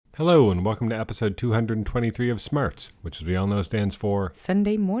Hello, and welcome to episode 223 of SMARTS, which, as we all know, stands for...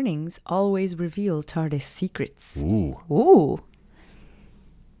 Sunday mornings always reveal TARDIS secrets. Ooh. Ooh.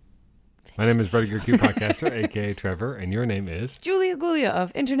 My name is Rudiger Q Podcaster, a.k.a. Trevor, and your name is... Julia Gulia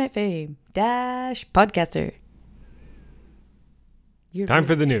of Internet Fame -- Podcaster. Time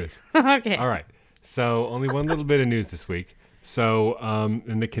for the news. Okay. All right. So, only one little bit of news this week. So,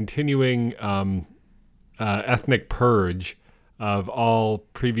 in the continuing ethnic purge of all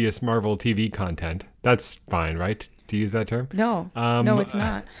previous Marvel TV content, that's fine, right? To use that term? No. No, it's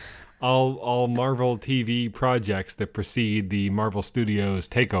not. All Marvel TV projects that precede the Marvel Studios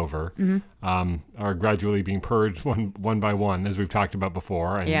takeover are gradually being purged one by one, as we've talked about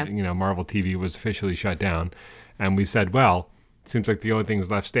before. And, you know, Marvel TV was officially shut down. And we said, well, it seems like the only things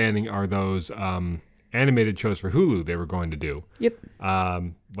left standing are those animated shows for Hulu they were going to do. Yep.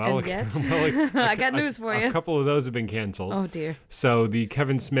 Well, I got news for you. A couple of those have been canceled. Oh, dear. So the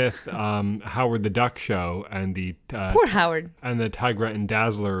Kevin Smith, Howard the Duck show and the... Poor Howard. And the Tigra and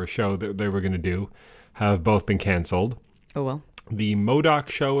Dazzler show that they were going to do have both been canceled. Oh, well. The MODOK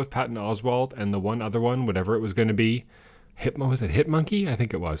show with Patton Oswalt and the one other one, whatever it was going to be, was it Hitmonkey? I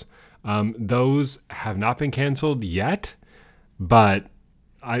think it was. Those have not been canceled yet, but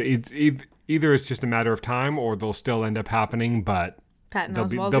either it's just a matter of time or they'll still end up happening, but Patton they'll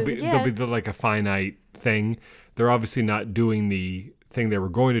be like a finite thing. They're obviously not doing the thing they were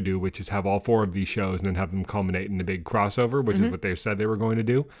going to do, which is have all four of these shows and then have them culminate in a big crossover, which is what they said they were going to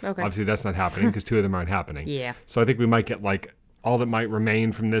do. Okay. Obviously, that's not happening because two of them aren't happening. Yeah. So I think we might get like all that might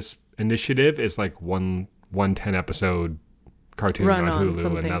remain from this initiative is like one 10-episode cartoon Run on Hulu,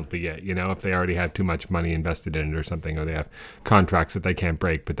 something. and that'll be it. You know, if they already have too much money invested in it or something, or they have contracts that they can't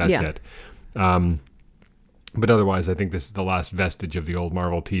break, but that's it. But otherwise, I think this is the last vestige of the old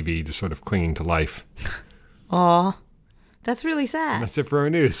Marvel TV just sort of clinging to life. Aw. That's really sad. And that's it for our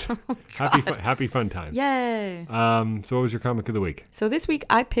news. Happy fun times. Yay. So what was your comic of the week? So this week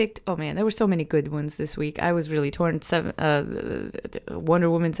I picked, oh man, there were so many good ones this week. I was really torn. Wonder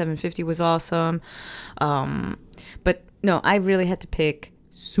Woman 750 was awesome. But no, I really had to pick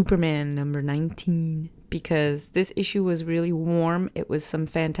Superman number 19 because this issue was really warm. It was some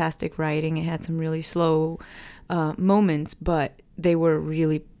fantastic writing. It had some really slow moments, but they were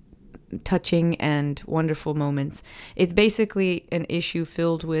really touching and wonderful moments. It's basically an issue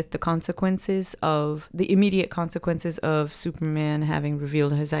filled with the immediate consequences of Superman having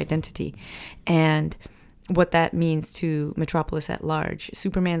revealed his identity and what that means to Metropolis at large.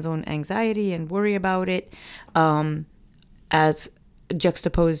 Superman's own anxiety and worry about it, as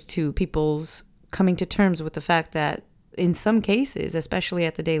juxtaposed to people's coming to terms with the fact that in some cases, especially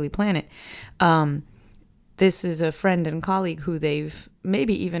at the Daily Planet, this is a friend and colleague who they've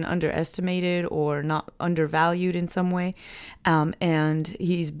maybe even underestimated or not undervalued in some way. And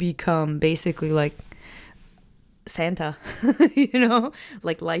he's become basically like Santa,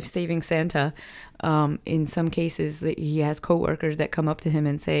 like life-saving Santa. In some cases, that he has coworkers that come up to him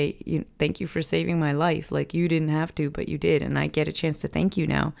and say, thank you for saving my life. Like, you didn't have to, but you did. And I get a chance to thank you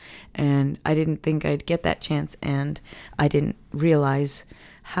now. And I didn't think I'd get that chance. And I didn't realize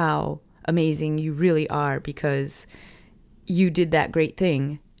how amazing you really are because you did that great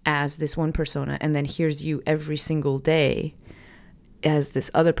thing as this one persona, and then here's you every single day as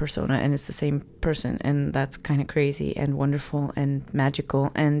this other persona, and it's the same person, and that's kind of crazy and wonderful and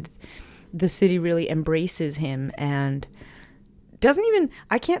magical, and the city really embraces him and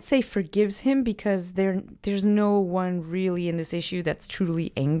I can't say forgives him because there's no one really in this issue that's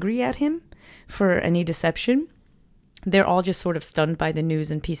truly angry at him for any deception. They're all just sort of stunned by the news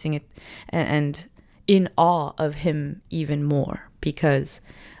and piecing it and in awe of him even more because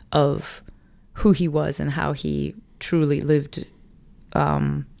of who he was and how he truly lived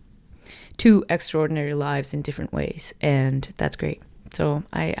two extraordinary lives in different ways. And that's great. So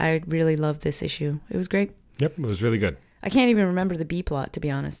I really loved this issue. It was great. Yep, it was really good. I can't even remember the B plot, to be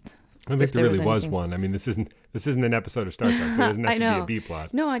honest. I don't think there really was one. I mean, this isn't an episode of Star Trek. There doesn't have to be a B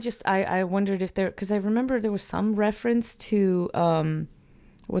plot. No, I wondered if because I remember there was some reference to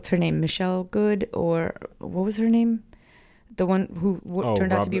what's her name, Michelle Good, or what was her name, the one who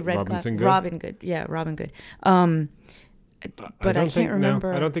turned out to be Red Cloud. Robin Good. Yeah, Robin Good. But I can't remember.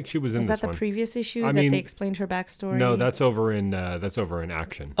 No, I don't think she was in this one. Was that the previous issue that they explained her backstory? No, that's over in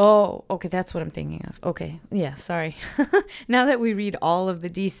Action. Oh, okay, that's what I'm thinking of. Okay, yeah, sorry. Now that we read all of the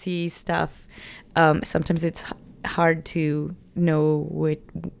DC stuff, sometimes it's hard to know what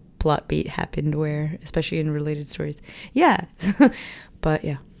plot beat happened where, especially in related stories. Yeah, but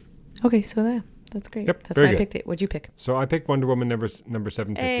yeah. Okay, so that's great. Yep, that's why I picked it. What'd you pick? So I picked Wonder Woman number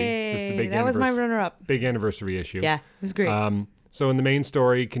 750. Hey, so it's the that was my runner-up. Big anniversary issue. Yeah, it was great. So in the main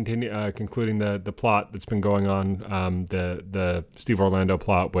story, concluding the plot that's been going on, the Steve Orlando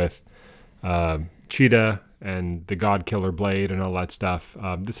plot with Cheetah and the God Killer Blade and all that stuff.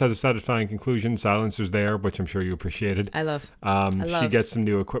 This has a satisfying conclusion. Silencer's there, which I'm sure you appreciated. I love. She gets some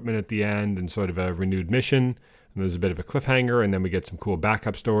new equipment at the end and sort of a renewed mission. And there's a bit of a cliffhanger, and then we get some cool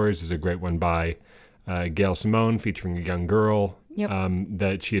backup stories. There's a great one by Gail Simone featuring a young girl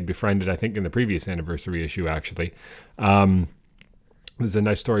that she had befriended, I think, in the previous anniversary issue, actually. There's a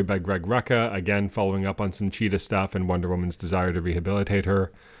nice story by Greg Rucka, again, following up on some Cheetah stuff and Wonder Woman's desire to rehabilitate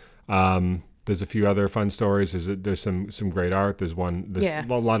her. There's a few other fun stories. There's some great art. There's a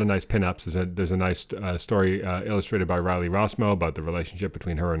lot of nice pinups. There's a nice story illustrated by Riley Rossmo about the relationship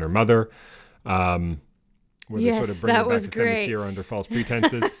between her and her mother. Where they sort of bring her back to Themyscira under false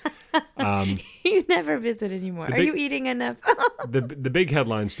pretenses. You never visit anymore. Are you eating enough? the big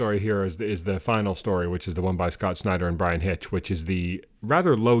headline story here is the final story, which is the one by Scott Snyder and Brian Hitch, which is the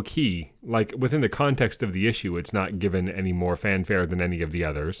rather low key, like within the context of the issue, it's not given any more fanfare than any of the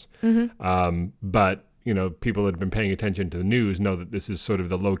others. But people that have been paying attention to the news know that this is sort of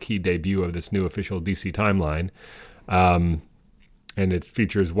the low key debut of this new official DC timeline, and it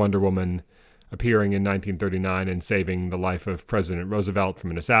features Wonder Woman appearing in 1939 and saving the life of President Roosevelt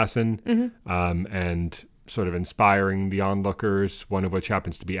from an assassin, and sort of inspiring the onlookers, one of which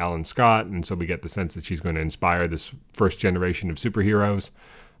happens to be Alan Scott, and so we get the sense that she's going to inspire this first generation of superheroes.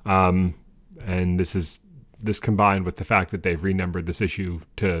 And this combined with the fact that they've renumbered this issue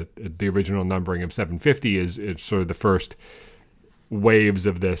to the original numbering of 750 is sort of the first waves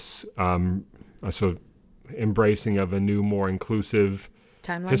of this sort of embracing of a new, more inclusive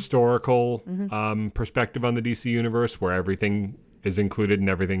timeline, historical perspective on the DC universe, where everything is included and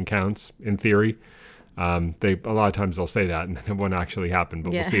everything counts in theory. A lot of times they'll say that and then it won't actually happen,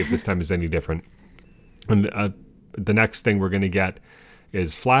 but we'll see if this time is any different. And the next thing we're going to get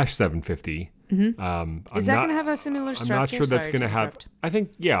is Flash 750. Is that going to have a similar structure? I'm not sure that's going to have. I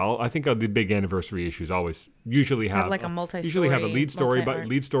think the big anniversary issues usually have like a multi-story, usually have a lead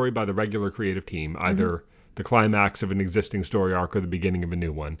story by the regular creative team, either the climax of an existing story arc or the beginning of a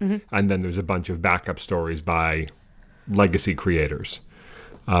new one, and then there's a bunch of backup stories by legacy creators.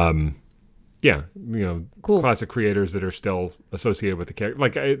 Cool. Classic creators that are still associated with the character.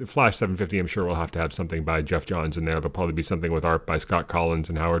 Like Flash 750, I'm sure we'll have to have something by Jeff Johns in there. There'll probably be something with art by Scott Collins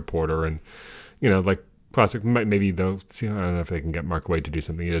and Howard Porter, and like classic. Maybe they'll see. I don't know if they can get Mark Waid to do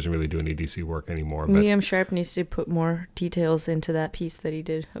something. He doesn't really do any DC work anymore. But Liam Sharp needs to put more details into that piece that he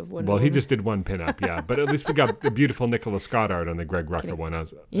did of Wonder Woman. He just did one pinup, yeah. But at least we got the beautiful Nicholas Scott art on the Greg Rucka one.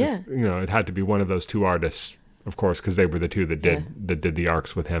 It had to be one of those two artists, of course, because they were the two that did the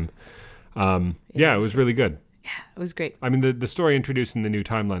arcs with him. It was really good. Yeah, it was great. I mean, the story introducing the new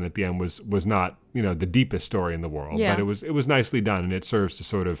timeline at the end was not the deepest story in the world, but it was nicely done, and it serves to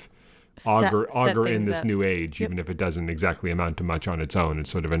sort of augur in this new age, even if it doesn't exactly amount to much on its own. It's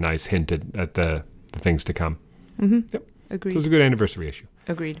sort of a nice hint at the things to come. Yep. Agreed. So it was a good anniversary issue.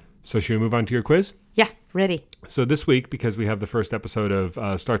 Agreed. So should we move on to your quiz? Yeah, ready. So this week, because we have the first episode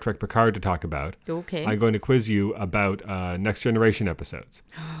of Star Trek Picard to talk about, I'm going to quiz you about Next Generation episodes.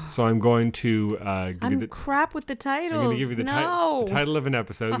 So I'm going to give you the... crap with the titles. I'm going to give you the title of an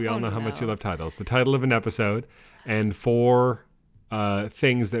episode. We all know how much you love titles. The title of an episode and 4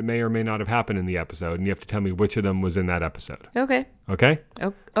 things that may or may not have happened in the episode, and you have to tell me which of them was in that episode. Okay. Okay?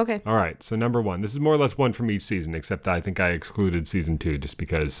 Okay. All right. So number 1. This is more or less one from each season, except I think I excluded season 2 just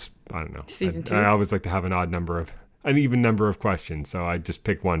because, I don't know. Season 2? I always like to have an even number of questions, so I just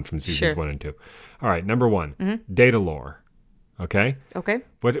pick one from seasons 1 and 2. All right. Number 1. Data lore. Okay? Okay.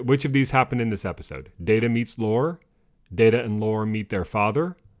 Which of these happened in this episode? Data meets Lore. Data and Lore meet their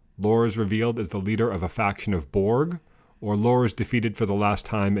father. Lore is revealed as the leader of a faction of Borg. Or Lore is defeated for the last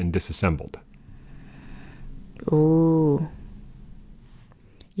time and disassembled. Ooh.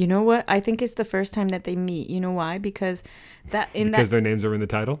 You know what? I think it's the first time that they meet. You know why? Because their names are in the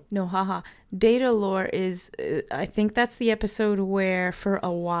title? No, haha. Data Lore is, I think that's the episode where for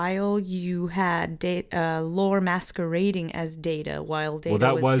a while you had Lore masquerading as Data while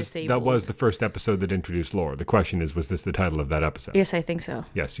Data was disabled. That was the first episode that introduced Lore. The question is, was this the title of that episode? Yes, I think so.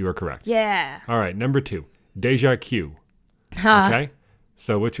 Yes, you are correct. Yeah. All right, number 2. Deja Q. Okay?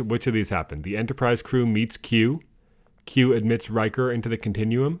 So which of these happened? The Enterprise crew meets Q. Q admits Riker into the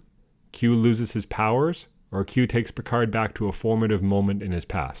continuum. Q loses his powers. Or Q takes Picard back to a formative moment in his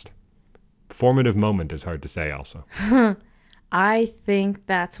past. Formative moment is hard to say also. I think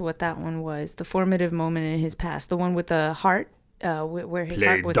that's what that one was. The formative moment in his past. The one with the heart. Where his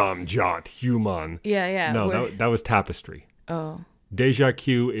heart was... dumb jot, human. Yeah. No, that was Tapestry. Oh. Deja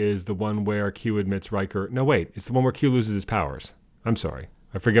Q is the one where Q admits Riker... No, wait. It's the one where Q loses his powers. I'm sorry.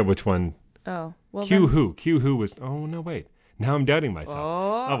 I forget which one. Oh, well Q who? Q who was... Oh, no, wait. Now I'm doubting myself.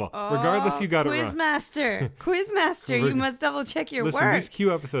 Well, regardless, you got it wrong. Quizmaster, you must double check your Listen, work. these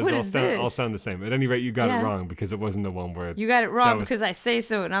Q episodes all sound the same. At any rate, you got it wrong because it wasn't the one where... You got it wrong because I say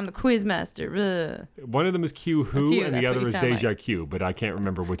so and I'm the Quizmaster. Ugh. One of them is Q who and the other is Deja Q, but I can't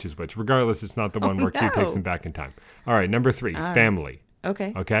remember which is which. Regardless, it's not the one where Q takes him back in time. All right, number 3, family.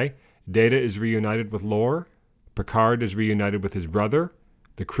 Okay. Okay? Data is reunited with Lore. Picard is reunited with his brother.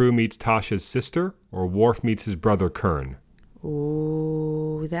 The crew meets Tasha's sister, or Worf meets his brother Kern.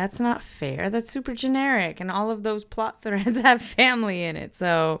 Ooh, that's not fair. That's super generic, and all of those plot threads have family in it,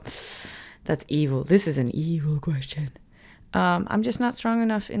 so that's evil. This is an evil question. I'm just not strong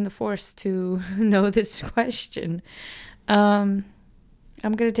enough in the Force to know this question. I'm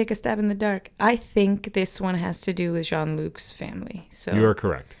going to take a stab in the dark. I think this one has to do with Jean-Luc's family. So you are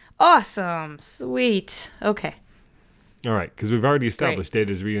correct. Awesome. Sweet. Okay. All right, because we've already established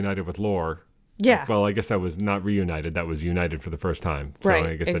Data is reunited with Lore. Yeah. Well, I guess that was not reunited. That was united for the first time. So right,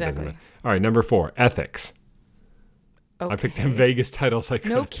 I guess that doesn't exactly. matter. All right, number 4, ethics. Okay. I picked the vaguest titles I could.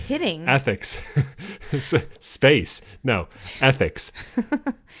 No kidding. Ethics. Space. No, ethics.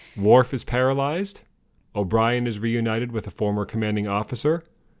 Worf is paralyzed. O'Brien is reunited with a former commanding officer.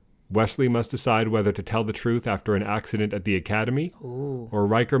 Wesley must decide whether to tell the truth after an accident at the Academy. Ooh. Or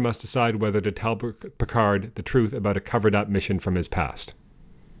Riker must decide whether to tell Picard the truth about a covered-up mission from his past.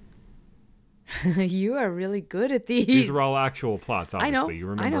 You are really good at these. These are all actual plots, obviously. I know. You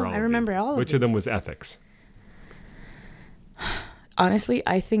remember all I remember all of Which these. of them was ethics? Honestly,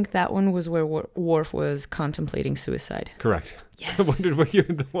 I think that one was where Worf was contemplating suicide. Correct. Yes. I wondered where you're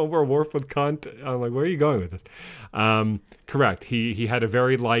the one where Worf with I'm like, where are you going with this? Correct. He had a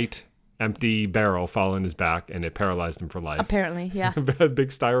very light, empty barrel fall in his back, and it paralyzed him for life. Apparently, yeah. A big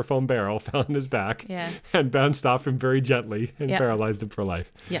styrofoam barrel fell in his back and bounced off him very gently and paralyzed him for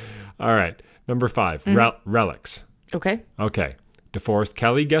life. Yeah. All right. Number 5, relics. Okay. Okay. DeForest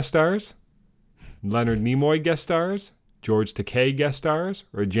Kelley guest stars, Leonard Nimoy guest stars, George Takei guest stars,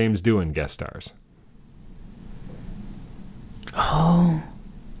 or James Doohan guest stars? Oh,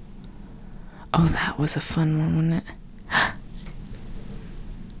 that was a fun one, wasn't it?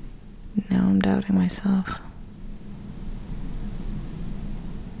 Now I'm doubting myself.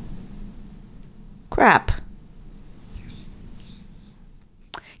 Crap.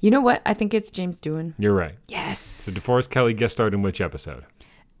 You know what? I think it's James Doohan. You're right. Yes. So DeForest Kelley guest starred in which episode?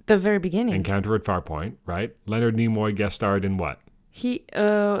 The very beginning. Encounter at Farpoint, right? Leonard Nimoy guest starred in what? He,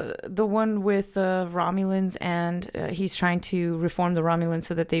 the one with Romulans, and he's trying to reform the Romulans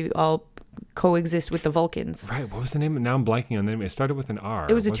so that they all coexist with the Vulcans. Right. What was the name? Now I'm blanking on the name. It started with an R.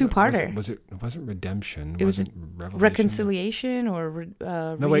 It was a two-parter. It wasn't Redemption. It was Revelation. Reconciliation or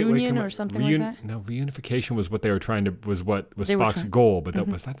Reunion or something like that. No, Reunification was what they were trying to, was They were Spock's goal, but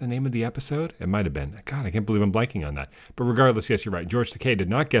was that the name of the episode? It might have been. God, I can't believe I'm blanking on that. But regardless, yes, you're right. George Takei did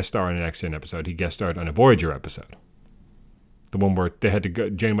not guest star on an Next Gen episode. He guest starred on a Voyager episode. The one where they had to go,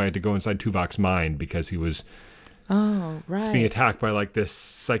 Janeway had to go inside Tuvok's mind because he was being attacked by like this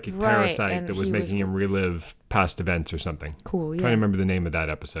psychic parasite that was making him relive past events or something. Cool, yeah. I'm trying to remember the name of that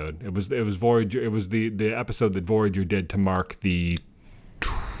episode. It was Voyager. It was the episode that Voyager did to mark the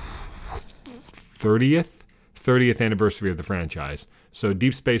 30th anniversary of the franchise. So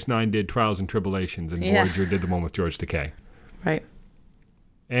Deep Space Nine did Trials and Tribulations, and Voyager did the one with George Takei. Right.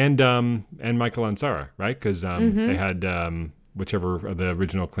 And Michael Ansara, right? Because they had whichever of the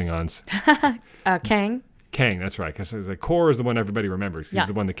original Klingons. Kang. Kang, that's right. Because the Core is the one everybody remembers. He's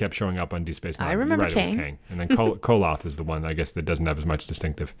the one that kept showing up on Deep Space Nine. I remember Kang. It was Kang. And then Koloth is the one, I guess, that doesn't have as much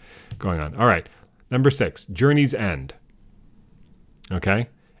distinctive going on. All right. Number 6, Journey's End. Okay.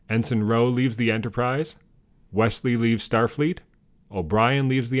 Ensign Rowe leaves the Enterprise. Wesley leaves Starfleet. O'Brien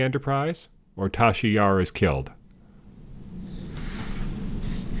leaves the Enterprise. Or Tasha Yar is killed.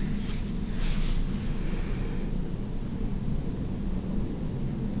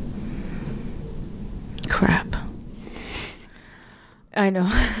 Crap. I know.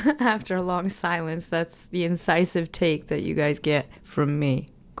 After a long silence, that's the incisive take that you guys get from me,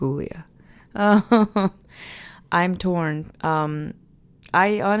 Gulia. I'm torn.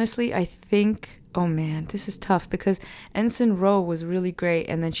 I think, oh man, this is tough because Ensign Rowe was really great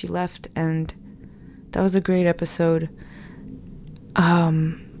and then she left and that was a great episode. Oh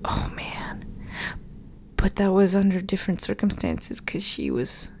man. But that was under different circumstances because she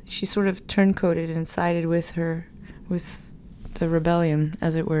sort of turncoated and sided with the rebellion,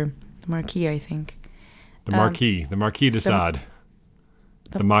 as it were. The Marquis, I think. The Marquis de Sade.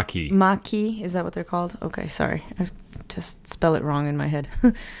 The Maquis. Maquis, is that what they're called? Okay, sorry. I just spell it wrong in my head.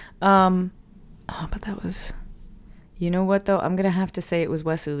 But that was... You know what, though? I'm going to have to say it was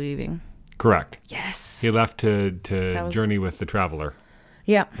Wesley leaving. Correct. Yes. He left to journey with the Traveler.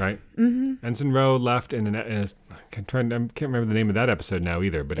 Yeah. Right? Mm-hmm. Ensign Ro left I can't remember the name of that episode now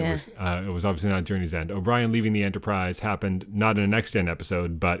either, but it was obviously not Journey's End. O'Brien leaving the Enterprise happened not in a Next Gen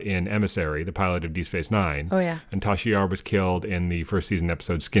episode, but in Emissary, the pilot of Deep Space Nine. Oh, yeah. And Tasha Yar was killed in the first season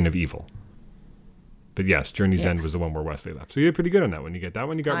episode Skin of Evil. But yes, Journey's End was the one where Wesley left. So you did pretty good on that one. You get that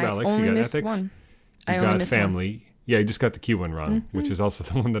one, you got relics, you got ethics. One. You got family. One. Yeah, you just got the Q one wrong, which is also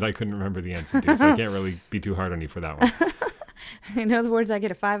the one that I couldn't remember the answer to, so I can't really be too hard on you for that one. In other words, I get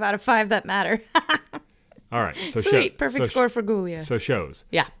a 5 out of 5 that matter. All right. So sweet. Perfect score for Gulia. So shows.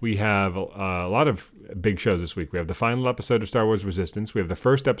 Yeah. We have a lot of big shows this week. We have the final episode of Star Wars Resistance. We have the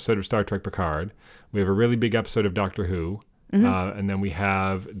first episode of Star Trek Picard. We have a really big episode of Doctor Who. And then we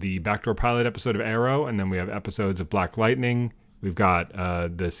have the backdoor pilot episode of Arrow. And then we have episodes of Black Lightning. We've got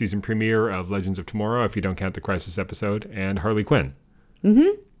the season premiere of Legends of Tomorrow, if you don't count the Crisis episode, and Harley Quinn.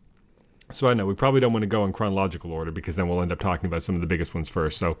 Mm-hmm. So I know we probably don't want to go in chronological order because then we'll end up talking about some of the biggest ones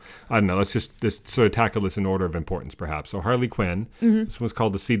first. So I don't know. Let's just sort of tackle this in order of importance, perhaps. So Harley Quinn, this one's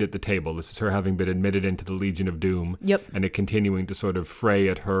called The Seat at the Table. This is her having been admitted into the Legion of Doom. Yep. And it continuing to sort of fray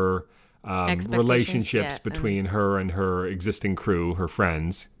at her relationships between her and her existing crew, her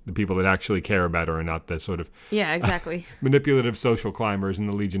friends, the people that actually care about her and not the sort of manipulative social climbers in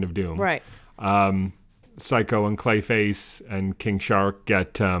the Legion of Doom. Right. Psycho and Clayface and King Shark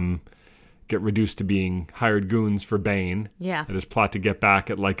get reduced to being hired goons for Bane. Yeah. That is plot to get back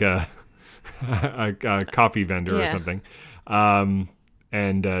at like a coffee vendor or something.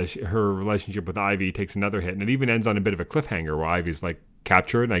 And her relationship with Ivy takes another hit. And it even ends on a bit of a cliffhanger where Ivy's like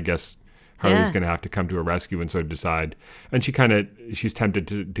captured. And I guess Harley's going to have to come to her rescue and sort of decide. And she's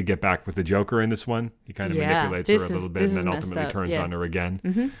tempted to get back with the Joker in this one. He kind of manipulates her a little bit and then ultimately turns on her again.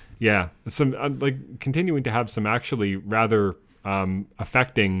 Mm-hmm. Yeah. Some continuing to have some actually rather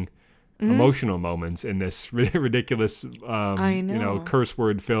affecting emotional moments in this ridiculous, curse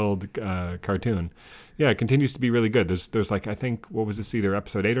word filled cartoon. Yeah, it continues to be really good. There's like, I think, what was this, either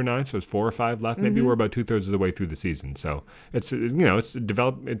episode 8 or 9? So there's 4 or 5 left. Maybe we're about 2/3 of the way through the season. So it's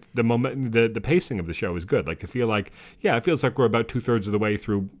the moment, the pacing of the show is good. Like, I feel like, it feels like we're about 2/3 of the way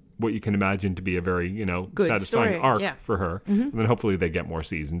through what you can imagine to be a very, good satisfying arc for her. Mm-hmm. And then hopefully they get more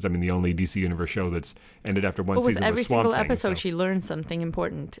seasons. I mean, the only DC Universe show that's ended after one season was Swamp Thing. With every single episode, she learns something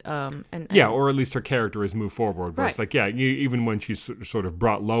important. Or at least her character has moved forward. But it's like, even when she's sort of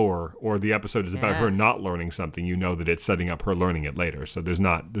brought lower, or the episode is about her not learning something, you know that it's setting up her learning it later. So there's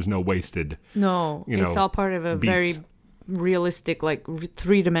no wasted. No, it's all part of a very realistic, like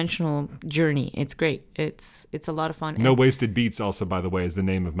 3-dimensional journey. It's great. It's a lot of fun. No Wasted Beats also, by the way, is the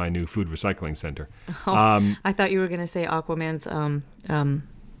name of my new food recycling center. I thought you were going to say Aquaman's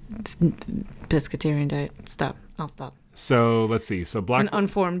pescatarian diet. I'll stop. So let's see. So it's an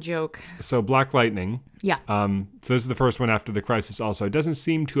unformed joke. So Black Lightning. Yeah. So this is the first one after the Crisis also. It doesn't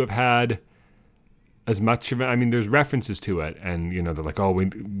seem to have had as much of it. I mean, there's references to it, and they're like,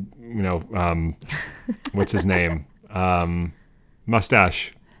 what's his name?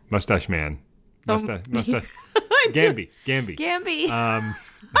 Mustache Man. Mustache. Gamby. I'm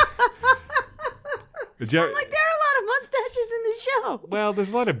like, there are a lot of mustaches in this show. Well,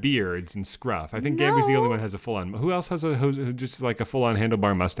 there's a lot of beards and scruff. I think Gamby's the only one who has a full-on. Who else has just like a full-on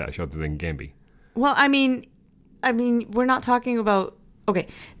handlebar mustache other than Gamby? Well, I mean, we're not talking about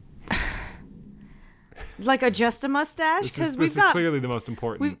like just a mustache, because this is clearly the most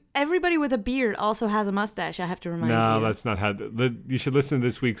important. Everybody with a beard also has a mustache. I have to remind you. No, that's not how. You should listen to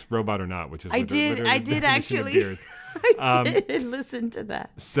this week's Robot or Not, which is I did actually. I did listen to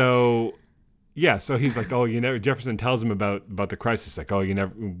that. So, so he's like, Jefferson tells him about the Crisis, like,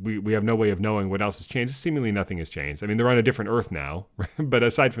 we have no way of knowing what else has changed. Seemingly nothing has changed. I mean, they're on a different Earth now, but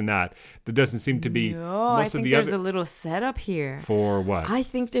aside from that, there doesn't seem to be. No, I think there's a little setup here. For what? I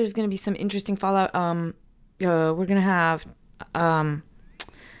think there's going to be some interesting fallout. We're going to have. I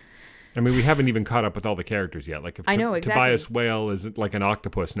mean, we haven't even caught up with all the characters yet. Like, if I know, exactly. Tobias Whale is like an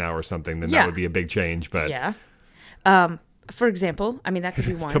octopus now or something, then that would be a big change. But for example, I mean, that could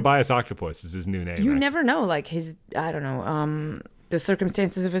be one. Tobias Octopus is his new name. You never know. Like the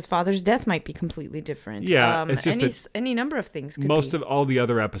circumstances of his father's death might be completely different. Yeah, it's just any number of things could most be. of all the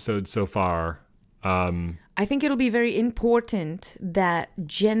other episodes so far. I think it'll be very important that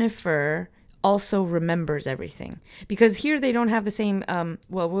Jennifer also remembers everything, because here they don't have the same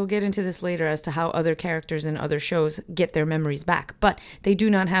we'll get into this later as to how other characters in other shows get their memories back, but they do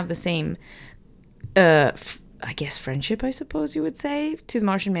not have the same I guess friendship, I suppose you would say, to the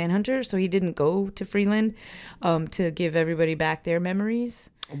Martian Manhunter. So he didn't go to Freeland to give everybody back their memories.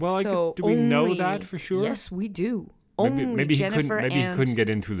 Well, do we know that for sure? Yes, we do. maybe Jennifer he couldn't get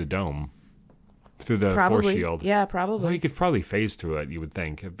in through the dome, through the probably, force shield. Yeah, probably. Well, he could probably phase through it. You would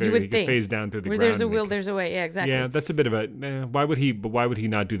think. You would he think. could phase down through the Where ground. there's a will, there's a way. Yeah, exactly. Yeah, that's a bit of a. Why would he? But why would he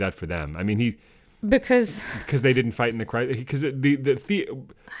not do that for them? I mean, because they didn't fight in the crisis. Because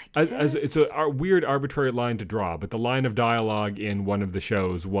it's a weird arbitrary line to draw, but the line of dialogue in one of the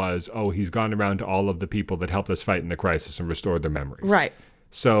shows was, "Oh, he's gone around to all of the people that helped us fight in the crisis and restored their memories." Right.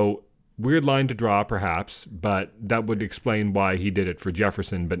 So weird line to draw, perhaps, but that would explain why he did it for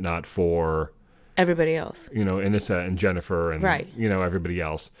Jefferson, but not for everybody else. Inissa and Jennifer and everybody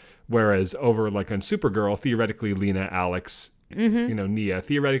else. Whereas over like on Supergirl, theoretically, Lena, Alex. Nia.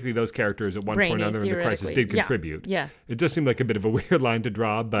 Theoretically, those characters at one point or another in the crisis did contribute. Yeah. It does seem like a bit of a weird line to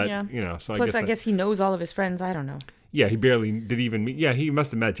draw, but So plus, I guess he knows all of his friends. I don't know. Yeah, he barely did even meet. Yeah, he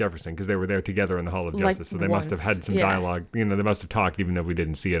must have met Jefferson because they were there together in the Hall of Justice, so they must have had some dialogue. They must have talked even though we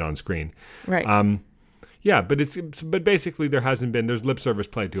didn't see it on screen. Right. Yeah, but basically there's lip service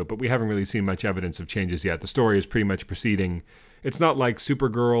played to it, but we haven't really seen much evidence of changes yet. The story is pretty much proceeding. It's not like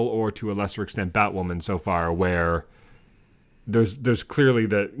Supergirl or to a lesser extent Batwoman so far, where there's clearly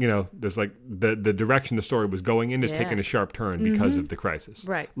there's like the direction the story was going in is taking a sharp turn because of the crisis.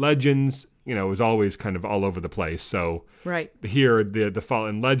 Right. Legends, is always kind of all over the place. So here the fall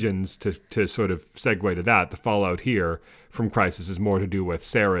in Legends to sort of segue to that, the fallout here from Crisis is more to do with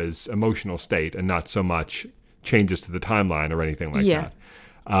Sarah's emotional state and not so much changes to the timeline or anything like that.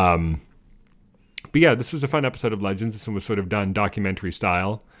 But yeah, this was a fun episode of Legends. This one was sort of done documentary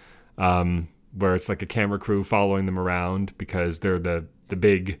style. Where it's like a camera crew following them around because they're the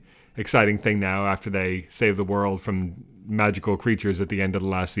big exciting thing now after they save the world from magical creatures at the end of the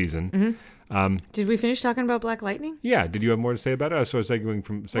last season. Did we finish talking about Black Lightning? Yeah. Did you have more to say about it? So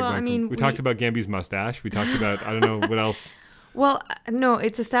we talked about Gambi's mustache. We talked about, I don't know what else. Well, no,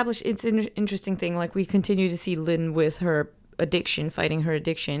 it's established. It's an interesting thing. Like we continue to see Lynn with her fighting her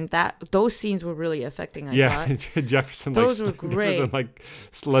addiction. Those scenes were really affecting. I thought. Jefferson. Those were great.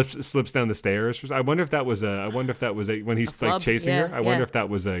 Jefferson slips down the stairs. I wonder if that was when he's like chasing her. I wonder if that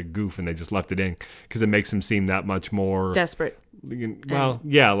was a goof and they just left it in because it makes him seem that much more desperate. Well,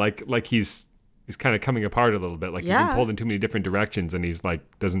 yeah, like he's kind of coming apart a little bit. Like he's been pulled in too many different directions and he's like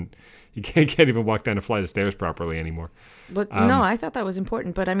he can't even walk down a flight of stairs properly anymore. But no, I thought that was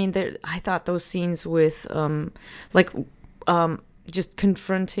important. But I mean, I thought those scenes with just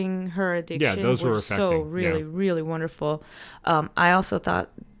confronting her addiction those were so really wonderful. I also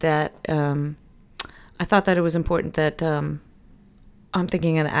thought that it was important that I'm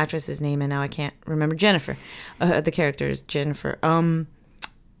thinking of the actress's name and now I can't remember. Jennifer, the character is Jennifer.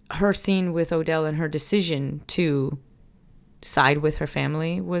 Her scene with Odell and her decision to side with her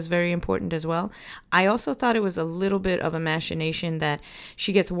family was very important as well. I also thought it was a little bit of a machination that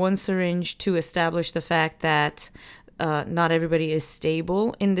she gets one syringe to establish the fact that not everybody is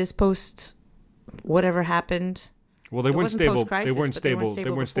stable in this post whatever happened. Well, they weren't stable. They weren't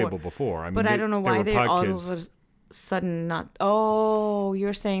stable before. I mean, I don't know why they're all of a sudden not. Oh,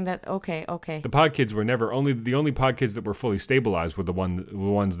 you're saying that? Okay. The pod kids were never the only pod kids that were fully stabilized were the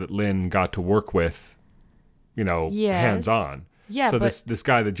ones that Lynn got to work with, hands on. Yeah. So this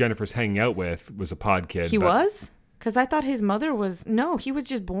guy that Jennifer's hanging out with was a pod kid. He was? Because I thought his mother was... No, he was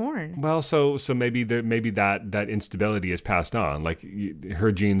just born. Well, so maybe that instability is passed on. Like,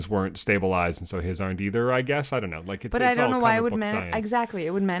 her genes weren't stabilized, and so his aren't either, I guess. I don't know. Like, but I don't know why it would... Exactly.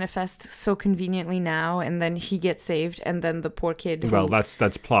 It would manifest so conveniently now, and then he gets saved, and then the poor kid... Well, that's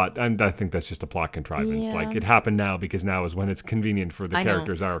plot. And I think that's just a plot contrivance. Yeah. Like, it happened now because now is when it's convenient for the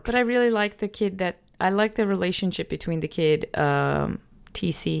characters' arcs. But I really like the kid that... I like the relationship between the kid...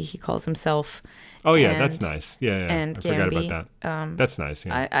 TC, he calls himself. Oh yeah, that's nice. Yeah, and I forgot about that. That's nice.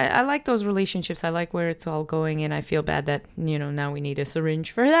 Yeah. I like those relationships. I like where it's all going, and I feel bad that now we need a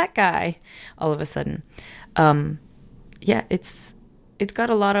syringe for that guy all of a sudden. It's got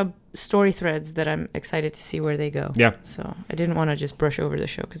a lot of story threads that I'm excited to see where they go. Yeah. So I didn't want to just brush over the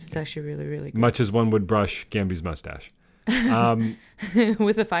show because it's actually really, really good. Much as one would brush Gambi's mustache.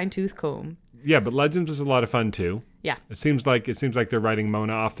 With a fine-tooth comb. Yeah, but Legends was a lot of fun too. Yeah. It seems like they're writing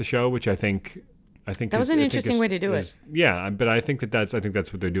Mona off the show, which I think that was an interesting way to do it. Yeah, but I think that's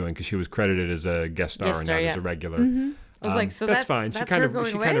what they're doing because she was credited as a guest star and not as a regular. Mm-hmm. I was like, so that's fine. She kind of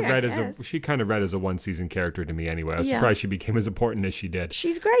read as a one-season character to me anyway. I was surprised she became as important as she did.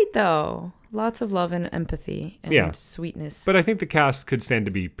 She's great though. Lots of love and empathy and sweetness. But I think the cast could stand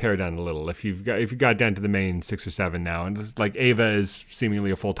to be pared down a little if you got down to the main 6 or 7 now, and this is like Ava is seemingly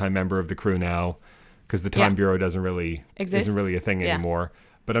a full-time member of the crew now because the Time Bureau isn't really a thing anymore.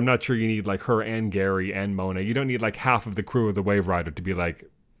 But I'm not sure you need like her and Gary and Mona. You don't need like half of the crew of the Wave Rider to be like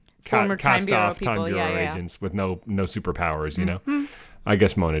former Time Bureau cast-off people. Time Bureau Yeah. agents with no superpowers, you know? I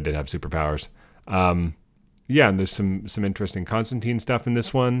guess Mona did have superpowers. Yeah, and there's some interesting Constantine stuff in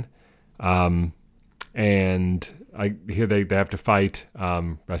this one. And I hear they have to fight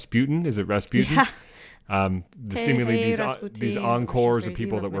Rasputin. Is it Rasputin? Yeah. Seemingly these Rasputin, encores of crazy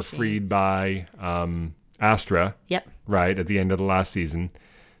people that love were machine. freed by Astra. Yep. Right at the end of the last season.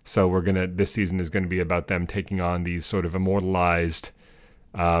 So this season is gonna be about them taking on these sort of immortalized,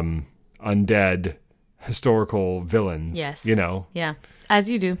 undead historical villains. Yes. You know. Yeah. As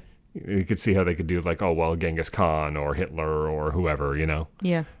you do. You could see how they could do like, oh well, Genghis Khan or Hitler or whoever, you know.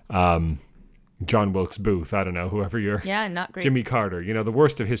 Yeah. John Wilkes Booth, I don't know, whoever you're. Yeah, not great. Jimmy Carter, you know, the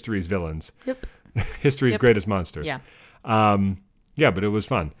worst of history's villains. Yep. History's greatest monsters. Yeah. Yeah, but it was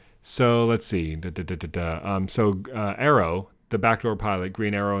fun. So let's see. Arrow, the backdoor pilot,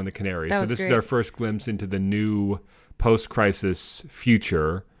 Green Arrow and the Canary. That So was this is great. our first glimpse into the new post-crisis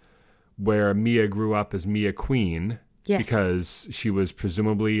future where Mia grew up as Mia Queen. Yes. Because she was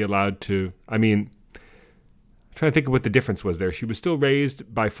presumably allowed to, I mean, I'm trying to think of what the difference was there. She was still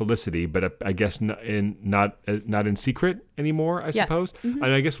raised by Felicity, but I guess not in secret anymore, I suppose. And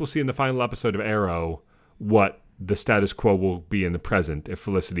I guess we'll see in the final episode of Arrow what the status quo will be in the present. If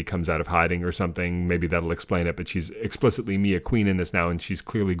Felicity comes out of hiding or something, maybe that'll explain it. But she's explicitly Mia Queen in this now, and she's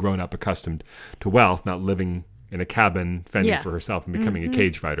clearly grown up accustomed to wealth, not living in a cabin fending for herself and becoming a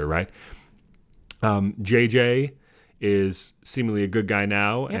cage fighter, right? JJ is seemingly a good guy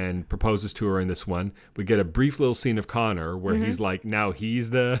now and proposes to her in this one. We get a brief little scene of Connor where he's like, now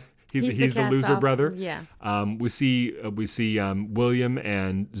he's the loser cast-off. brother. Yeah. We see William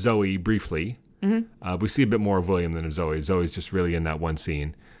and Zoe briefly. We see a bit more of William than of Zoe. Zoe's just really in that one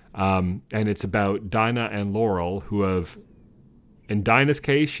scene. And it's about Dinah and Laurel, who have, in Dinah's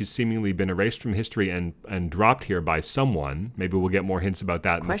case, she's seemingly been erased from history and dropped here by someone. Maybe we'll get more hints about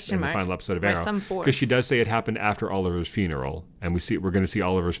that in the final episode of By Arrow. some force. Because she does say it happened after Oliver's funeral, and we're going to see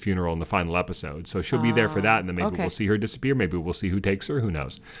Oliver's funeral in the final episode. So she'll be there for that, and then maybe we'll see her disappear. Maybe we'll see who takes her. Who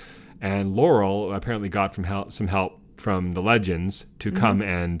knows? And Laurel apparently got some help from the Legends to come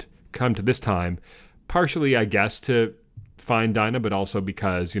to this time, partially, I guess, to find Dinah, but also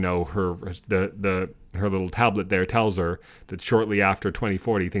because, you know, her little tablet there tells her that shortly after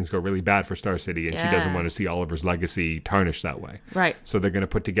 2040 things go really bad for Star City, and she doesn't want to see Oliver's legacy tarnished that way. Right. So they're going to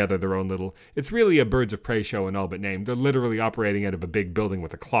put together their own little, it's really a Birds of Prey show in all but name. They're literally operating out of a big building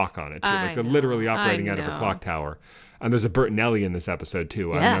with a clock on it too. They're literally operating out of a clock tower. And there's a Bertinelli in this episode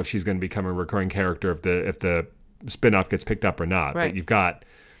too. I don't know if she's going to become a recurring character if the spin-off gets picked up or not. Right. But you've got,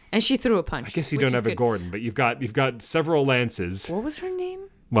 And she threw a punch. I guess you don't have a Gordon, but you've got several Lances. What was her name?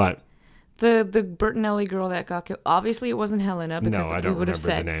 What? The Bertinelli girl that got killed. Obviously, it wasn't Helena because No, I don't we would have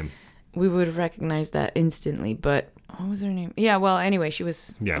remember said the name. we would have recognized that instantly. But what was her name? Yeah. Well, anyway, she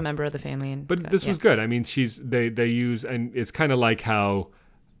was a member of the family. But this was good. I mean, they use, and it's kind of like how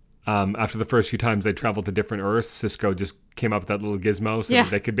after the first few times they traveled to different Earths, Cisco just came up with that little gizmo so that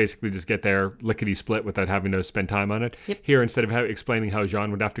they could basically just get their lickety split without having to spend time on it. Yep. Here, instead of explaining how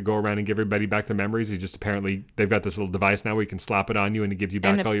Jean would have to go around and give everybody back their memories, he just apparently, they've got this little device now where you can slap it on you and it gives you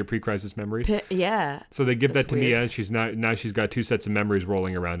back all your pre-crisis memories. Yeah. So they give that to weird. Mia, and she's now she's got two sets of memories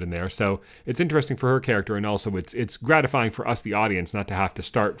rolling around in there. So it's interesting for her character, and also it's gratifying for us, the audience, not to have to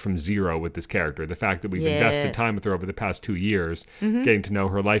start from zero with this character. The fact that we've invested time with her over the past 2 years, getting to know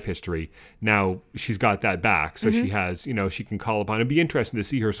her life history. Now she's got that back, so she has, you know, she can call upon. It'd be interesting to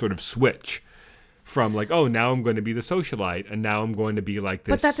see her sort of switch from like, oh, now I'm going to be the socialite, and now I'm going to be like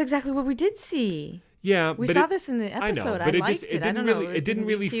this. But that's exactly what we did see. Yeah, we saw this in the episode. I know, but I don't know. It didn't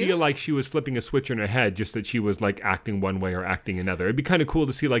really feel like she was flipping a switch in her head, just that she was like acting one way or acting another. It'd be kind of cool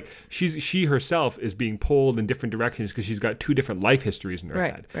to see like she herself is being pulled in different directions because she's got two different life histories in her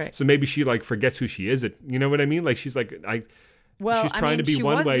head. Right. So maybe she like forgets who she is. You know what I mean? Like she's like she's trying to be she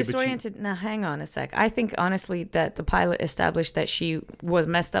one was way, disoriented. Now, hang on a sec. I think honestly that the pilot established that she was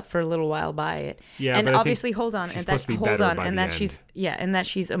messed up for a little while by it. Yeah, and but I obviously, think hold on, she's and supposed that to be better by and the that end. and that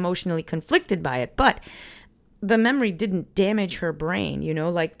she's emotionally conflicted by it, but the memory didn't damage her brain, you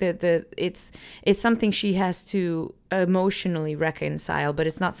know, like it's something she has to emotionally reconcile, but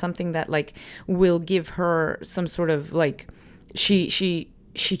it's not something that like will give her some sort of like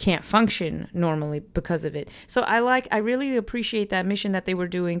she can't function normally because of it. So I really appreciate that mission that they were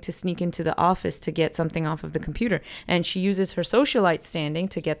doing to sneak into the office to get something off of the computer. And she uses her socialite standing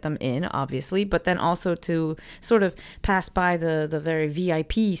to get them in, obviously, but then also to sort of pass by the very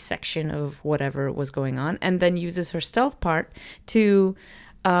VIP section of whatever was going on, and then uses her stealth part to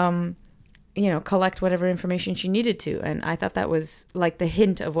collect whatever information she needed to. And I thought that was like the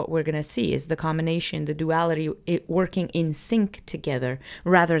hint of what we're going to see is the combination, the duality, it working in sync together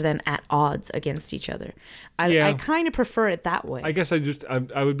rather than at odds against each other. I kind of prefer it that way. I guess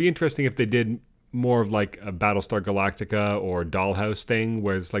I would be interesting if they did more of like a Battlestar Galactica or Dollhouse thing,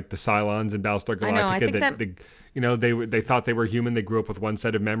 where it's like the Cylons in Battlestar Galactica. I know, I think that they thought they were human. They grew up with one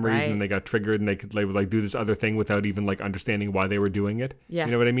set of memories, and then they got triggered, and they would like do this other thing without even like understanding why they were doing it. Yeah.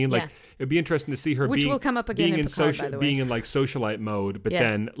 You know what I mean? Like Yeah. it'd be interesting to see her Which will come up again in Picard, by the way. being in like socialite mode, but Yeah.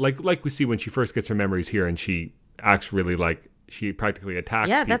 then like we see when she first gets her memories here, and she acts really like she practically attacks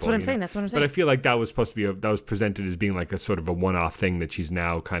Yeah, people. that's what I'm you saying. know? That's what I'm But saying. I feel like that was supposed to be that was presented as being like a sort of a one-off thing that she's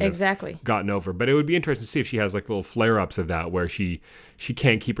now kind of Exactly. gotten over. But it would be interesting to see if she has like little flare-ups of that where she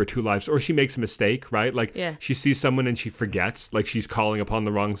can't keep her two lives, or she makes a mistake, right? Like Yeah. she sees someone and she forgets, like she's calling upon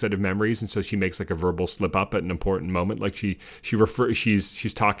the wrong set of memories, and so she makes like a verbal slip up at an important moment. Like she's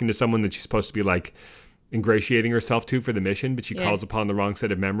talking to someone that she's supposed to be like ingratiating herself to for the mission, but she Yeah. calls upon the wrong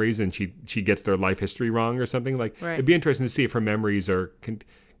set of memories, and she gets their life history wrong or something. Like Right. it'd be interesting to see if her memories are,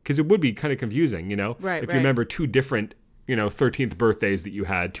 because it would be kind of confusing, you know, Right, if right. you remember two different 13th birthdays that you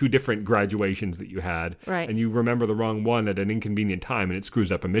had, two different graduations that you had, Right. and you remember the wrong one at an inconvenient time, and it screws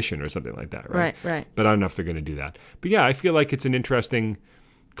up a mission or something like that, right? Right. But I don't know if they're going to do that. But yeah, I feel like it's an interesting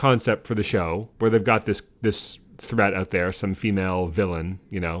concept for the show where they've got this threat out there, some female villain,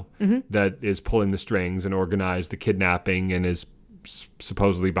 that is pulling the strings and organized the kidnapping and is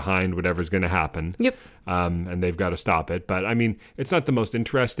supposedly behind whatever's going to happen. Yep. And they've got to stop it. But I mean, it's not the most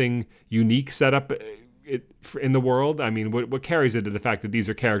interesting, unique setup in the world. I mean, what carries it to the fact that these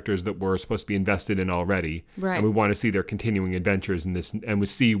are characters that we're supposed to be invested in already, Right. and we want to see their continuing adventures in this, and we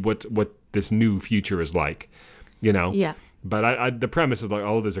see what this new future is like, Yeah. But the premise is like,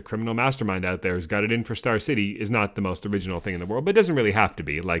 oh, there's a criminal mastermind out there who's got it in for Star City is not the most original thing in the world, but it doesn't really have to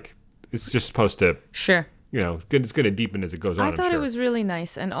be. Like, it's just supposed to, Sure. it's going to deepen as it goes on. I thought I'm sure. it was really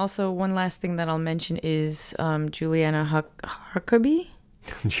nice. And also, one last thing that I'll mention is Juliana Huckabee.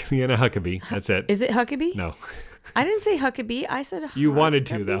 Juliana Huckabee. That's it. Is it Huckabee? No, I didn't say Huckabee. I said you wanted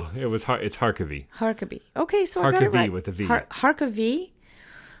to though. It's Harkavy. Harkabee. Okay, so I got it Harkavy right. with a V. Harkavee.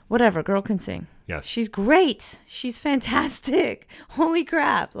 Whatever, girl can sing. Yes. She's great. She's fantastic. Holy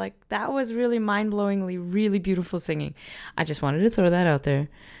crap. Like, that was really mind-blowingly, really beautiful singing. I just wanted to throw that out there.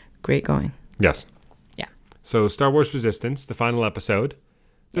 Great going. Yes. Yeah. So Star Wars Resistance, the final episode.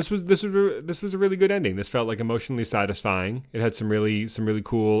 This was a really good ending. This felt like emotionally satisfying. It had some really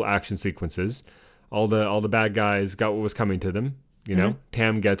cool action sequences. All the bad guys got what was coming to them.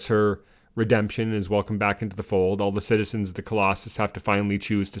 Tam gets her redemption and is welcomed back into the fold. All the citizens of the Colossus have to finally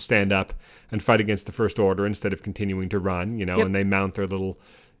choose to stand up and fight against the First Order instead of continuing to run. Yep. And they mount their little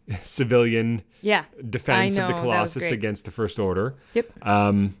civilian defense I of the know, that was Colossus great. against the First Order. Yep.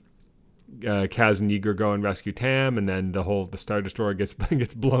 Kaz and Yeager go and rescue Tam, and then the Star Destroyer gets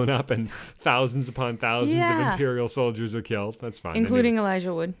blown up, and thousands upon thousands of Yeah. Imperial soldiers are killed. That's fine. Including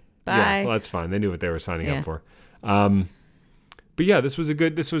Elijah Wood. Bye. Yeah, well, that's fine. They knew what they were signing Yeah. up for. But yeah, this was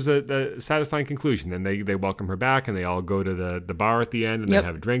a satisfying conclusion, and they welcome her back, and they all go to the bar at the end, and Yep. they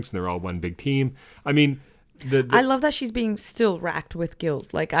have drinks, and they're all one big team. I mean, I love that she's being still racked with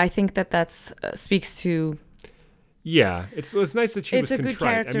guilt. Like, I think that's speaks to... yeah, it's nice that she It's was a good contrite.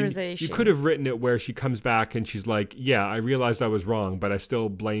 I mean, characterization. you could have written it where she comes back and she's like, "Yeah, I realized I was wrong, but I still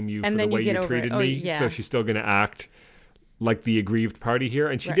blame you And for the then you way get you over treated it. Oh, me." yeah. So she's still going to act like the aggrieved party here,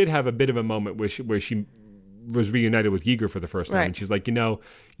 and she Right. did have a bit of a moment where she was reunited with Yeager for the first time, Right. and she's like,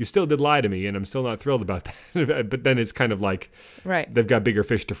 you still did lie to me, and I'm still not thrilled about that. But then it's kind of like Right. they've got bigger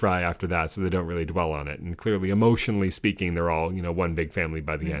fish to fry after that, so they don't really dwell on it. And clearly, emotionally speaking, they're all one big family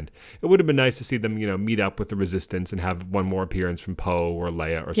by the end. It would have been nice to see them meet up with the Resistance and have one more appearance from Poe or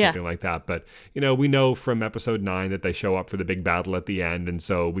Leia or something like that. But we know from Episode 9 that they show up for the big battle at the end, and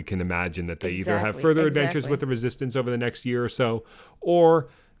so we can imagine that they either have Exactly, further adventures exactly. with the Resistance over the next year or so, or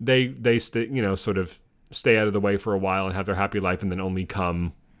they sort of stay out of the way for a while and have their happy life, and then only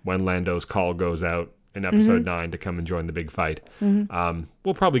come when Lando's call goes out in Episode 9 to come and join the big fight.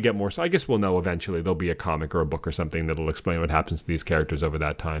 We'll probably get more. So I guess we'll know eventually. There'll be a comic or a book or something that'll explain what happens to these characters over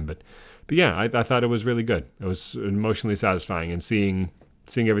that time. But yeah, I thought it was really good. It was emotionally satisfying, and seeing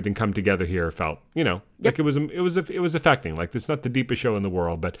everything come together here felt, like it was affecting. Like, it's not the deepest show in the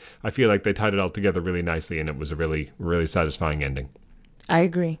world, but I feel like they tied it all together really nicely, and it was a really, really satisfying ending. I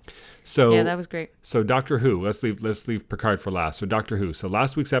agree. So yeah, that was great. So Doctor Who, let's leave Picard for last. So Doctor Who. So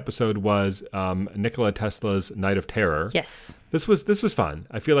last week's episode was Nikola Tesla's Night of Terror. Yes. This was fun.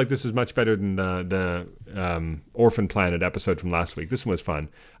 I feel like this is much better than the Orphan Planet episode from last week. This one was fun.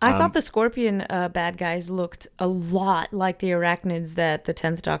 I thought the Scorpion bad guys looked a lot like the arachnids that the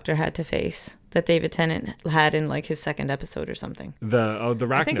 10th Doctor had to face, that David Tennant had in like his second episode or something. The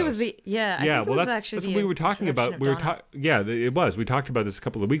Rachnos. I think it was that's what we were talking about. It was. We talked about this a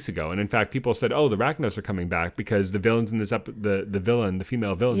couple of weeks ago, and in fact, people said, "Oh, the Rachnos are coming back because the villains in this the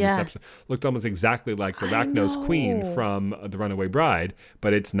female villain in this episode looked almost exactly like the Rachnos Queen from The Runaway Bride,"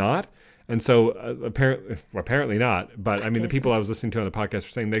 but it's not. And so apparently not. But I mean, the people I was listening to on the podcast were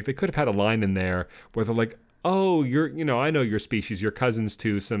saying they could have had a line in there where they're like, "Oh, I know your species, your cousins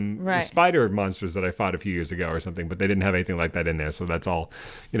to some spider monsters that I fought a few years ago or something," but they didn't have anything like that in there. So that's all,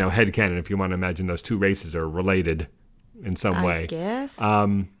 headcanon if you want to imagine those two races are related in some way. I guess.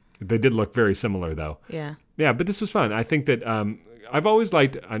 They did look very similar though. Yeah. Yeah, but this was fun. I think that I've always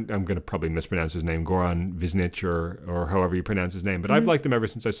liked, I'm going to probably mispronounce his name, Goran Visnich or however you pronounce his name, but I've liked him ever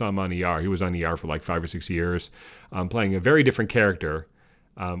since I saw him on ER. He was on ER for like 5 or 6 years, playing a very different character.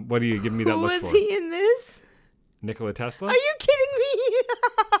 What are you giving me that look for? Who was he in this? Nikola Tesla? Are you kidding me?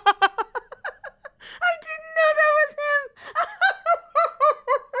 I didn't know that was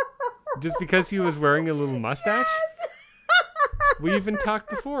him. Just because he was wearing a little mustache? Yes. We even talked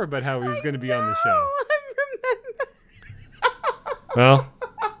before about how he was going to be on the show. I remember. Well,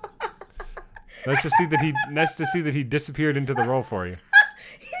 nice to see that he disappeared into the role for you.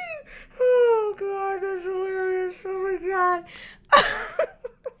 Oh God, that's hilarious! Oh my God.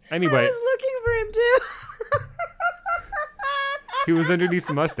 Anyway, I was looking for him too. He was underneath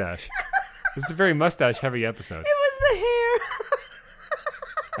the mustache. This is a very mustache-heavy episode. It was the hair.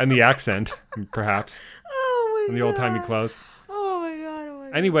 And the accent, perhaps. Oh my God. And the old-timey clothes. Oh my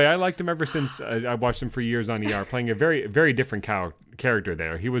God. Anyway, I liked him ever since I watched him for years on ER, playing a very, very different character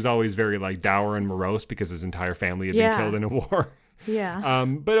there. He was always very like dour and morose because his entire family had been killed in a war. Yeah.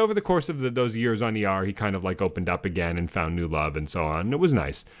 But over the course of those years on ER, he kind of like opened up again and found new love and so on. And it was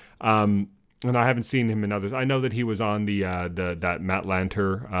nice. And I haven't seen him in others. I know that he was on that Matt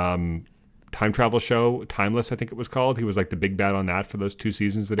Lanter time travel show, Timeless, I think it was called. He was like the big bad on that for those 2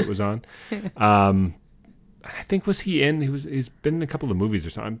 seasons that it was on. I think he's been in a couple of movies or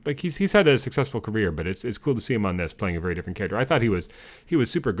something. Like he's had a successful career, but it's cool to see him on this playing a very different character. I thought he was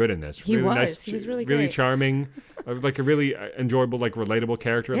super good in this. He really was. Nice, he was really really great. charming, like a really enjoyable, like relatable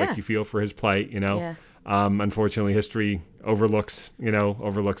character. Yeah. Like you feel for his plight, Yeah. Unfortunately, history overlooks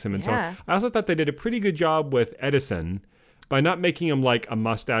him and so on. I also thought they did a pretty good job with Edison by not making him like a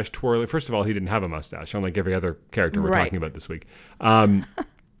mustache twirler. First of all, he didn't have a mustache, unlike every other character we're talking about this week.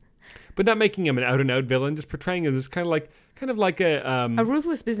 But not making him an out-and-out villain, just portraying him as kind of like a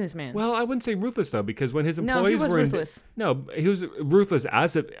ruthless businessman. Well, I wouldn't say ruthless though, because when his employees he was ruthless. he was ruthless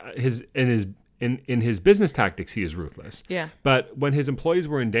in his business tactics. He is ruthless. Yeah. But when his employees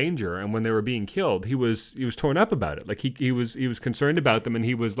were in danger and when they were being killed, he was torn up about it. Like he was concerned about them, and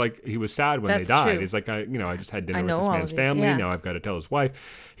he was sad when they died. True. He's like, I just had dinner with know this all man's of this, family. yeah. Now I've got to tell his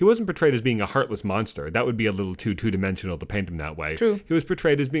wife. He wasn't portrayed as being a heartless monster. That would be a little too two-dimensional to paint him that way. True. He was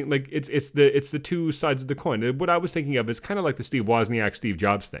portrayed as being like it's the two sides of the coin. What I was thinking of is kind of like the Steve Wozniak, Steve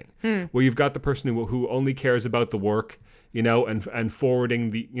Jobs thing, where you've got the person who only cares about the work, and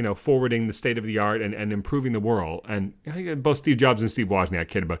forwarding the state of the art and improving the world. And both Steve Jobs and Steve Wozniak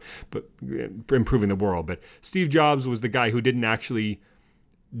cared about improving the world. But Steve Jobs was the guy who didn't actually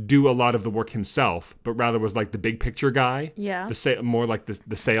do a lot of the work himself, but rather was like the big picture guy. Yeah. More like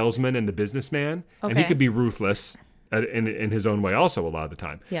the salesman and the businessman. Okay. And he could be ruthless in his own way also a lot of the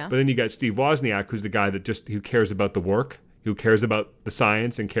time. Yeah. But then you got Steve Wozniak, who's the guy who cares about the work, who cares about the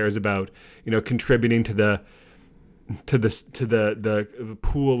science and cares about, contributing to the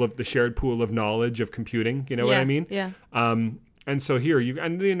pool of the shared pool of knowledge of computing. You know what I mean? Yeah. And so here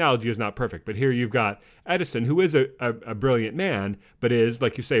and the analogy is not perfect, but here you've got Edison, who is a brilliant man, but is,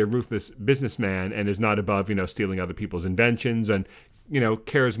 like you say, a ruthless businessman and is not above, stealing other people's inventions and,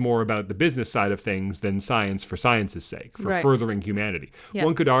 cares more about the business side of things than science for science's sake, for furthering humanity. Yeah.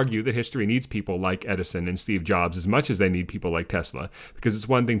 One could argue that history needs people like Edison and Steve Jobs as much as they need people like Tesla, because it's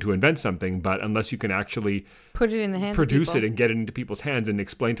one thing to invent something, but unless you can actually put it in the hands produce of people. it and get it into people's hands and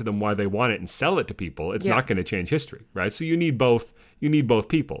explain to them why they want it and sell it to people, it's not going to change history, right? So you need both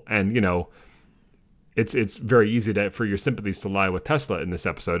people. And, it's very easy for your sympathies to lie with Tesla in this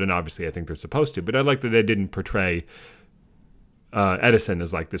episode, and obviously I think they're supposed to, but I like that they didn't portray Edison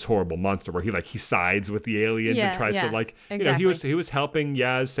as like this horrible monster where he sides with the aliens and tries to exactly. he was helping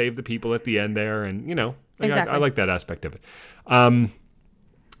Yaz save the people at the end there, and exactly. I like that aspect of it.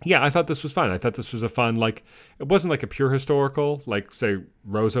 Yeah, I thought this was fun. I thought this was a fun, like, it wasn't like a pure historical, like, say,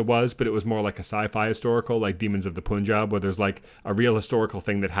 Rosa was, but it was more like a sci-fi historical, like Demons of the Punjab, where there's, like, a real historical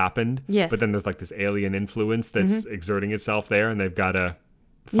thing that happened. Yes. But then there's, like, this alien influence that's exerting itself there, and they've got to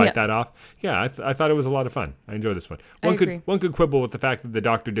fight that off. Yeah, I thought it was a lot of fun. I enjoyed this one. One could quibble with the fact that the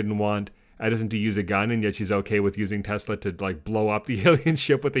Doctor didn't want Edison to use a gun, and yet she's okay with using Tesla to, like, blow up the alien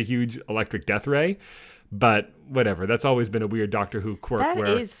ship with a huge electric death ray. But whatever. That's always been a weird Doctor Who quirk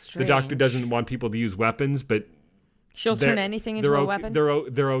where the Doctor doesn't want people to use weapons, but she'll turn anything into a weapon.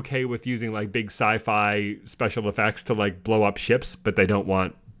 They're okay with using like big sci-fi special effects to like blow up ships, but they don't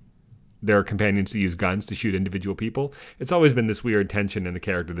want their companions to use guns to shoot individual people. It's always been this weird tension in the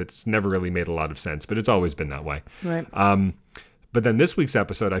character that's never really made a lot of sense, but it's always been that way. Right. But then this week's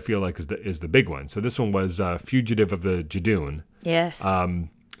episode, I feel like, is the big one. So this one was Fugitive of the Judoon. Yes.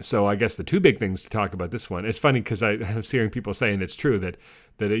 So I guess the two big things to talk about this one, it's funny because I was hearing people saying it's true that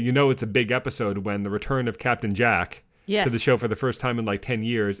it's a big episode when the return of Captain Jack to the show for the first time in like 10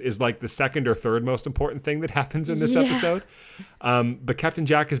 years is like the second or third most important thing that happens in this episode. But Captain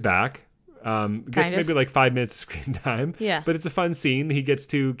Jack is back. Gets maybe like 5 minutes of screen time. Yeah. But it's a fun scene. He gets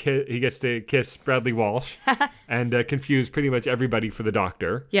to kiss Bradley Walsh and confuse pretty much everybody for the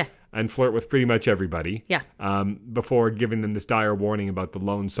Doctor. Yeah. And flirt with pretty much everybody. Yeah. Before giving them this dire warning about the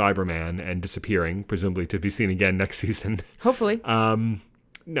lone Cyberman and disappearing, presumably to be seen again next season. Hopefully.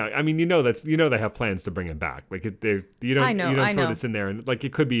 No, I mean they have plans to bring him back. Like you don't throw this in there, and like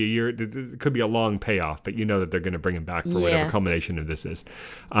it could be a year, it could be a long payoff, but you know that they're going to bring him back for whatever culmination of this is.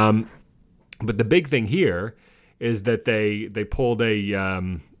 But the big thing here is that they pulled a.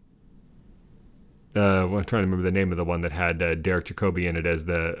 I'm trying to remember the name of the one that had Derek Jacobi in it as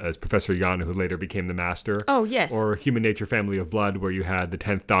Professor Yana, who later became the Master. Oh, yes. Or Human Nature, Family of Blood, where you had the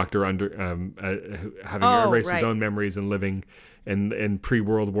 10th Doctor having erased his own memories and living in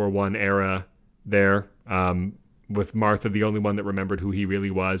pre-World War I era there, with Martha the only one that remembered who he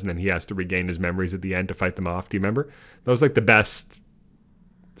really was, and then he has to regain his memories at the end to fight them off. Do you remember? That was like the best...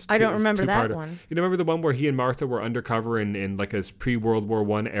 I don't remember that one. You remember the one where he and Martha were undercover in like a pre-World War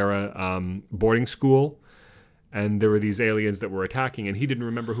I era boarding school, and there were these aliens that were attacking, and he didn't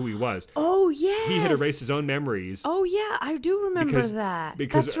remember who he was. Oh, yes. He had erased his own memories. Oh, yeah, I do remember that.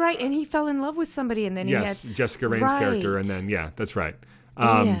 Because that's right, and he fell in love with somebody, and then he had... Yes, Jessica Rain's character, and then, yeah, that's right.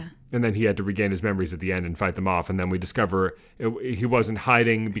 And then he had to regain his memories at the end and fight them off, and then we discover he wasn't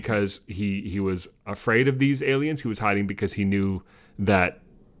hiding because he was afraid of these aliens. He was hiding because he knew that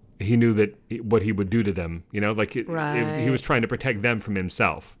what he would do to them, you know, like he was trying to protect them from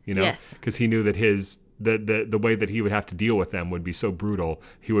himself, you know, because he knew that the way that he would have to deal with them would be so brutal.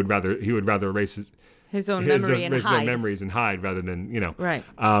 He would rather erase his own memories and hide rather than, you know, right.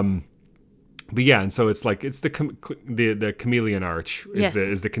 But yeah, and so it's like it's the chameleon arch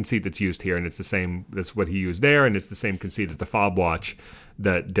is the conceit that's used here, and it's the same. That's what he used there, and it's the same conceit as the fob watch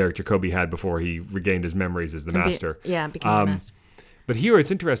that Derek Jacobi had before he regained his memories as the Master. Became the Master. But here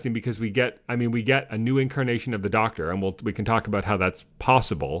it's interesting because we get a new incarnation of the Doctor, and we can talk about how that's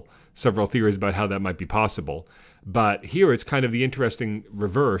possible, several theories about how that might be possible. But here it's kind of the interesting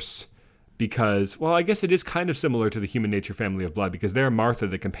reverse because, well, I guess it is kind of similar to the Human Nature, Family of Blood, because there Martha,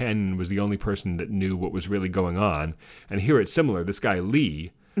 the companion, was the only person that knew what was really going on. And here it's similar. This guy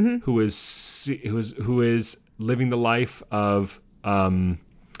Lee, who is living the life of what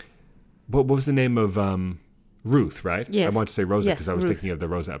was the name of Ruth, right? Yes. I want to say Rosa because I was thinking of the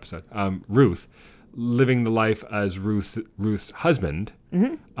Rosa episode. Ruth, living the life as Ruth's husband,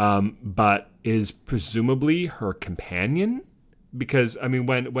 but is presumably her companion. Because I mean,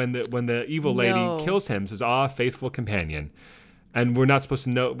 when the evil lady kills him, says, faithful companion," and we're not supposed to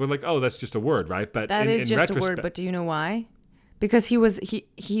know. We're like, that's just a word, right? But that is just a word. But do you know why? Because he was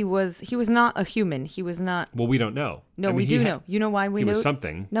not a human. He was not. Well, we don't know. No, I mean, we do know. You know why we know? He was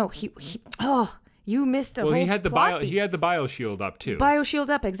something. No, you missed a whole he had the bio shield up too. Bio shield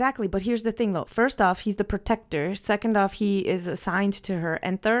up, exactly. But here's the thing, though. First off, he's the protector. Second off, he is assigned to her.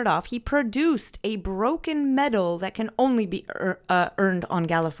 And third off, he produced a broken medal that can only be earned on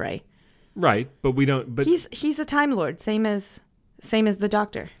Gallifrey. Right, but we don't. But he's a Time Lord, same as the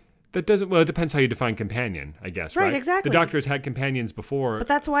Doctor. That doesn't. Well, it depends how you define companion, I guess. Right, exactly. The Doctor's had companions before, but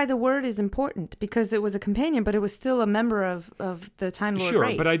that's why the word is important, because it was a companion, but it was still a member of the Time Lord race.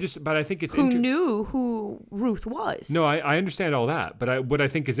 Sure, but I think it's who knew who Ruth was. No, I understand all that, but what I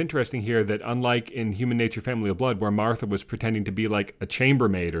think is interesting here that unlike in Human Nature, Family of Blood, where Martha was pretending to be like a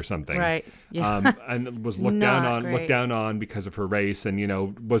chambermaid or something, right? Yeah. And was looked down on because of her race, and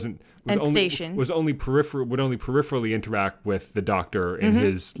would only peripherally interact with the Doctor in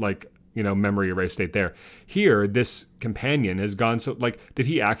his like memory erased state there. Here, this companion has gone so, like, did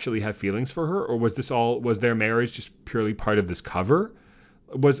he actually have feelings for her, or was their marriage just purely part of this cover?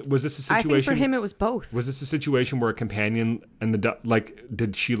 Was this a situation? I think for him it was both. Was this a situation where a companion and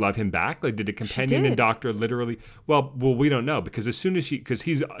did she love him back? Like, did a companion and doctor literally? Well, we don't know, because as soon as because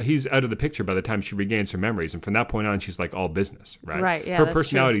he's out of the picture by the time she regains her memories, and from that point on, she's like all business, right? Right. Yeah. Her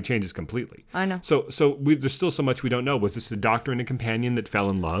personality changes completely. I know. So there's still so much we don't know. Was this a doctor and a companion that fell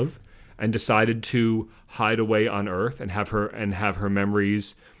in love and decided to hide away on Earth and have her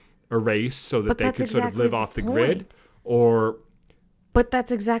memories erased so that they could sort of live off the grid, or? But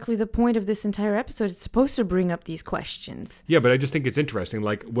that's exactly the point of this entire episode. It's supposed to bring up these questions. Yeah, but I just think it's interesting.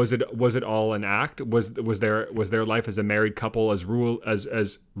 Like, was it all an act? Was their life as a married couple as real as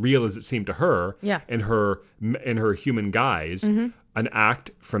it seemed to her? Yeah. In her human guise, an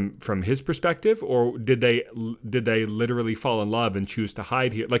act from his perspective, or did they literally fall in love and choose to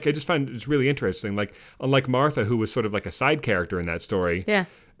hide here? Like, I just find it's really interesting. Like, unlike Martha, who was sort of like a side character in that story. Yeah.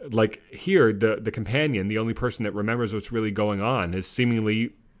 Like, here, the companion, the only person that remembers what's really going on, has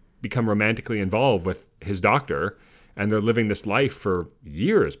seemingly become romantically involved with his doctor, and they're living this life for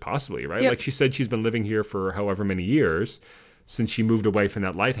years, possibly, right? Yep. Like she said, she's been living here for however many years since she moved away from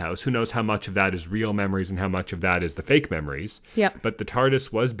that lighthouse. Who knows how much of that is real memories and how much of that is the fake memories. Yep. But the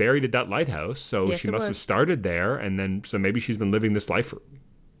TARDIS was buried at that lighthouse, so yes, she must have started there, and then so maybe she's been living this life for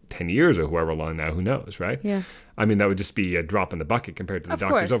 10 years or however long now, who knows, right? Yeah. I mean, that would just be a drop in the bucket compared to the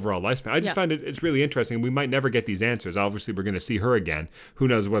doctor's overall lifespan. I just find it's really interesting. We might never get these answers. Obviously, we're going to see her again. Who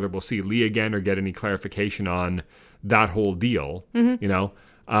knows whether we'll see Lee again or get any clarification on that whole deal, but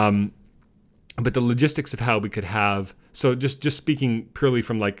the logistics of how we could have, so just speaking purely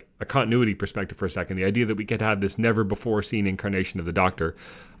from like a continuity perspective for a second, the idea that we could have this never before seen incarnation of the Doctor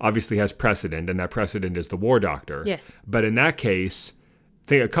obviously has precedent, and that precedent is the War Doctor. Yes. But in that case,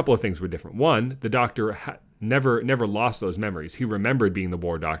 a couple of things were different. One, the Doctor never lost those memories. He remembered being the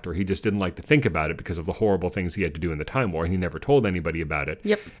War Doctor. He just didn't like to think about it because of the horrible things he had to do in the Time War, and he never told anybody about it.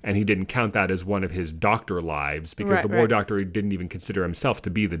 Yep. And he didn't count that as one of his Doctor lives because the War Doctor didn't even consider himself to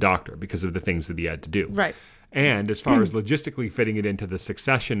be the Doctor because of the things that he had to do. Right. And as far as logistically fitting it into the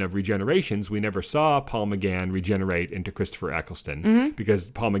succession of regenerations, we never saw Paul McGann regenerate into Christopher Eccleston because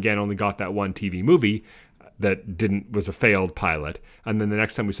Paul McGann only got that one TV movie that was a failed pilot. And then the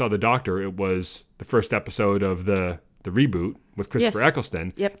next time we saw the Doctor, it was the first episode of the reboot with Christopher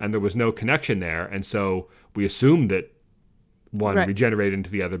Eccleston. Yep. And there was no connection there. And so we assumed that one regenerated into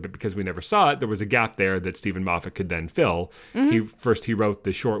the other, but because we never saw it, there was a gap there that Stephen Moffat could then fill. He wrote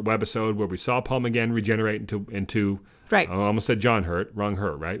the short webisode where we saw Paul McGann regenerate into Right. I almost said John Hurt. Wrong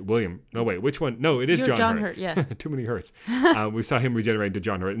Hurt, right? William. No, wait. Which one? No, it is John Hurt. Yeah. Too many Hurts. We saw him regenerate into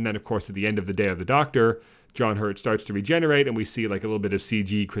John Hurt. And then, of course, at the end of the Day of the Doctor, John Hurt starts to regenerate, and we see like a little bit of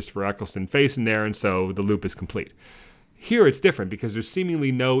CG Christopher Eccleston face in there, and so the loop is complete. Here it's different because there's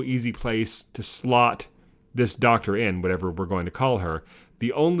seemingly no easy place to slot this Doctor in, whatever we're going to call her.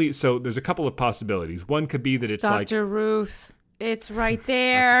 So there's a couple of possibilities. One could be that it's Dr. Ruth. It's right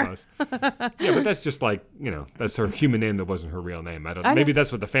there. I suppose. Yeah, but that's just like, that's her human name that wasn't her real name. Maybe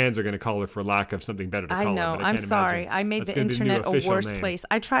that's what the fans are going to call her for lack of something better to call her. I know. But I'm sorry. I made the internet a worse place.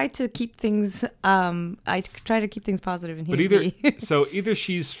 I try to keep things positive in here. But either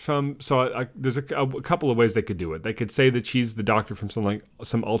she's from, there's a couple of ways they could do it. They could say that she's the Doctor from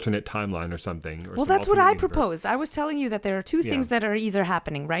some alternate timeline or something. Well, that's what I proposed. I was telling you that there are two things that are either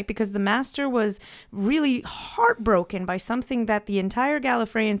happening, right? Because the Master was really heartbroken by something that the entire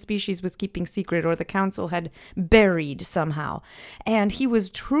Gallifreyan species was keeping secret, or the Council had buried somehow. And he was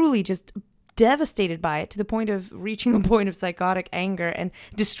truly just devastated by it to the point of reaching a point of psychotic anger and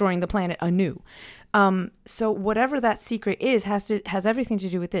destroying the planet anew. So whatever that secret is has everything to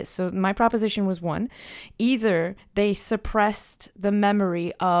do with this. So my proposition was one, either they suppressed the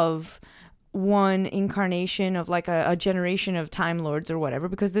memory of one incarnation of like a generation of Time Lords or whatever,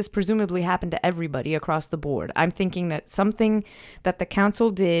 because this presumably happened to everybody across the board. I'm thinking that something that the Council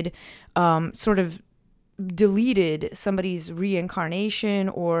did sort of deleted somebody's reincarnation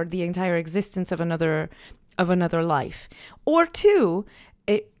or the entire existence of another life. Or two,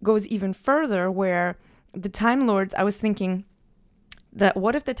 it goes even further where the Time Lords, I was thinking that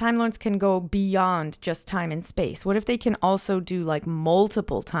what if the Time Lords can go beyond just time and space? What if they can also do like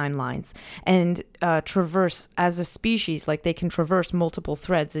multiple timelines and traverse as a species, like they can traverse multiple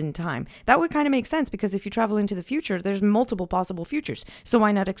threads in time? That would kind of make sense, because if you travel into the future, there's multiple possible futures. So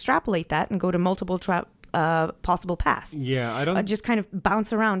why not extrapolate that and go to multiple possible pasts? Yeah, I don't just kind of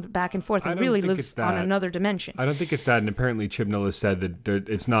bounce around back and forth and really live on another dimension. I don't think it's that. And apparently Chibnall has said that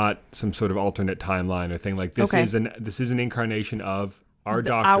it's not some sort of alternate timeline or thing like this. This is an incarnation of our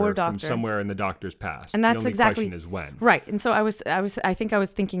doctor from somewhere in the doctor's past. And that's the only exactly question is when. Right. And so I think I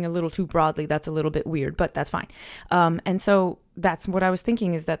was thinking a little too broadly. That's a little bit weird, but that's fine. And so that's what I was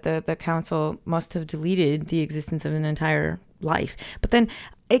thinking, is that the council must have deleted the existence of an entire life. But then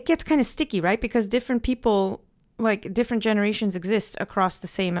it gets kind of sticky, right? Because different people, like different generations, exist across the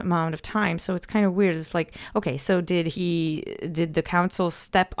same amount of time. So it's kind of weird. It's like, okay, so did the council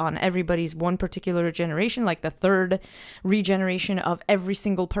step on everybody's one particular generation, like the third regeneration of every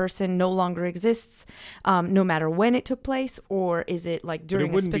single person no longer exists, no matter when it took place? Or is it like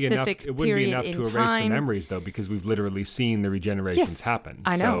during a specific period in time? It wouldn't be enough to erase the memories, though, because we've literally seen the regenerations happen.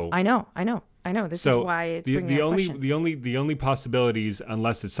 I know. This is why it's bringing up questions. The only possibilities,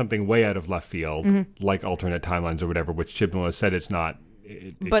 unless it's something way out of left field, like alternate timelines or whatever, which Chibnall has said it's not.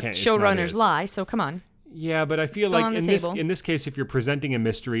 But showrunners lie, so come on. Yeah, but I feel like in this case, if you're presenting a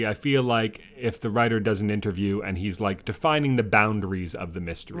mystery, I feel like if the writer does an interview and he's like defining the boundaries of the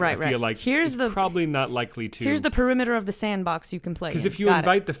mystery, I feel like he's probably not likely to. Here's the perimeter of the sandbox you can play. Because if you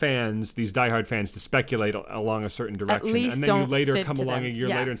invite the fans, these diehard fans, to speculate along a certain direction, and then you later come along a year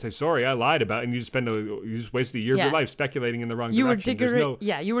later and say, "Sorry, I lied about it," and you just wasted a year of your life speculating in the wrong direction.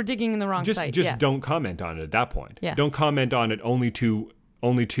 You were digging in the wrong site. Just don't comment on it at that point. Yeah. Don't comment on it only to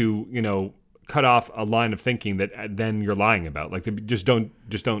cut off a line of thinking that then you're lying about. Like, just don't.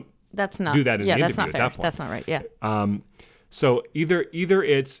 That's not. Do that in the interview that's not fair. at that point. That's not right. Yeah. So either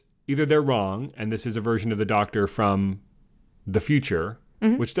they're wrong, and this is a version of the Doctor from the future,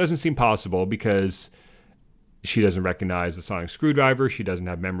 which doesn't seem possible because she doesn't recognize the sonic screwdriver. She doesn't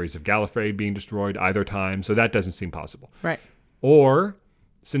have memories of Gallifrey being destroyed either time, so that doesn't seem possible. Right. Or,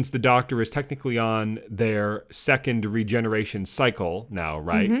 since the Doctor is technically on their second regeneration cycle now,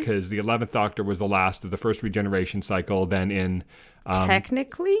 right? Because the 11th Doctor was the last of the first regeneration cycle. Then in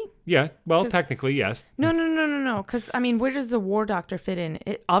technically, yeah, well, technically, yes. No. Because I mean, where does the War Doctor fit in?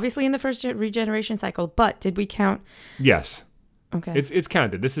 Obviously, in the first regeneration cycle, but did we count? Yes. Okay. It's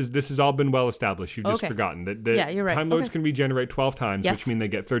counted. This has all been well established. You've just forgotten that you're right. Time Lords can regenerate 12 times, which means they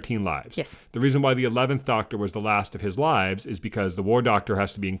get 13 lives. Yes. The reason why the 11th Doctor was the last of his lives is because the War Doctor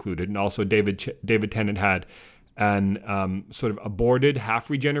has to be included, and also David Tennant had an sort of aborted half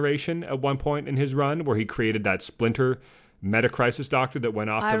regeneration at one point in his run, where he created that splinter Meta-Crisis Doctor that went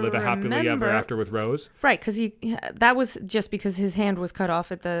off to live a happily ever after with Rose. Right, because that was just because his hand was cut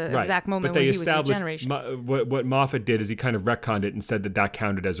off at the exact moment when he was regeneration. What Moffat did is he kind of retconned it and said that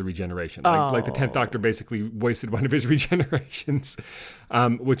counted as a regeneration. Like the 10th Doctor basically wasted one of his regenerations,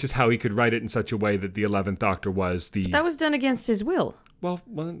 which is how he could write it in such a way that the 11th Doctor was the... But that was done against his will. Well,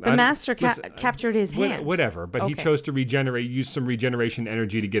 the Master captured his hand. Whatever, but he chose to use some regeneration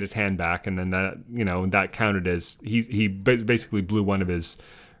energy to get his hand back, and then that counted as he basically blew one of his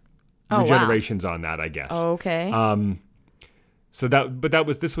regenerations on that, I guess. Oh, okay. So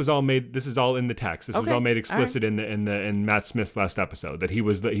this is all in the text. This was all made explicit in Matt Smith's last episode, that he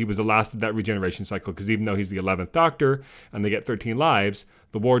was the last of that regeneration cycle, because even though he's the 11th Doctor and they get 13 lives,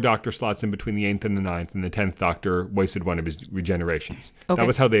 the War Doctor slots in between the 8th and the 9th, and the 10th Doctor wasted one of his regenerations. Okay. That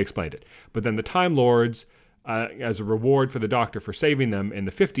was how they explained it. But then the Time Lords, as a reward for the Doctor for saving them in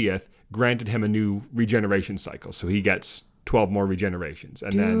the 50th, granted him a new regeneration cycle. So he gets 12 more regenerations.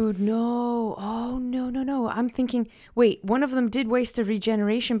 And no. Oh, no. I'm thinking, wait, one of them did waste a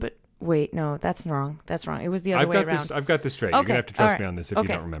regeneration, but wait, no, that's wrong. It was the other way around. I've got this straight. Okay. You're going to have to trust me on this if you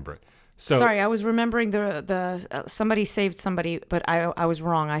don't remember it. So, sorry, I was remembering the somebody saved somebody, but I was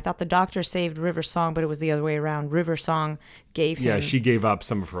wrong. I thought the Doctor saved River Song, but it was the other way around. River Song gave him... Yeah, she gave up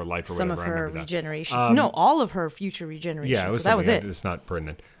some of her life or some whatever. Some of her regeneration. No, all of her future regeneration. Yeah, that was it. It's not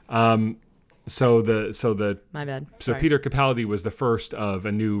pertinent. So my bad. So Peter Capaldi was the first of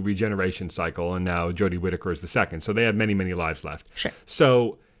a new regeneration cycle, and now Jodie Whittaker is the second. So they have many, many lives left. Sure.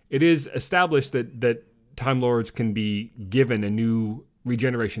 So it is established that Time Lords can be given a new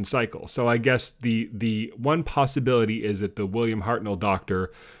regeneration cycle. So I guess the one possibility is that the William Hartnell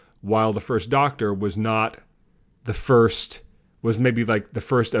Doctor, while the first Doctor was not the first, was maybe like the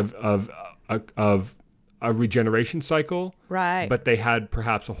first of a regeneration cycle, right? But they had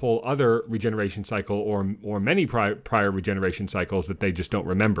perhaps a whole other regeneration cycle or many prior regeneration cycles that they just don't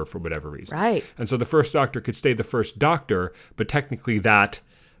remember for whatever reason, right? And so the first Doctor could stay the first Doctor, but technically that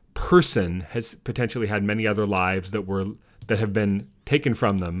person has potentially had many other lives that have been taken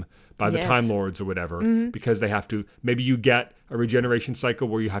from them by the Time Lords or whatever, because they have to, maybe you get a regeneration cycle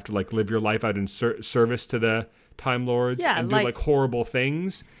where you have to like live your life out in service to the Time Lords and do like horrible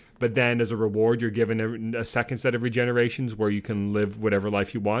things. but then as a reward, you're given a second set of regenerations where you can live whatever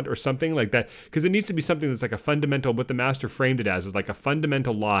life you want or something like that. Because it needs to be something that's like a fundamental, what the Master framed it as is like a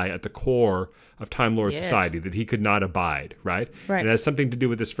fundamental lie at the core of Time Lord society that he could not abide, right? And it has something to do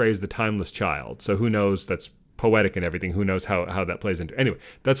with this phrase, the timeless child. So who knows, that's poetic and everything. Who knows how that plays into. Anyway,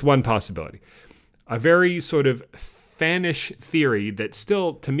 that's one possibility. A very sort of fanish theory that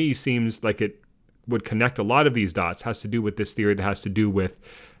still, to me, seems like it would connect a lot of these dots has to do with this theory that has to do with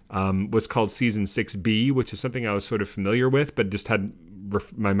what's called Season 6B, which is something I was sort of familiar with, but just had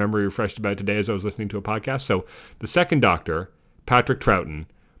my memory refreshed about today as I was listening to a podcast. So the second Doctor, Patrick Troughton,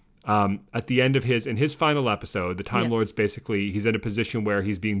 at the end of in his final episode, the Time Lord's basically, he's in a position where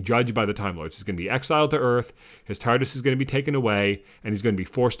he's being judged by the Time Lords. He's going to be exiled to Earth, his TARDIS is going to be taken away, and he's going to be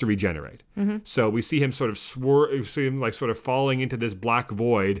forced to regenerate. So we see him sort of sort of falling into this black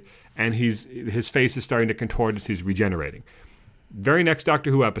void, and his face is starting to contort as he's regenerating. Very next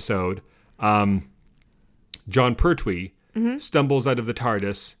Doctor Who episode, Jon Pertwee stumbles out of the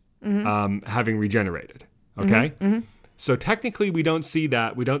TARDIS having regenerated. Okay? So technically, we don't see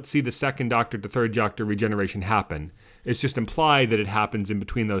that. We don't see the second Doctor to third Doctor regeneration happen. It's just implied that it happens in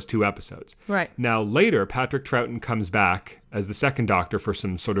between those two episodes. Right. Now, later, Patrick Troughton comes back as the second Doctor for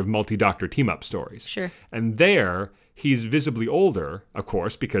some sort of multi-Doctor team-up stories. Sure. And there, he's visibly older, of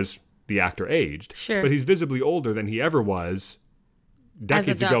course, because the actor aged. Sure. But he's visibly older than he ever was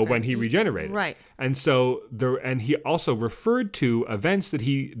decades ago when he regenerated. Right. And so and he also referred to events that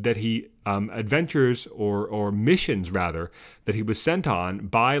he adventures or missions rather that he was sent on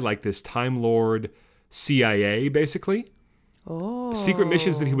by like this Time Lord CIA basically. Oh. Secret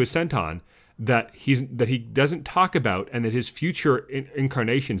missions that he was sent on that he doesn't talk about, and that his future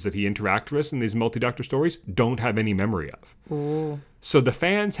incarnations that he interacts with in these multi-Doctor stories don't have any memory of. Oh. So the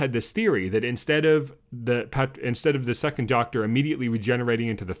fans had this theory that instead of the second Doctor immediately regenerating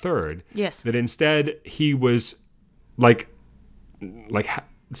into the third, that instead he was like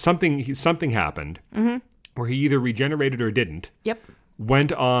something happened where he either regenerated or didn't. Yep.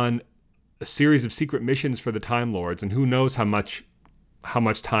 Went on a series of secret missions for the Time Lords, and who knows how much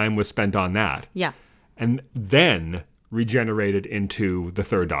time was spent on that. Yeah. And then regenerated into the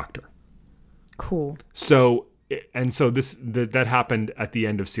third Doctor. Cool. So that happened at the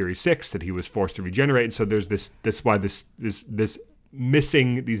end of Series 6, that he was forced to regenerate. And so there's these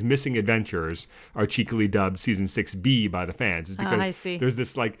missing adventures are cheekily dubbed Season 6B by the fans. Is because there's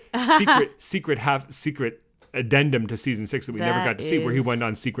this like secret addendum to Season 6 that we never got to see, where he went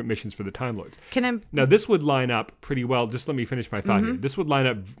on secret missions for the Time Lords. Now this would line up pretty well. Just let me finish my thought here. This would line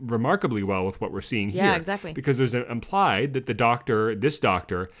up remarkably well with what we're seeing here. Yeah, exactly. Because there's implied that this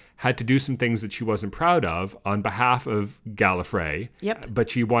doctor had to do some things that she wasn't proud of on behalf of Gallifrey. Yep. But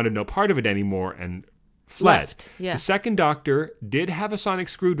she wanted no part of it anymore and fled. Left. Yeah. The second Doctor did have a sonic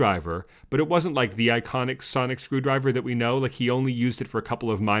screwdriver, but it wasn't like the iconic sonic screwdriver that we know. Like, he only used it for a couple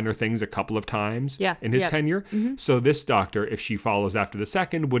of minor things a couple of times in his tenure. So this Doctor, if she follows after the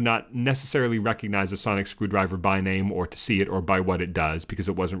second, would not necessarily recognize a sonic screwdriver by name or to see it or by what it does, because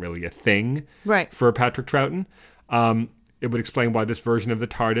it wasn't really a thing for Patrick Troughton. It would explain why this version of the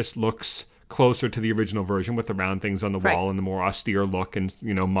TARDIS looks closer to the original version with the round things on the wall and the more austere look and,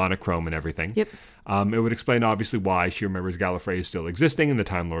 monochrome and everything. Yep. It would explain, obviously, why she remembers Gallifrey still existing and the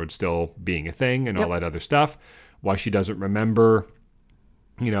Time Lord still being a thing and all that other stuff. Why she doesn't remember,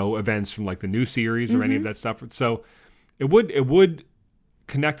 events from like the new series or any of that stuff. So it would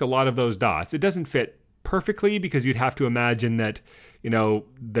connect a lot of those dots. It doesn't fit perfectly because you'd have to imagine that,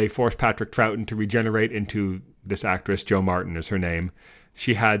 they forced Patrick Troughton to regenerate into this actress, Jo Martin is her name.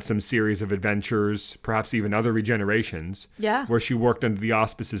 She had some series of adventures, perhaps even other regenerations, where she worked under the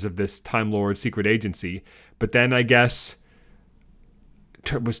auspices of this Time Lord secret agency. But then I guess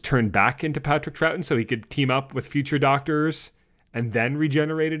was turned back into Patrick Troughton so he could team up with future Doctors and then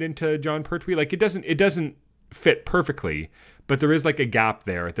regenerated into Jon Pertwee. Like, it doesn't fit perfectly, but there is like a gap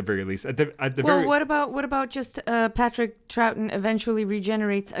there at the very least. What about just Patrick Troughton eventually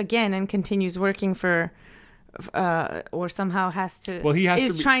regenerates again and continues working for. Or somehow has to. Well,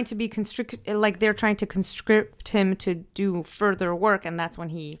 trying to be constricted. Like, they're trying to conscript him to do further work, and that's when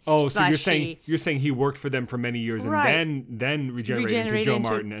he. Oh, so you're saying he worked for them for many years and then regenerated into Jo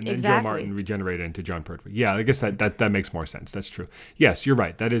Martin, and then Jo Martin regenerated into Jon Pertwee. Yeah, I guess that makes more sense. That's true. Yes, you're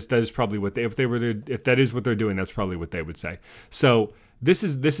right. That is probably what if that is what they're doing, that's probably what they would say. So. This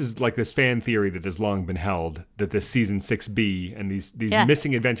is like this fan theory that has long been held, that this Season 6B and these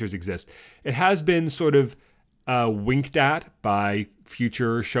missing adventures exist. It has been sort of winked at by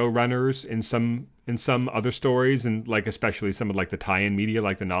future showrunners in some other stories, and like especially some of like the tie-in media,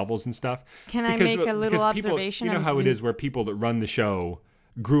 like the novels and stuff. Can I make a little observation? People, how it is where people that run the show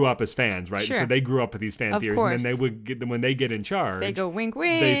grew up as fans, right? Sure. So they grew up with these fan theories, course. and then they would get them when they get in charge. They go wink,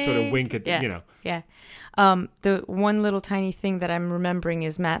 wink. They sort of wink at Yeah. The one little tiny thing that I'm remembering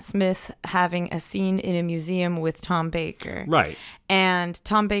is Matt Smith having a scene in a museum with Tom Baker. Right. And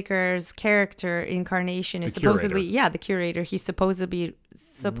Tom Baker's character incarnation is supposedly the curator. He's supposed to be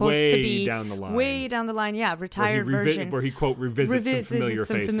down the line. Way down the line, yeah, retired version. Where he, quote, revisits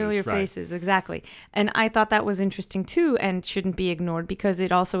some familiar faces. Exactly. And I thought that was interesting too, and shouldn't be ignored, because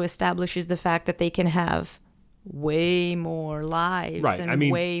it also establishes the fact that they can have way more lives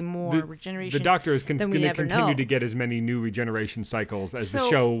and way more regenerations. The Doctor is going to continue know. to get as many new regeneration cycles as the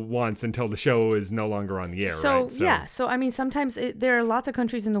show wants until the show is no longer on the air, right? So I mean, sometimes there are lots of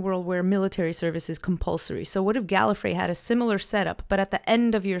countries in the world where military service is compulsory. So what if Gallifrey had a similar setup, but at the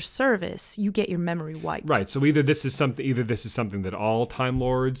end of your service, you get your memory wiped? Right. So either this is something that all Time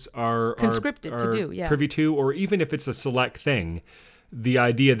Lords are conscripted to do, privy to, or even if it's a select thing, the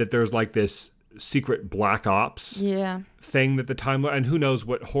idea that there's like this secret black ops thing that the Time Lord, and who knows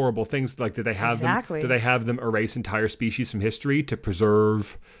what horrible things, like, do they have them erase entire species from history to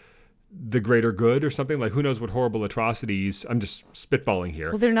preserve the greater good or something? Like, who knows what horrible atrocities? I'm just spitballing here.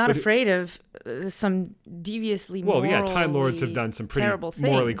 Well, they're not afraid of some deviously Time Lords have done some pretty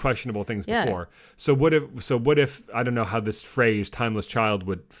morally questionable things before. So what if I don't know how this phrase "timeless child"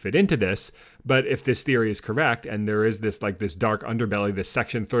 would fit into this, but if this theory is correct and there is this dark underbelly, this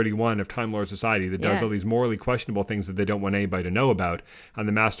Section 31 of Time Lord society that does all these morally questionable things that they don't want anybody to know about, and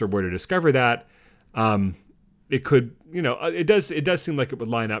the Master were to discover that, it could, it does seem like it would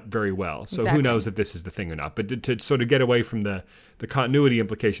line up very well. So Who knows if this is the thing or not. But to sort of get away from the continuity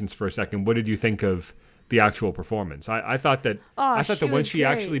implications for a second, what did you think of the actual performance? I thought that when she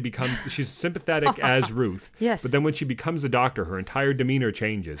actually becomes, she's sympathetic as Ruth. Yes. But then when she becomes the Doctor, her entire demeanor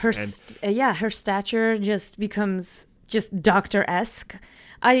changes. Her stature just becomes just Doctor-esque.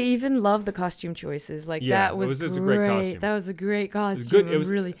 I even love the costume choices. That was great. A great costume. That was a great costume. I'm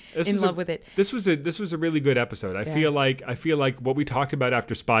really in love with it. This was a really good episode. I feel like what we talked about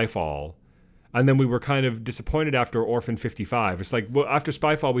after Spyfall, and then we were kind of disappointed after Orphan 55. It's like, well, after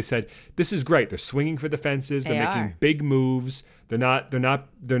Spyfall we said, this is great. They're swinging for the fences. They're making big moves. They're not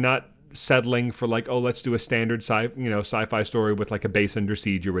settling for like, oh, let's do a standard sci-fi story with like a base under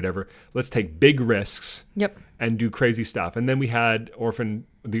siege or whatever. Let's take big risks. Yep. And do crazy stuff. And then we had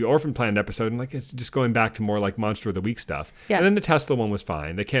the Orphan Planet episode, and like it's just going back to more like Monster of the Week stuff. Yeah. And then the Tesla one was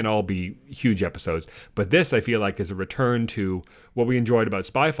fine. They can't all be huge episodes, but this I feel like is a return to what we enjoyed about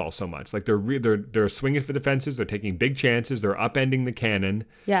Spyfall so much. Like they're swinging for the fences. They're taking big chances. They're upending the canon.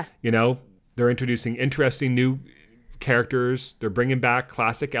 Yeah. They're introducing interesting new characters. They're bringing back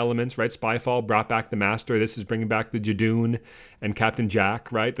classic elements, right? Spyfall brought back the Master. This is bringing back the Jadoon and Captain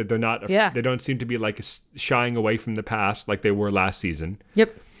Jack, right? That they're not, they don't seem to be like shying away from the past like they were last season.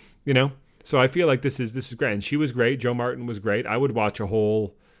 Yep. So I feel like this is great. And she was great. Jo Martin was great. I would watch a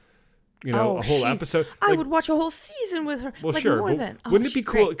whole episode. I would watch a whole season with her. Well, sure. Wouldn't it be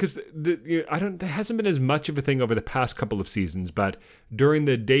cool? Because there hasn't been as much of a thing over the past couple of seasons, but during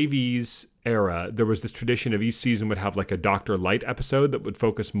the Davies era, there was this tradition of each season would have like a Dr. Light episode that would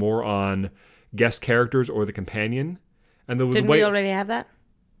focus more on guest characters or the companion. And there was Didn't we already have that?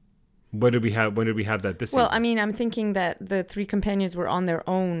 When did we have that this season? Well, I mean, I'm thinking that the three companions were on their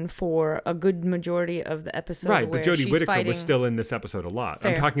own for a good majority of the episode. Right, but Jodie Whittaker was still in this episode a lot.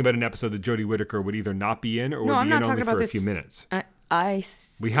 Fair. I'm talking about an episode that Jodie Whittaker would either not be in or would be in only for a few minutes. I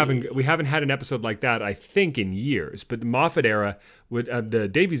see. We haven't had an episode like that, I think, in years. But the Moffat era the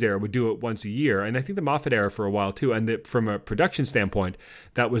Davies era would do it once a year, and I think the Moffat era for a while too. And from a production standpoint,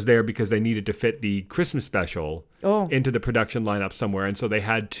 that was there because they needed to fit the Christmas special into the production lineup somewhere, and so they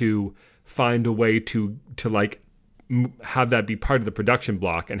had to find a way to like have that be part of the production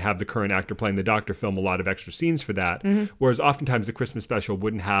block and have the current actor playing the Doctor film a lot of extra scenes for that. Mm-hmm. Whereas oftentimes the Christmas special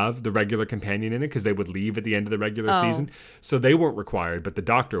wouldn't have the regular companion in it because they would leave at the end of the regular season. So they weren't required, but the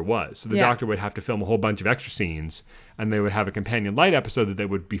Doctor was. So the Doctor would have to film a whole bunch of extra scenes, and they would have a companion light episode that they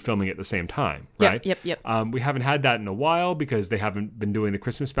would be filming at the same time, right? Yep. We haven't had that in a while because they haven't been doing the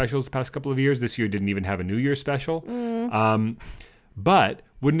Christmas specials the past couple of years. This year didn't even have a New Year's special. But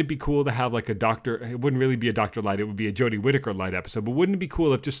wouldn't it be cool to have like a Doctor? It wouldn't really be a Doctor Light. It would be a Jodie Whittaker Light episode. But wouldn't it be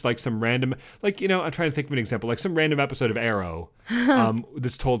cool if just like some random, like, I'm trying to think of an example, like some random episode of Arrow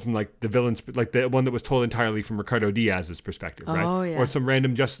that's told from like the villain's, like the one that was told entirely from Ricardo Diaz's perspective, right? Oh, yeah. Or some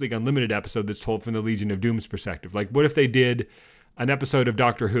random Justice League Unlimited episode that's told from the Legion of Doom's perspective. Like, what if they did an episode of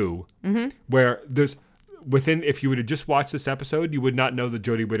Doctor Who where there's if you would have just watched this episode, you would not know that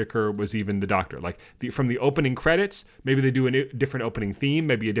Jodie Whittaker was even the doctor. Like from the opening credits, maybe they do a different opening theme,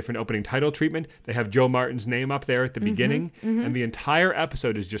 maybe a different opening title treatment. They have Joe Martin's name up there at the beginning, and the entire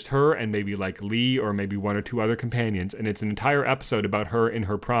episode is just her and maybe like Lee or maybe one or two other companions, and it's an entire episode about her in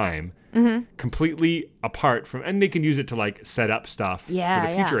her prime, completely apart from, and they can use it to like set up stuff for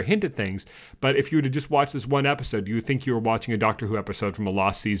the future, or hint at things. But if you were to just watch this one episode, you would think you were watching a Doctor Who episode from a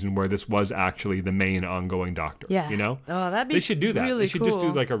lost season where this was actually the main ongoing Doctor. Yeah. You know? Oh, that'd be They should do that. really They should cool. just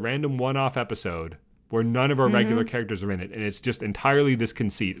do like a random one-off episode where none of our regular characters are in it, and it's just entirely this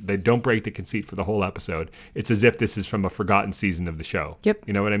conceit. They don't break the conceit for the whole episode. It's as if this is from a forgotten season of the show. Yep.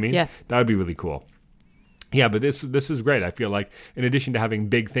 You know what I mean? Yeah. That would be really cool. Yeah, but this is great. I feel like in addition to having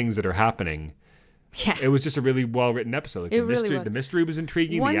big things that are happening, it was just a really well-written episode. Like the mystery was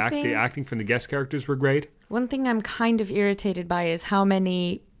intriguing. The acting from the guest characters were great. One thing I'm kind of irritated by is how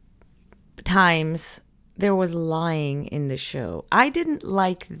many times there was lying in the show. I didn't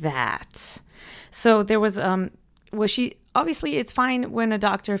like that. So there was she obviously it's fine when a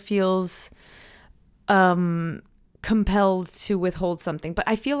doctor feels compelled to withhold something, but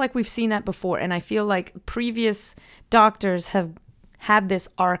I feel like we've seen that before, and I feel like previous doctors have had this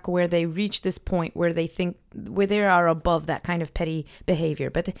arc where they reach this point where they are above that kind of petty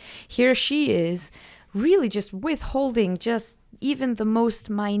behavior. But here she is really just withholding just even the most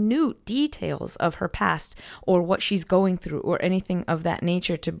minute details of her past or what she's going through or anything of that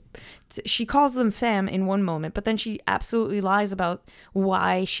nature. She calls them femme in one moment, but then she absolutely lies about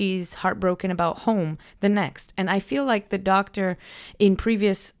why she's heartbroken about home the next. And I feel like the Doctor in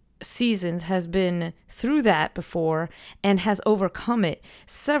previous seasons has been through that before and has overcome it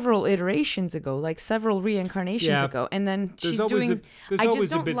several iterations ago, like several reincarnations ago, and then she's doing I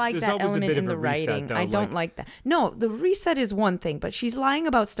just don't like that element in the writing. I don't like that. No, the reset is one thing, but she's lying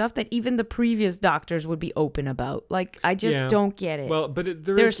about stuff that even the previous doctors would be open about. Like, I just don't get it. Well, but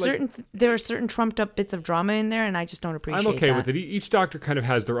there are certain trumped up bits of drama in there, and I just don't appreciate I'm okay that. with it. Each doctor kind of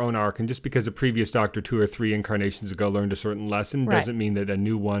has their own arc, and just because a previous doctor 2 or 3 incarnations ago learned a certain lesson doesn't mean that a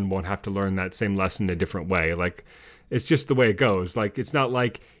new one won't have to learn that same lesson in a different way. Like, it's just the way it goes. Like, it's not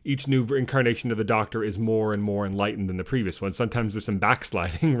like each new incarnation of the Doctor is more and more enlightened than the previous one. Sometimes there's some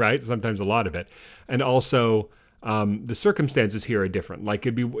backsliding, right? Sometimes a lot of it. And also, the circumstances here are different. Like,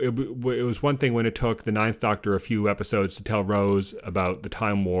 it was one thing when it took the 9th Doctor a few episodes to tell Rose about the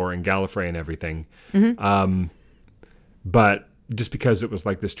Time War and Gallifrey and everything. But just because it was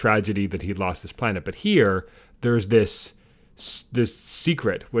like this tragedy that he'd lost his planet. But here, there's this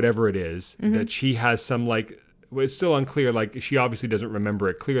secret, whatever it is, that she has some, like, it's still unclear. Like, she obviously doesn't remember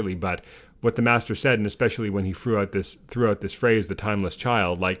it clearly, but what the Master said, and especially when he threw out this phrase, "the timeless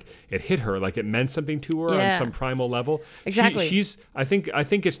child," like, it hit her, like it meant something to her on some primal level. Exactly. I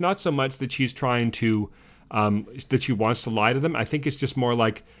think it's not so much that she's trying to, that she wants to lie to them. I think it's just more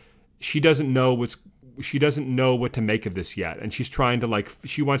like she doesn't know what to make of this yet, and she's trying to, like,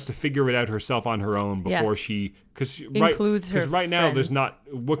 she wants to figure it out herself on her own before she, because right now there's not,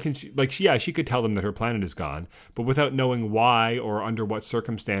 what can she, like, she could tell them that her planet is gone, but without knowing why or under what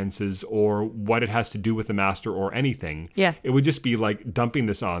circumstances or what it has to do with the Master or anything, it would just be like dumping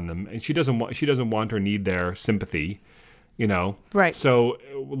this on them, and she doesn't want or need their sympathy, you know, right? So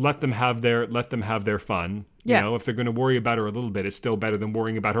let them have their fun. You know, if they're going to worry about her a little bit, it's still better than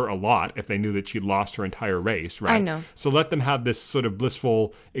worrying about her a lot if they knew that she'd lost her entire race, right? I know. So let them have this sort of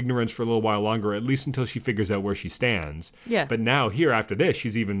blissful ignorance for a little while longer, at least until she figures out where she stands. Yeah. But now, here, after this,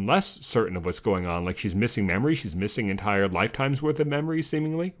 she's even less certain of what's going on. Like, she's missing memories. She's missing entire lifetimes worth of memories,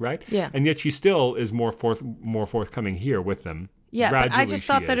 seemingly, right? Yeah. And yet she still is more forthcoming here with them. Yeah, Gradually, but I just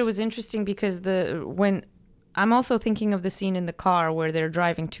thought that it was interesting because I'm also thinking of the scene in the car where they're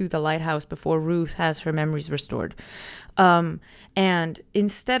driving to the lighthouse before Ruth has her memories restored. And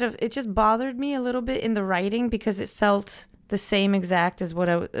instead of, it just bothered me a little bit in the writing because it felt the same exact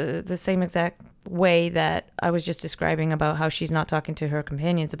way that I was just describing about how she's not talking to her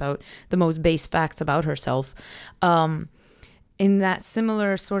companions about the most base facts about herself. In that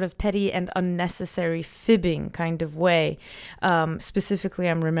similar sort of petty and unnecessary fibbing kind of way. Specifically,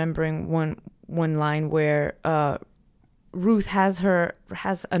 I'm remembering one line where Ruth has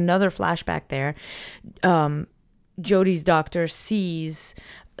another flashback there. Jodie's doctor sees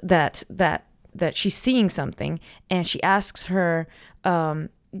that she's seeing something, and she asks her,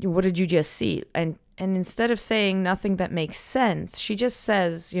 "What did you just see?" And instead of saying nothing that makes sense, she just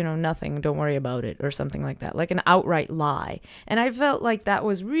says, nothing, don't worry about it, or something like that, like an outright lie. And I felt like that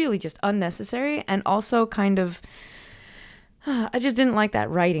was really just unnecessary, and also kind of, I just didn't like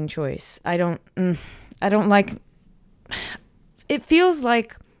that writing choice. I don't like, it feels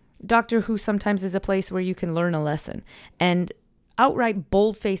like Doctor Who sometimes is a place where you can learn a lesson. And outright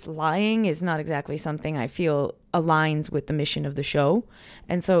bold-faced lying is not exactly something I feel aligns with the mission of the show.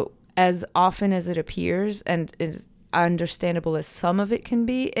 And so as often as it appears and is understandable as some of it can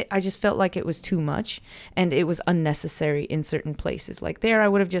be, I just felt like it was too much and it was unnecessary in certain places. Like there, I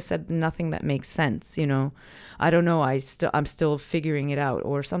would have just said nothing that makes sense, you know. I don't know, I'm still figuring it out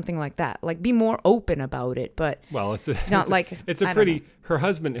or something like that. Like be more open about it, but well, it's a pretty. Her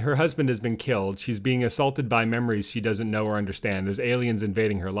husband has been killed. She's being assaulted by memories she doesn't know or understand. There's aliens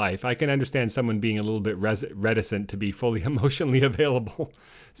invading her life. I can understand someone being a little bit reticent to be fully emotionally available.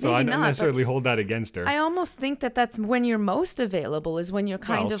 So Maybe I don't not, necessarily hold that against her. I almost think that that's when you're most available is when you're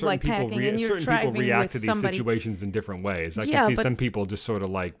kind of like packing and you're driving people react with to somebody. these situations in different ways. I can see some people just sort of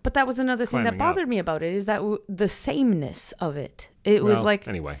like. But that was another thing that bothered me about it is that the sameness of it. It was like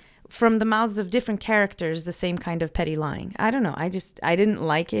anyway. From the mouths of different characters, the same kind of petty lying. I don't know. I didn't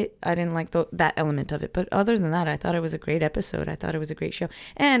like it. I didn't like that element of it. But other than that, I thought it was a great episode. I thought it was a great show.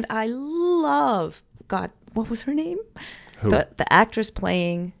 And I love, God, what was her name? Who? The actress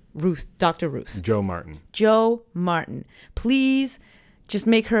playing Ruth, Dr. Ruth. Jo Martin. Jo Martin. Please just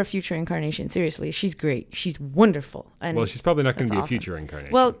make her a future incarnation. Seriously, she's great. She's wonderful. And well, she's probably not going to be awesome. a future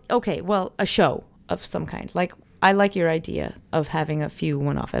incarnation. Well, okay. Well, a show of some kind. Like, I like your idea of having a few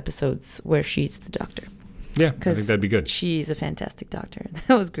one-off episodes where she's the doctor. Yeah, I think that'd be good. She's a fantastic doctor.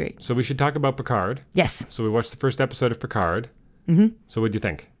 That was great. So we should talk about Picard. Yes. So we watched the first episode of Picard. Mm-hmm. So what'd you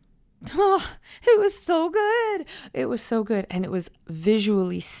think? Oh, it was so good. It was so good. And it was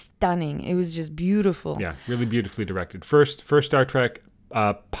visually stunning. It was just beautiful. Yeah, really beautifully directed. First Star Trek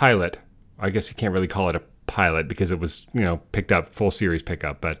pilot. I guess you can't really call it a pilot because it was, picked up, full series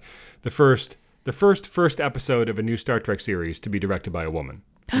pickup. But the first episode of a new Star Trek series to be directed by a woman.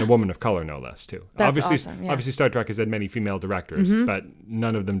 And a woman of color, no less, too. That's awesome, yeah. Obviously, Star Trek has had many female directors, but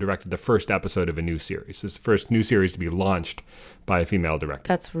none of them directed the first episode of a new series. It's the first new series to be launched by a female director.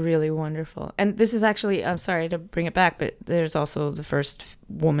 That's really wonderful. And this is actually, I'm sorry to bring it back, but there's also the first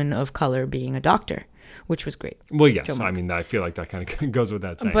woman of color being a doctor, which was great. Well, yes. I mean, I feel like that kind of goes with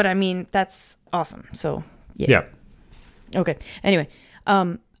that saying. But, I mean, that's awesome. So, yeah. Okay. Anyway,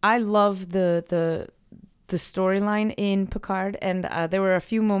 I love the storyline in Picard, and there were a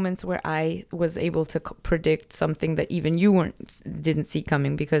few moments where I was able to predict something that even you didn't see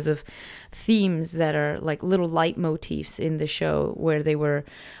coming because of themes that are like little leitmotifs in the show where they were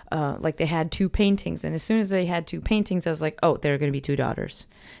like they had two paintings, and as soon as they had two paintings, I was like, oh, there are going to be two daughters.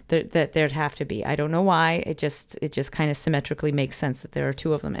 There'd have to be. I don't know why. It just kind of symmetrically makes sense that there are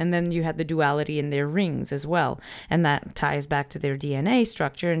two of them. And then you had the duality in their rings as well, and that ties back to their DNA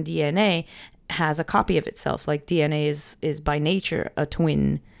structure, and DNA has a copy of itself. Like DNA is by nature a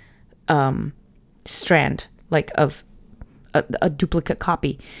twin strand, like of a duplicate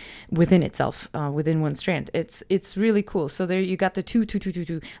copy within itself, within one strand. It's really cool. So there you got the two.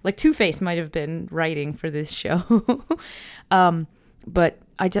 Like Two-Face might have been writing for this show. But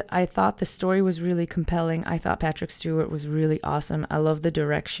I thought the story was really compelling. I thought Patrick Stewart was really awesome. I love the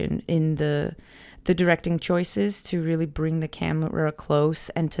direction in the directing choices to really bring the camera close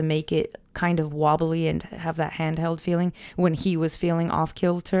and to make it kind of wobbly and have that handheld feeling when he was feeling off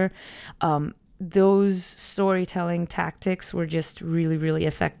kilter. Those storytelling tactics were just really, really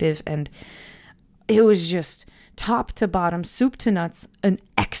effective. And it was just top to bottom, soup to nuts, an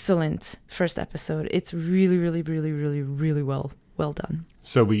excellent first episode. It's really, really, really, really, really well done.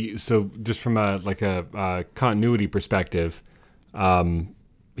 So just from a continuity perspective,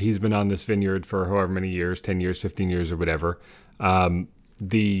 he's been on this vineyard for however many years, 10 years, 15 years or whatever. The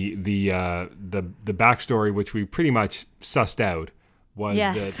backstory, which we pretty much sussed out, was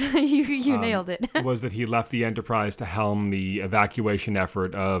that you nailed it. was that he left the Enterprise to helm the evacuation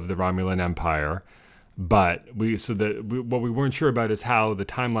effort of the Romulan Empire. But what we weren't sure about is how the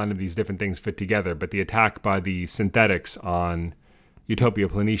timeline of these different things fit together. But the attack by the synthetics on Utopia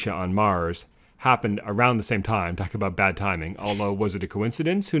Planitia on Mars happened around the same time. Talk about bad timing. Although, was it a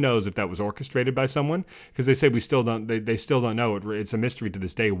coincidence? Who knows if that was orchestrated by someone? Because they say we still don't. They still don't know. It's a mystery to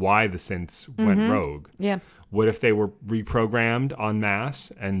this day why the synths went rogue. Yeah. What if they were reprogrammed en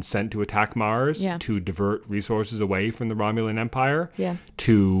masse and sent to attack Mars to divert resources away from the Romulan Empire? Yeah.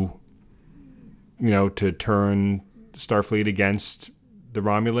 To turn Starfleet against the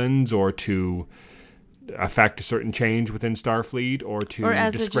Romulans, or to affect a certain change within Starfleet, or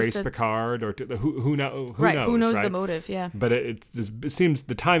to disgrace Picard, or to who knows? Who knows right? the motive? Yeah. But it seems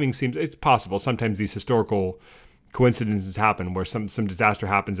the timing seems it's possible. Sometimes these historical coincidences happen where some disaster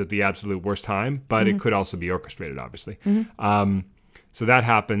happens at the absolute worst time, but it could also be orchestrated, obviously. So that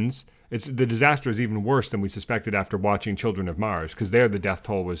happens, the disaster is even worse than we suspected after watching Children of Mars, because there the death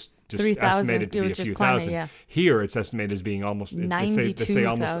toll was just 3,000. estimated to It be a was just few climate, thousand. yeah. Here it's estimated as being almost, they say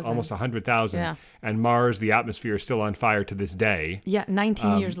almost 100,000. Yeah. And Mars, the atmosphere is still on fire to this day. Yeah,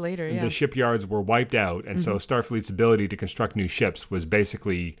 19 years later, yeah. The shipyards were wiped out, and so Starfleet's ability to construct new ships was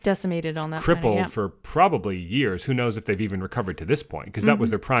basically decimated on that crippled planet, yeah. for probably years. Who knows if they've even recovered to this point, because that was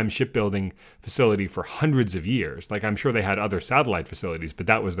their prime shipbuilding facility for hundreds of years. Like, I'm sure they had other satellite facilities, but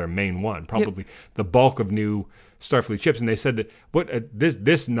that was their main one, probably the bulk of new Starfleet ships. And they said that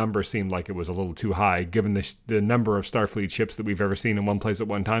this number seemed like it was a little too high given the number of Starfleet ships that we've ever seen in one place at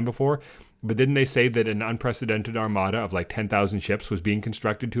one time before. But didn't they say that an unprecedented armada of like 10,000 ships was being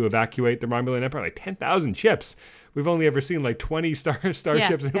constructed to evacuate the Romulan Empire? Like 10,000 ships. We've only ever seen like 20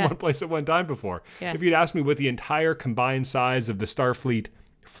 starships in one place at one time before. Yeah. If you'd asked me what the entire combined size of the Starfleet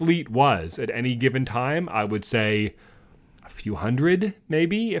fleet was at any given time, I would say a few hundred,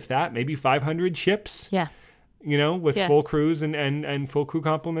 maybe, if that, maybe 500 ships. Yeah. You know, with full crews and full crew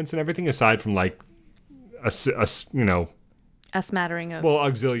complements and everything, aside from like a smattering of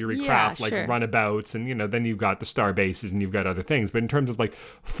auxiliary craft like runabouts, and then you've got the star bases and you've got other things. But in terms of like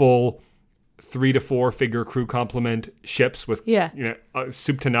full 3 to 4 figure crew complement ships with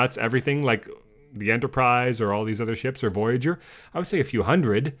soup to nuts, everything like the Enterprise or all these other ships or Voyager, I would say a few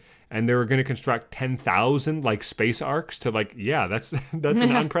hundred. And they were going to construct 10,000 like space arcs to like, that's an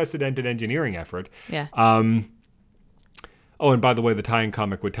unprecedented engineering effort. Yeah. Oh, and by the way, the tie-in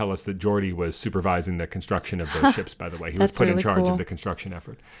comic would tell us that Geordi was supervising the construction of those ships, by the way. He was put in charge of the construction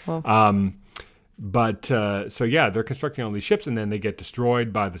effort. Well. So they're constructing all these ships, and then they get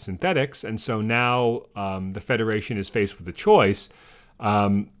destroyed by the synthetics. And so now the Federation is faced with a choice: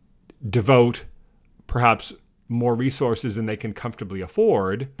 devote perhaps more resources than they can comfortably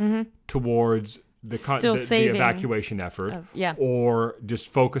afford towards the evacuation effort, or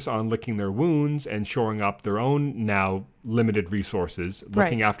just focus on licking their wounds and shoring up their own now limited resources,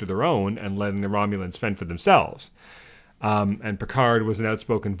 looking after their own and letting the Romulans fend for themselves. And Picard was an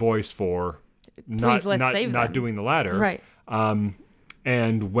outspoken voice for not doing the latter. Right.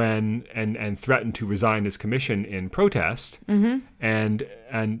 And threatened to resign his commission in protest.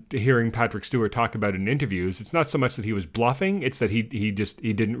 And hearing Patrick Stewart talk about it in interviews, it's not so much that he was bluffing; it's that he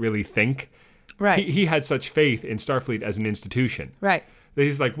didn't really think. Right. He had such faith in Starfleet as an institution. Right. That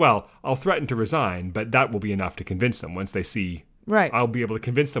he's like, well, I'll threaten to resign, but that will be enough to convince them once they see. Right. I'll be able to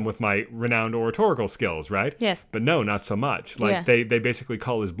convince them with my renowned oratorical skills, right? Yes. But no, not so much. Like they basically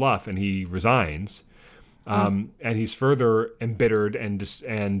call his bluff, and he resigns. And he's further embittered and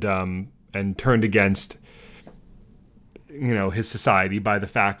turned against, his society by the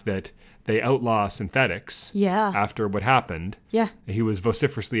fact that they outlaw synthetics. Yeah. After what happened. Yeah. He was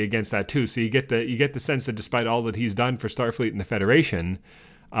vociferously against that too. So you get the sense that despite all that he's done for Starfleet and the Federation,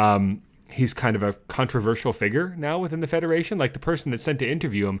 he's kind of a controversial figure now within the Federation. Like the person that's sent to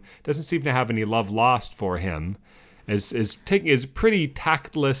interview him doesn't seem to have any love lost for him. Is pretty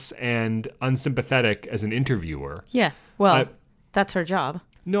tactless and unsympathetic as an interviewer. Yeah, well, that's her job.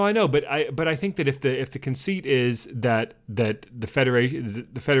 No, I know, but I think that if the conceit is that the Federation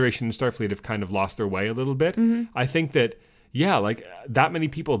and Starfleet have kind of lost their way a little bit, I think that like that many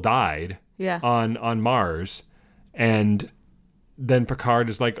people died on Mars, and then Picard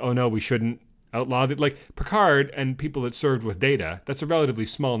is like, oh no, we shouldn't outlaw it. Like Picard and people that served with Data, that's a relatively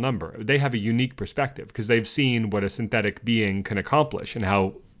small number. They have a unique perspective because they've seen what a synthetic being can accomplish and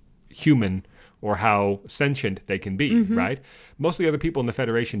how human or how sentient they can be, right? Most of the other people in the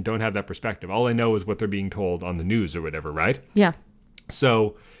Federation don't have that perspective. All they know is what they're being told on the news or whatever, right? Yeah.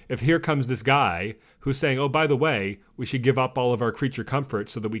 So if here comes this guy who's saying, oh, by the way, we should give up all of our creature comfort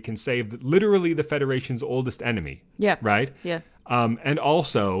so that we can save literally the Federation's oldest enemy. Yeah. Right? Yeah. And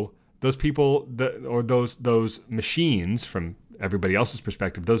also those people those machines, from everybody else's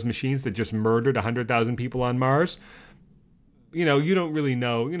perspective, those machines that just murdered 100,000 people on Mars, you don't really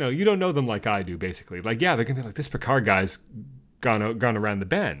know, you don't know them like I do, basically. Like, yeah, they're going to be like, this Picard guy's gone around the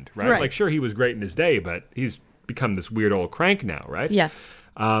bend, right? Like, sure, he was great in his day, but he's become this weird old crank now, right? Yeah.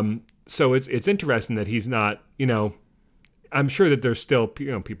 So it's interesting that he's not, I'm sure that there's still,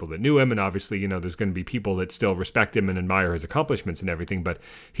 people that knew him, and obviously, there's going to be people that still respect him and admire his accomplishments and everything, but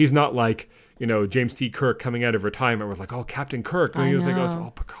he's not like, James T. Kirk coming out of retirement was like, oh, Captain Kirk. And he was like,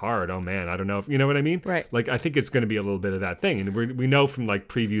 oh, Picard. Oh, man, I don't know if, you know what I mean? Right. Like, I think it's going to be a little bit of that thing. And we know from, like,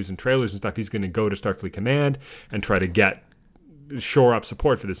 previews and trailers and stuff, he's going to go to Starfleet Command and try to get, shore up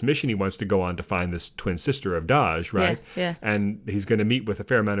support for this mission he wants to go on to find this twin sister of Dahj, right? Yeah. And he's going to meet with a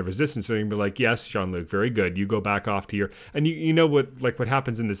fair amount of resistance. So he's going to be like, yes, Jean-Luc, very good. You go back off to your... And you know what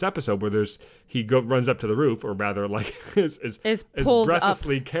happens in this episode where he runs up to the roof, or rather like is pulled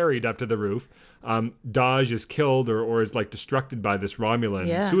breathlessly up. carried up to the roof. Dahj is killed or is like destructed by this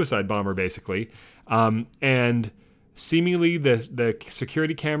Romulan suicide bomber, basically. And seemingly the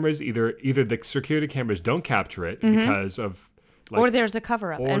security cameras, either the security cameras don't capture it because of... or there's a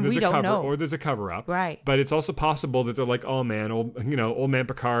cover-up, and we don't know. Or there's a cover-up. Right. But it's also possible that they're like, oh man, old man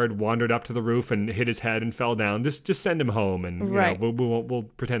Picard wandered up to the roof and hit his head and fell down. Just send him home, and we'll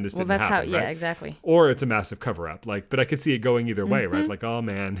pretend this didn't happen. Yeah, exactly. Or it's a massive cover-up. But I could see it going either way, right? Like, oh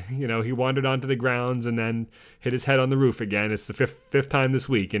man, he wandered onto the grounds and then hit his head on the roof again. It's the fifth time this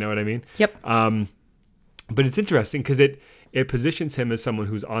week. You know what I mean? Yep. But it's interesting because it positions him as someone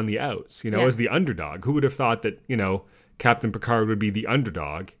who's on the outs, as the underdog. Who would have thought that, Captain Picard would be the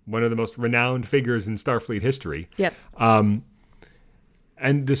underdog, one of the most renowned figures in Starfleet history. Yep. And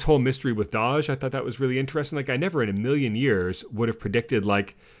this whole mystery with Dahj, I thought that was really interesting. Like, I never in a million years would have predicted,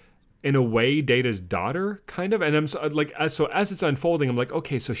 like, in a way, Data's daughter, kind of. And I'm like, so as it's unfolding, I'm like,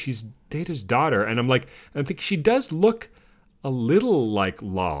 okay, so she's Data's daughter. And I think she does look a little like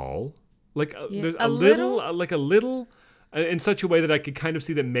Lal. Like, there's a little... in such a way that I could kind of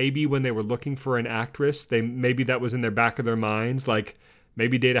see that maybe when they were looking for an actress, maybe that was in their back of their minds. Like,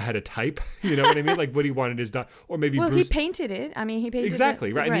 maybe Data had a type, you know what I mean? Like, what he wanted his daughter, or maybe Bruce... he painted it. I mean, he painted exactly,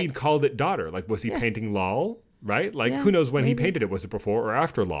 it. Right? And he called it daughter. Like, was he painting Lal? Right? Like, who knows when he painted it? Was it before or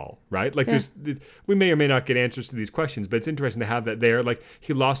after Lal? Right? Like, we may or may not get answers to these questions, but it's interesting to have that there. Like,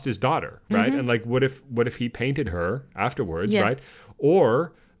 he lost his daughter, right? And like, what if he painted her afterwards, right?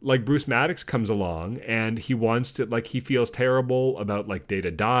 Or... like Bruce Maddox comes along and he wants to, like, he feels terrible about, like,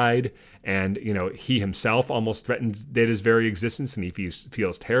 Data died, and he himself almost threatens Data's very existence, and he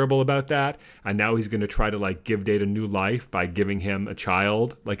feels terrible about that, and now he's going to try to, like, give Data new life by giving him a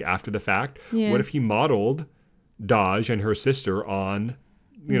child, like, after the fact. What if he modeled Dahj and her sister on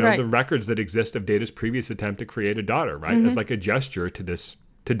the records that exist of Data's previous attempt to create a daughter, right? As like a gesture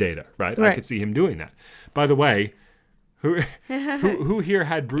to Data, right? I could see him doing that. By the way, who here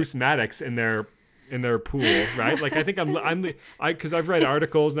had Bruce Maddox in their pool, right? Like, I think because I've read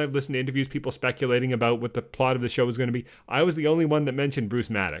articles and I've listened to interviews, people speculating about what the plot of the show was going to be. I was the only one that mentioned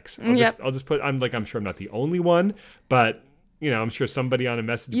Bruce Maddox. I'll just put, I'm sure I'm not the only one, but I'm sure somebody on a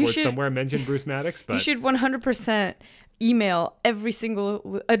message board somewhere mentioned Bruce Maddox. But you should 100% email every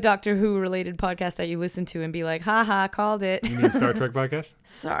single Doctor Who related podcast that you listen to and be like, haha, called it. You mean Star Trek podcast?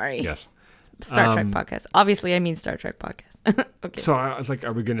 Sorry. Yes. Star Trek podcast. Obviously, I mean Star Trek podcast. Okay. So I was like,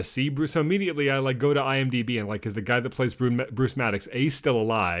 are we going to see Bruce? So immediately I like go to IMDb and like, is the guy that plays Bruce Maddox A, still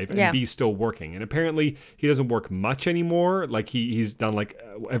alive, and B, still working? And apparently he doesn't work much anymore. Like he's done like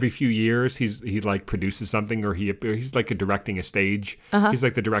every few years he like produces something, or he's like directing a stage. He's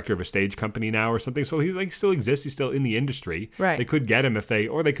like the director of a stage company now or something. So he's like still exists. He's still in the industry. Right. They could get him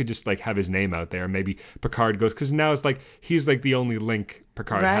or they could just like have his name out there. Maybe Picard goes, because now it's like he's like the only link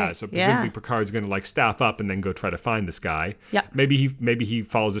Picard has. So presumably Picard's going to like staff up and then go try to find this guy. Yeah. Maybe he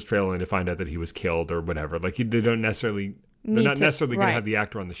follows his trail in to find out that he was killed or whatever. Like they're not necessarily going to have the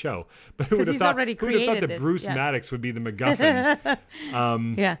actor on the show. But who would have thought that Bruce Maddox would be the MacGuffin?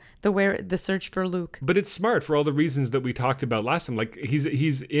 The search for Luke. But it's smart for all the reasons that we talked about last time. Like he's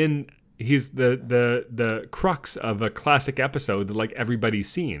the crux of a classic episode that like everybody's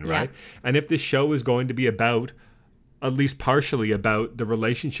seen, right? And if this show is going to be about, at least partially about, the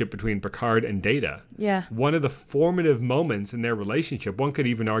relationship between Picard and Data. Yeah. One of the formative moments in their relationship, one could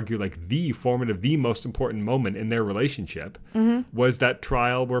even argue like the most important moment in their relationship, was that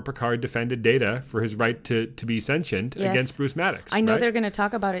trial where Picard defended Data for his right to be sentient against Bruce Maddox. I know they're going to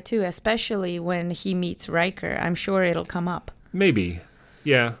talk about it too, especially when he meets Riker. I'm sure it'll come up. Maybe.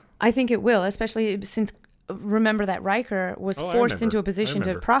 Yeah. I think it will, especially since, remember that Riker was forced into a position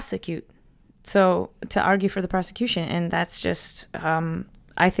to prosecute. So to argue for the prosecution, and that's just,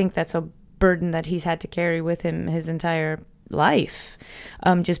 I think that's a burden that he's had to carry with him his entire life.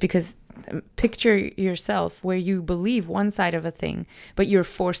 Just because, picture yourself where you believe one side of a thing, but you're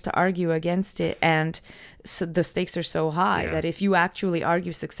forced to argue against it, and so the stakes are so high that if you actually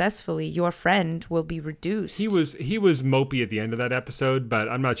argue successfully, your friend will be reduced. He was mopey at the end of that episode, but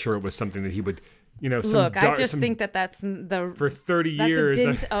I'm not sure it was something that he would. Look, I just think that's for 30 years. That's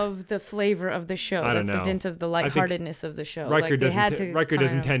a dint of the flavor of the show. That's a dint of the lightheartedness of the show. Riker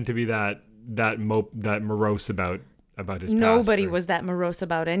doesn't tend to be that morose about about his nobody past. was that morose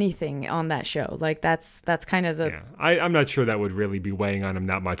about anything on that show. Like that's kind of the. Yeah, I'm not sure that would really be weighing on him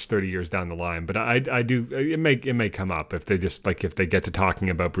that much 30 years down the line, but I do. It may come up if they just like if they get to talking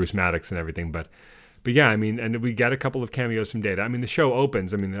about Bruce Maddox and everything, but. But yeah, I mean, and we get a couple of cameos from Data. I mean, the show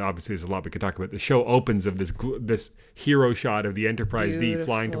opens. I mean, obviously, there's a lot we could talk about. The show opens of this hero shot of the Enterprise D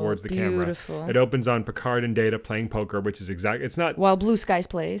flying towards the camera. It opens on Picard and Data playing poker, which is exact. It's not while Blue Skies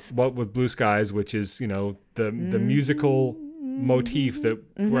plays. What with Blue Skies, which is the musical motif that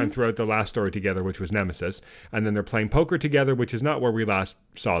ran throughout the last story together, which was Nemesis, and then they're playing poker together, which is not where we last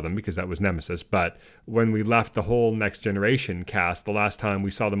saw them because that was Nemesis. But when we left the whole Next Generation cast, the last time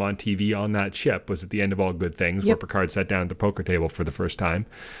we saw them on TV on that ship was at the end of All Good Things, where Picard sat down at the poker table for the first time.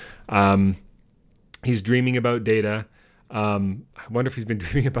 He's dreaming about Data. I wonder if he's been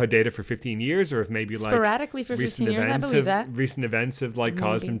dreaming about Data for 15 years or if maybe like sporadically for 15 years. I believe that recent events have like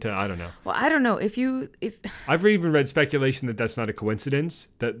caused him to, I don't know. Well, I don't know if I've even read speculation that that's not a coincidence,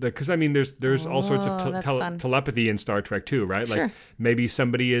 that because I mean there's all sorts of telepathy in Star Trek too, right? Like maybe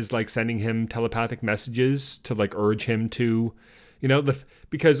somebody is like sending him telepathic messages to like urge him to,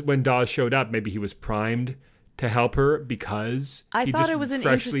 because when Dawes showed up, maybe he was primed to help her because he thought just it was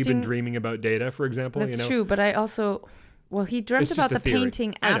freshly been dreaming about Data, for example. That's true, but I also. Well, he dreamt about the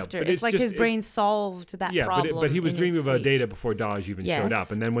painting after. It's like his brain solved that problem. But he was dreaming about Data before Dawes even showed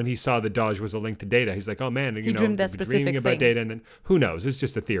up. And then when he saw that Dawes was a link to Data, he's like, oh man, he dreamed that specific dreaming about Data. And then who knows? It's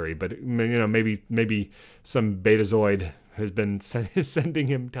just a theory. But maybe some Betazoid has been sending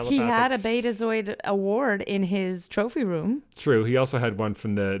him telepathic. He had a Betazoid award in his trophy room. True. He also had one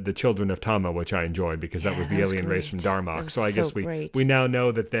from the Children of Tama, which I enjoyed because that was the alien race from Darmok. So I guess we now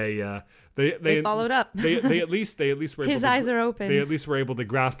know that they followed up. They at least were his eyes are open. They at least were able to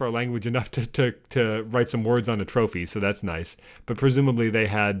grasp our language enough to write some words on a trophy, so that's nice. But presumably they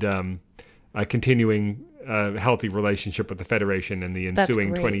had a continuing healthy relationship with the Federation in the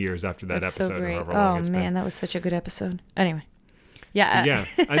ensuing 20 years after that episode. So great. Oh man, that was such a good episode. Anyway. Yeah.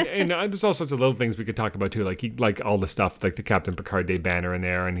 and there's all sorts of little things we could talk about too, like all the stuff, like the Captain Picard Day banner in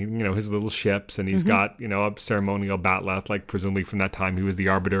there, and his little ships, and he's got a ceremonial bat'leth, like presumably from that time he was the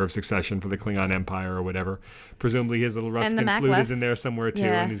arbiter of succession for the Klingon Empire or whatever. Presumably his little Ruskin flute is in there somewhere too,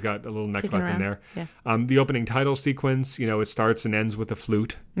 and he's got a little neckcloth in there. Yeah. The opening title sequence, it starts and ends with a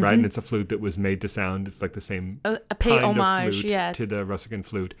flute, right? And it's a flute that was made to sound. It's like the same a pay homage, to the Ruskin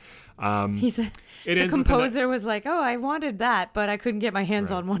flute. The composer was like, "Oh, I wanted that, but I couldn't get my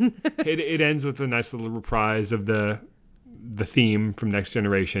hands on one." it ends with a nice little reprise of the theme from Next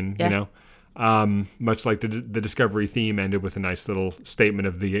Generation. Much like the Discovery theme ended with a nice little statement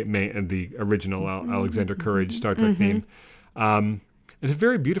of the original Alexander Courage Star Trek theme. And it's a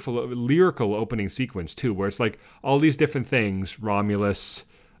very beautiful lyrical opening sequence too, where it's like all these different things, Romulus,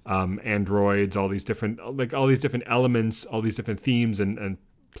 androids, all these different elements, all these different themes and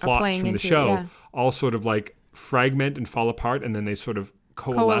plots from the show all sort of like fragment and fall apart, and then they sort of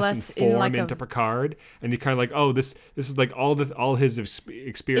coalesce and form into Picard, and you kind of like, oh, this is like all his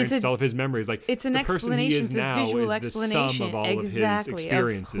experiences, all of his memories, like it's an the person he is now is the sum of all of his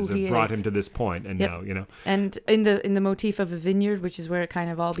experiences that brought him to this point, and now and in the motif of a vineyard, which is where it kind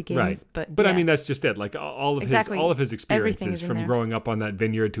of all begins, right? But I mean, that's just it, like all of his experiences from growing up on that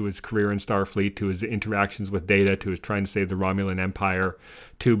vineyard to his career in Starfleet to his interactions with Data to his trying to save the Romulan Empire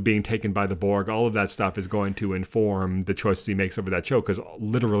to being taken by the Borg, all of that stuff is going to inform the choices he makes over that show, because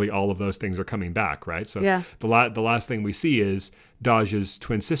literally all of those things are coming back, right? So the last thing we see is Daj's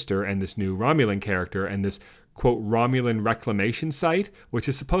twin sister and this new Romulan character and this, quote, Romulan reclamation site, which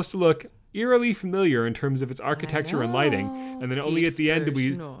is supposed to look eerily familiar in terms of its architecture and lighting, and then only at the end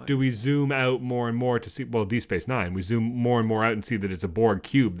do we zoom out more and more to see, well, Deep Space Nine, we zoom more and more out and see that it's a Borg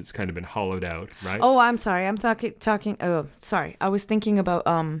cube that's kind of been hollowed out, right? Oh, I'm sorry, I'm talking. Oh, sorry, I was thinking about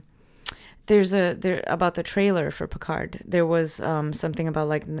about the trailer for Picard. There was something about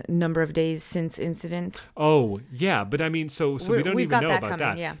like number of days since incident. Oh yeah, but I mean, so we don't even know about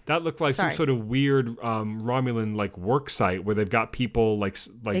that. Yeah. That looked like some sort of weird Romulan like work site where they've got people like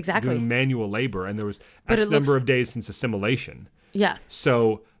doing manual labor, and there was X number of days since assimilation. Yeah.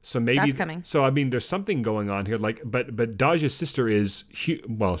 So maybe that's coming. So I mean, there's something going on here. Like, but Daj's sister is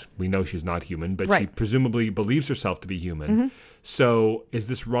well, we know she's not human, but she presumably believes herself to be human. Mm-hmm. So is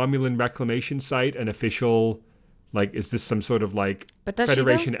this Romulan reclamation site an official? Like, is this some sort of like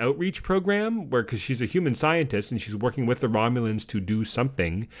Federation outreach program where, because she's a human scientist and she's working with the Romulans to do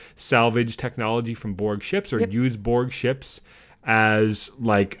something, salvage technology from Borg ships or use Borg ships as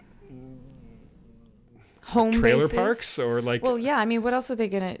like, home trailer bases. parks or like. Well, yeah. I mean, what else are they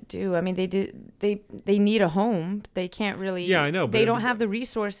gonna do? I mean, they need a home. They can't really. Yeah, I know. They don't have the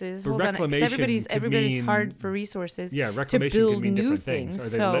resources. Hold on, 'cause everybody's hard for resources. Yeah, reclamation to build could mean new different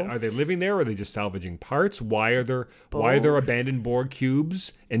things. things. Are they living there, or are they just salvaging parts? Why are there abandoned Borg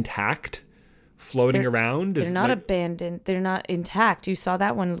cubes intact, floating around? They're not abandoned. They're not intact. You saw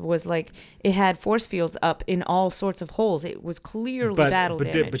that one was like it had force fields up in all sorts of holes. It was clearly battle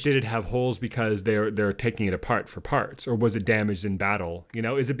damaged. But did it have holes because they're taking it apart for parts, or was it damaged in battle?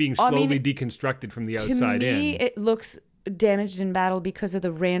 Is it being slowly deconstructed from the outside in? To me, it looks damaged in battle because of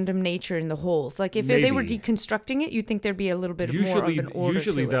the random nature in the holes. Like if they were deconstructing it, you'd think there'd be a little bit more of an order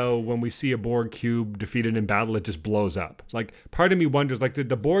Usually, to it. though, when we see a Borg cube defeated in battle, it just blows up. Like, part of me wonders, like, the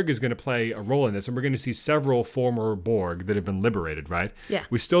Borg is going to play a role in this, and we're going to see several former Borg that have been liberated, right? Yeah.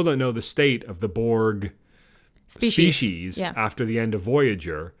 We still don't know the state of the Borg species after the end of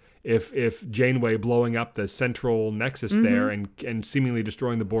Voyager. If Janeway blowing up the central nexus there and seemingly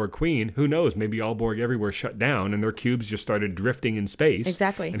destroying the Borg Queen, who knows? Maybe all Borg everywhere shut down and their cubes just started drifting in space.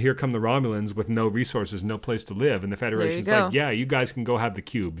 Exactly. And here come the Romulans with no resources, no place to live, and the Federation's like, yeah, you guys can go have the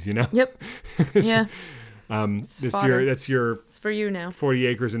cubes, Yep. Yeah. It's for you now. 40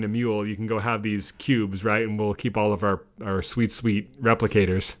 acres and a mule. You can go have these cubes, right? And we'll keep all of our sweet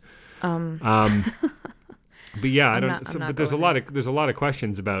replicators. But yeah, but there's a lot of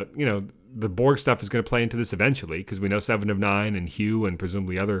questions about, the Borg stuff is going to play into this eventually, because we know 7 of 9 and Hugh and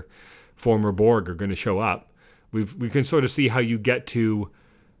presumably other former Borg are going to show up. We can sort of see how you get to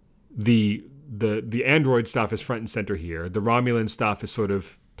the android stuff is front and center here. The Romulan stuff is sort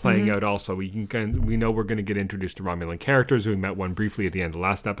of playing out also. We know we're going to get introduced to Romulan characters. We met one briefly at the end of the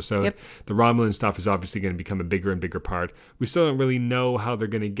last episode. Yep. The Romulan stuff is obviously going to become a bigger and bigger part. We still don't really know how they're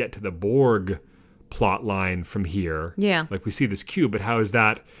going to get to the Borg plot line from here. Yeah. Like, we see this cube, but how is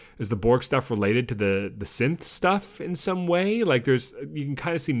the Borg stuff related to the synth stuff in some way? Like, you can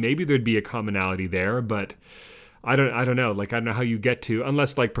kind of see maybe there'd be a commonality there, but I don't know. Like, I don't know how you get to,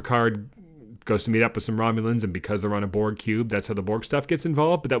 unless like Picard goes to meet up with some Romulans, and because they're on a Borg cube, that's how the Borg stuff gets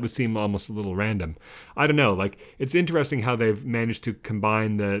involved, but that would seem almost a little random. I don't know. Like, it's interesting how they've managed to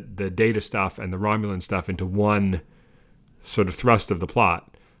combine the Data stuff and the Romulan stuff into one sort of thrust of the plot.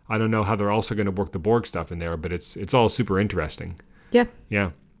 I don't know how they're also going to work the Borg stuff in there, but it's all super interesting. Yeah.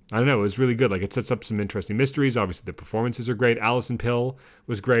 Yeah. I don't know. It was really good. Like, it sets up some interesting mysteries. Obviously, the performances are great. Alison Pill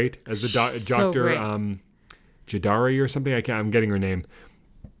was great as the Dr. Jadari or something. I'm getting her name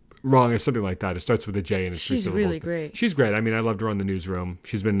wrong or something like that. It starts with a J and it's She's really great. She's great. I mean, I loved her on The Newsroom.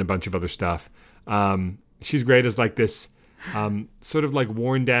 She's been in a bunch of other stuff. She's great as like this sort of like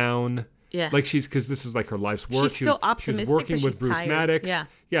worn down. Yeah. Like, because this is like her life's work. She's still optimistic, she's working with Bruce tired. Maddox. Yeah.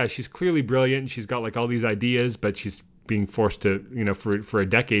 Yeah, she's clearly brilliant. She's got like all these ideas, but she's being forced to, for a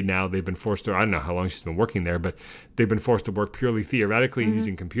decade now, they've been forced to, I don't know how long she's been working there, but they've been forced to work purely theoretically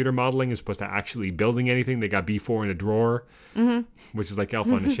using computer modeling as opposed to actually building anything. They got B4 in a drawer, which is like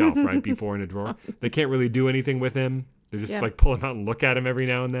Elf on a Shelf, right? B4 in a drawer. They can't really do anything with him. They just like pull him out and look at him every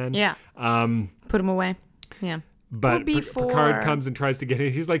now and then. Yeah. Put him away. Yeah. But Picard comes and tries to get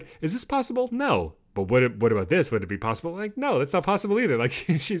in. He's like, "Is this possible?" No. But what about this? Would it be possible? Like, no, that's not possible either. Like,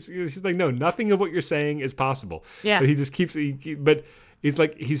 she's like, no, nothing of what you're saying is possible. Yeah. But he just keeps. But he's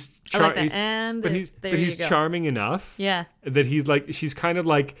like, he's charming enough. Yeah. That he's like, she's kind of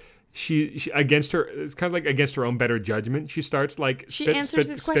like. She against her, it's kind of like against her own better judgment. She starts like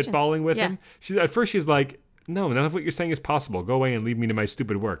spitballing with him. At first she's like, no, none of what you're saying is possible. Go away and leave me to my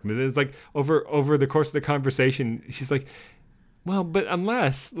stupid work. But it's like over the course of the conversation, she's like, well, but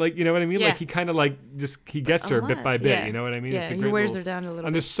unless, like, you know what I mean? Yeah. Like, he kind of like he gets her bit by bit. You know what I mean? Yeah, it's a he great wears her down a little bit.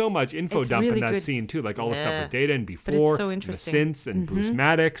 And there's so much info dump in that scene too, like all the stuff with Data and But it's B4, so and the interesting. synths and Bruce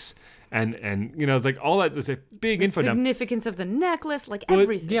Maddox. And it's like all that. There's a big info dump. Significance of the necklace, like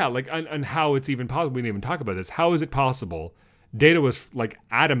everything. Yeah, like and how it's even possible. We didn't even talk about this. How is it possible? Data was like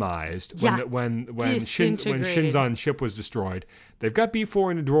atomized when Shinzon's ship was destroyed. They've got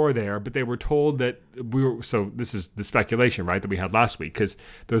B4 in a drawer there, but they were told that so this is the speculation, right, that we had last week, because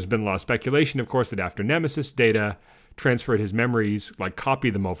there's been a lot of speculation, of course, that after Nemesis, Data transferred his memories, like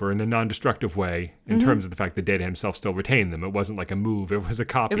copied them over in a non-destructive way in terms of the fact that Data himself still retained them. It wasn't like a move, it was a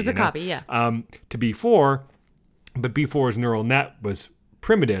copy. It was a copy, yeah. To B4, but B4's neural net was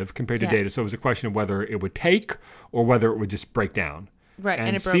primitive compared to Data, so it was a question of whether it would take or whether it would just break down. Right,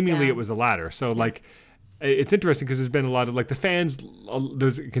 and it broke seemingly down. it was the latter. So like, it's interesting because there's been a lot of like the fans.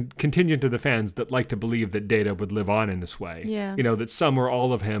 There's a contingent of the fans that like to believe that Data would live on in this way. Yeah, that some or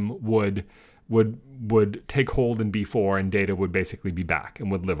all of him would take hold in B4 and Data would basically be back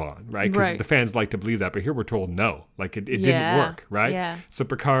and would live on, right? Because the fans like to believe that, but here we're told no, like it didn't work, right? Yeah. So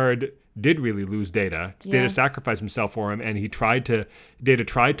Picard did really lose Data. Yeah. Data sacrificed himself for him, and Data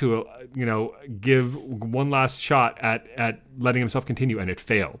tried to, give one last shot at letting himself continue, and it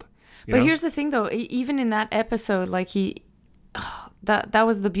failed. But here's the thing, though. Even in that episode, like that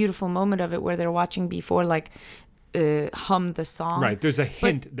was the beautiful moment of it, where they're watching before, like, hum the song. Right. There's a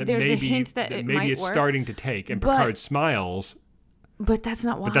hint that maybe it's work, starting to take, and Picard smiles. But that's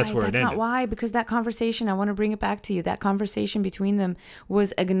not why. But that's where it ended. Not why, because that conversation, I want to bring it back to you. That conversation between them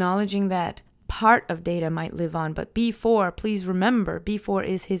was acknowledging that part of Data might live on, but B4, please remember, B4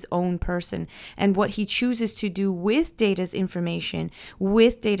 is his own person, and what he chooses to do with Data's information,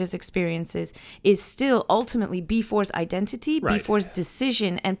 with Data's experiences, is still ultimately B4's identity, right. B4's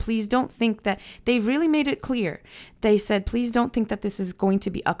decision. And please don't think that they really made it clear. They said, please don't think that this is going to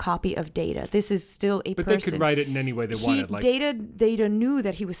be a copy of Data. This is still a person. But they could write it in any way they wanted. Like Data knew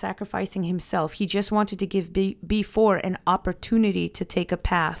that he was sacrificing himself. He just wanted to give B4 an opportunity to take a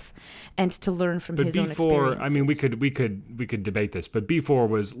path and to learn from his own experiences. I mean, we could debate this, but B4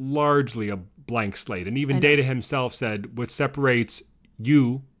 was largely a blank slate, and even Data himself said, what separates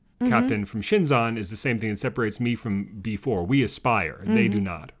you, Captain, from Shinzon is the same thing that separates me from B4. We aspire. They do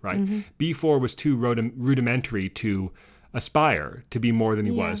not, right? B4 was too rudimentary to aspire to be more than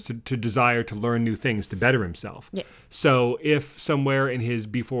he was, to desire to learn new things, to better himself. Yes. So if somewhere in his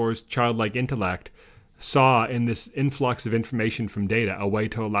B4's childlike intellect saw in this influx of information from Data a way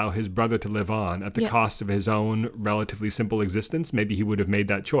to allow his brother to live on at the cost of his own relatively simple existence, maybe he would have made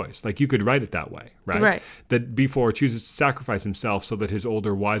that choice. Like, you could write it that way, right? Right. That B4 chooses to sacrifice himself so that his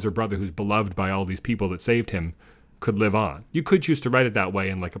older, wiser brother, who's beloved by all these people that saved him, could live on. You could choose to write it that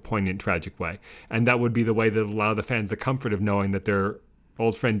way in like a poignant, tragic way. And that would be the way that would allow the fans the comfort of knowing that their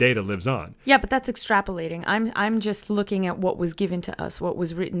old friend Data lives on. Yeah, but that's extrapolating. I'm just looking at what was given to us, what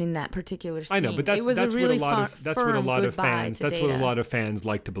was written in that particular scene. I know, but that's what a lot of fans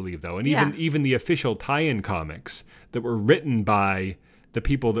like to believe, though. And even the official tie-in comics that were written by the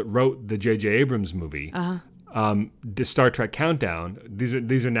people that wrote the J.J. Abrams movie, the Star Trek Countdown,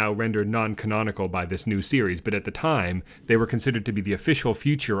 these are now rendered non-canonical by this new series, but at the time they were considered to be the official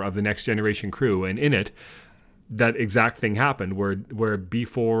future of the Next Generation crew, and in it, that exact thing happened where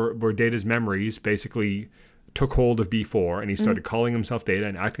Data's memories basically took hold of B4, and he started calling himself Data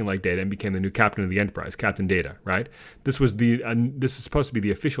and acting like Data and became the new captain of the Enterprise, Captain Data, right? This is supposed to be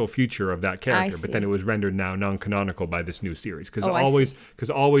the official future of that character, but then it was rendered now non-canonical by this new series because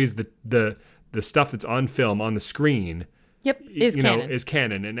always the stuff that's on film on the screen is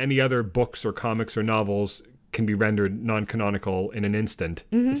canon, and any other books or comics or novels can be rendered non-canonical in an instant.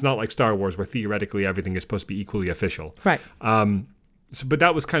 It's not like Star Wars where theoretically everything is supposed to be equally official. Right. But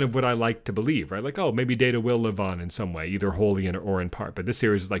that was kind of what I like to believe, right? Like, oh, maybe Data will live on in some way, either wholly or in part. But this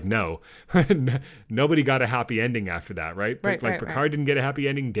series is like, no. Nobody got a happy ending after that, right? Picard didn't get a happy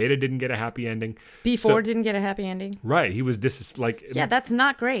ending. Data didn't get a happy ending. B4 didn't get a happy ending. Right. He was that's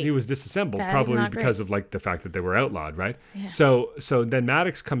not great. He was disassembled, probably because of like the fact that they were outlawed, right? Yeah. So then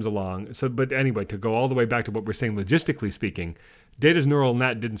Maddox comes along. But anyway, to go all the way back to what we're saying logistically speaking, Data's neural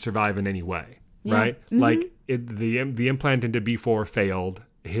net didn't survive in any way. Yeah. Right? Like the implant into B4 failed.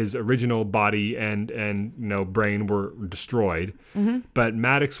 His original body and brain were destroyed. But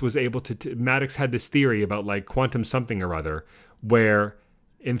Maddox was able to Maddox had this theory about like quantum something or other where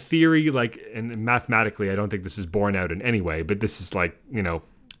in theory, like, and mathematically, I don't think this is borne out in any way, but this is like,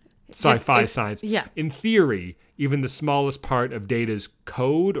 sci-fi science. Yeah. In theory, even the smallest part of Data's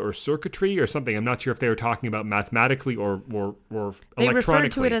code or circuitry or something, I'm not sure if they were talking about mathematically or electronically. They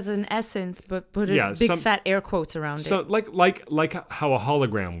referred to it as an essence, but put fat air quotes around it. So like how a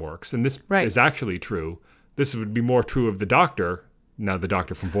hologram works, and this is actually true. This would be more true of the Doctor. Now the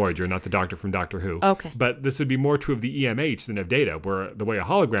Doctor from Voyager, not the Doctor from Doctor Who. Okay. But this would be more true of the EMH than of Data, where the way a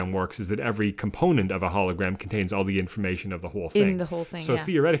hologram works is that every component of a hologram contains all the information of the whole thing. In the whole thing, So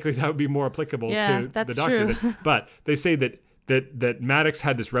theoretically, that would be more applicable to the Doctor. True. But they say that Maddox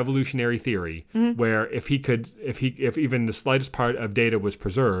had this revolutionary theory where if even the slightest part of Data was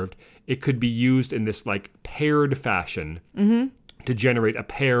preserved, it could be used in this like paired fashion to generate a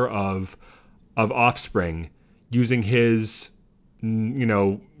pair of offspring using his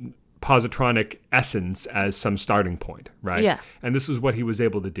positronic essence as some starting point, right? Yeah. And this is what he was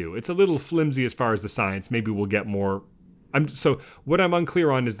able to do. It's a little flimsy as far as the science. Maybe we'll get more. So what I'm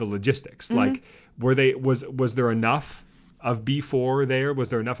unclear on is the logistics. Like, was there enough of B4 there? Was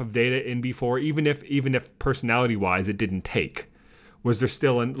there enough of Data in B4? Even if personality wise it didn't take, was there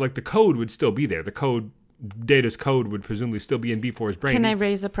still the code would still be there. The code Data's code would presumably still be in B4's brain. Can I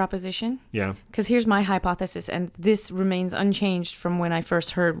raise a proposition? Yeah. Because here's my hypothesis, and this remains unchanged from when I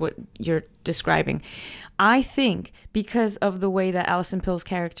first heard what you're describing. I think because of the way that Alison Pill's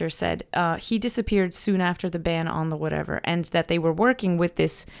character said, he disappeared soon after the ban on the whatever, and that they were working with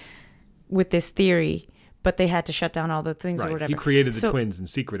this theory, but they had to shut down all the things or whatever. He created the twins in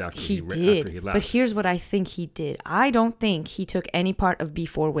secret after he left. But here's what I think he did. I don't think he took any part of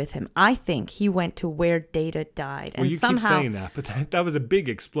B4 with him. I think he went to where Data died. Well, you keep saying that, but that was a big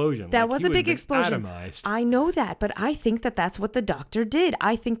explosion. That was a big explosion. Atomized. I know that, but I think that that's what the doctor did.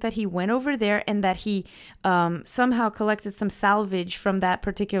 I think that he went over there and that he somehow collected some salvage from that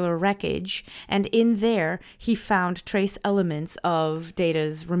particular wreckage, and in there he found trace elements of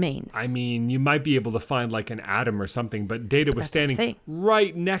Data's remains. I mean, you might be able to find like an atom or something, but Data was standing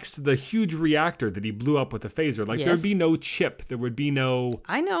right next to the huge reactor that he blew up with a phaser. Like there'd be no chip, there would be no.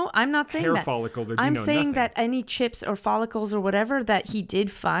 I know. I'm not saying hair that. Follicle. There'd I'm be no saying nothing. that any chips or follicles or whatever that he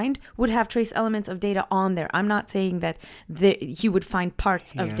did find would have trace elements of Data on there. I'm not saying that he would find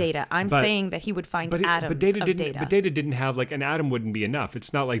parts of Data. I'm saying that he would find atoms of Data. But Data didn't have like an atom wouldn't be enough.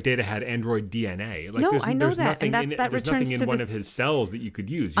 It's not like Data had android DNA. Like, no, I know there's that. Nothing And that there's returns nothing to in one of his cells that you could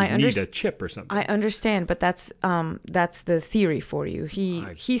use. You need a chip or something. I understand, but that's the theory for you.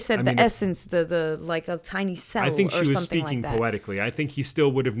 He said the essence, the like a tiny cell. I think she was like speaking poetically. I think he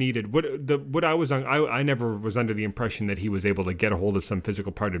still would have needed what I was on. I never was under the impression that he was able to get a hold of some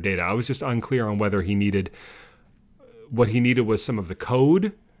physical part of Data. I was just unclear on whether he needed. What he needed was some of the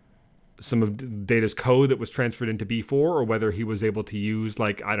code, some of Data's code that was transferred into B4, or whether he was able to use,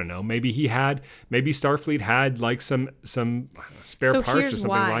 like, I don't know, maybe Starfleet had like some spare parts or something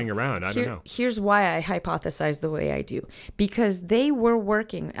lying around. I don't know. Here's why I hypothesize the way I do. Because they were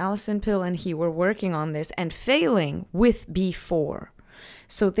working, Alison Pill and he were working on this and failing with B4.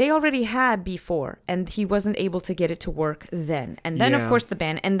 So they already had B4, and he wasn't able to get it to work then. And then, of course, the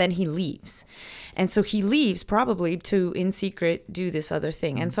ban, and then he leaves. And so he leaves probably to, in secret, do this other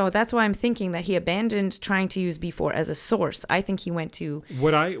thing. And so that's why I'm thinking that he abandoned trying to use B4 as a source. I think he went to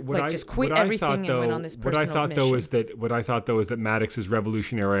just quit everything and went on this personal mission. What I thought, though, is that Maddox's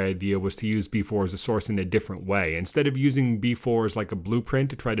revolutionary idea was to use B4 as a source in a different way. Instead of using B4 as like a blueprint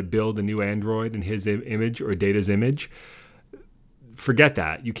to try to build a new android in his image or Data's image, forget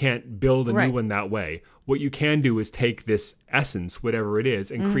that. You can't build a new one that way. What you can do is take this essence, whatever it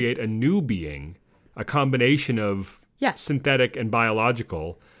is, and create a new being, a combination of synthetic and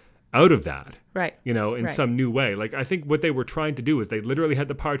biological out of that. Right. In some new way. Like, I think what they were trying to do is they literally had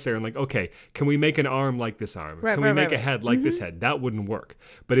the parts there and like, okay, can we make an arm like this arm? Can we make a head like this head? That wouldn't work.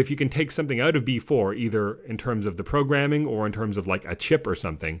 But if you can take something out of B4, either in terms of the programming or in terms of like a chip or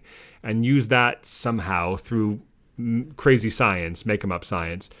something, and use that somehow through crazy science, make 'em up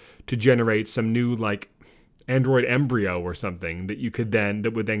science, to generate some new like android embryo or something that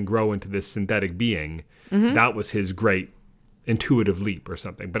would then grow into this synthetic being. That was his great intuitive leap or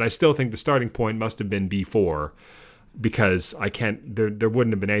something. But I still think the starting point must have been B4, because there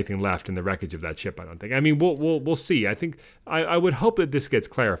wouldn't have been anything left in the wreckage of that ship, I don't think. I mean, we'll see. I think I would hope that this gets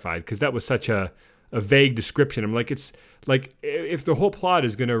clarified, because that was such a vague description. I'm like, it's like if the whole plot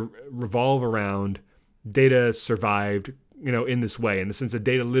is going to revolve around Data survived, in this way, in the sense that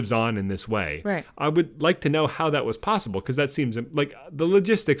Data lives on in this way. Right. I would like to know how that was possible, because that seems like the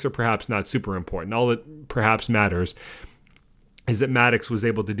logistics are perhaps not super important. All that perhaps matters is that Maddox was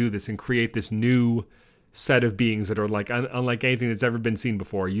able to do this and create this new set of beings that are like unlike anything that's ever been seen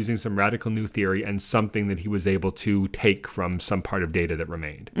before, using some radical new theory and something that he was able to take from some part of Data that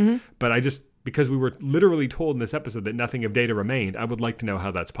remained. But because we were literally told in this episode that nothing of Data remained, I would like to know how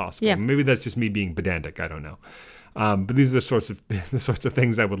that's possible. Yeah. Maybe that's just me being pedantic. I don't know. But these are the sorts of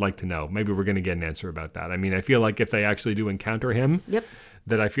things I would like to know. Maybe we're going to get an answer about that. I mean, I feel like if they actually do encounter him,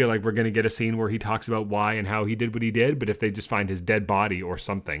 that I feel like we're going to get a scene where he talks about why and how he did what he did. But if they just find his dead body or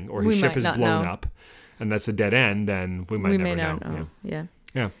something, or his ship is blown up, and that's a dead end, then we might never know.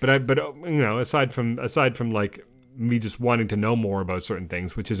 Yeah. But aside from like me just wanting to know more about certain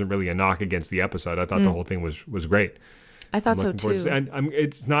things, which isn't really a knock against the episode, I thought the whole thing was great. I thought so too. And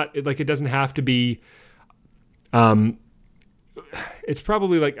it's not like it doesn't have to be. It's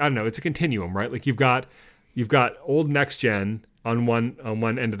probably like, I don't know. It's a continuum, right? Like you've got old Next Gen on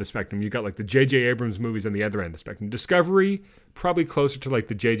one end of the spectrum. You've got like the J.J. Abrams movies on the other end of the spectrum. Discovery, probably closer to like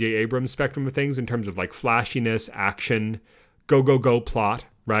the J.J. Abrams spectrum of things in terms of like flashiness, action, go plot,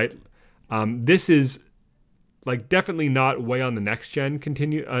 right? This is like definitely not way on the Next Gen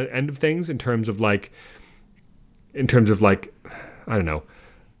end of things in terms of like I don't know,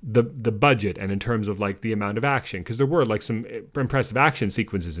 the budget and in terms of like the amount of action, because there were like some impressive action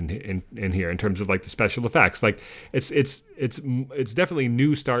sequences in here in terms of like the special effects. Like it's definitely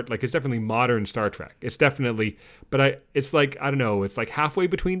new start, like it's definitely modern Star Trek. It's definitely, but it's like, I don't know, it's like halfway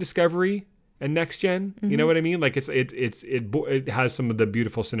between Discovery and Next Gen. You know what I mean? Like it has some of the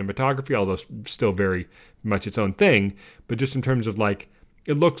beautiful cinematography, although still very much its own thing. But just in terms of like,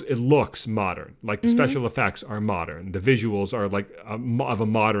 it looks modern. Like the special effects are modern. The visuals are like of a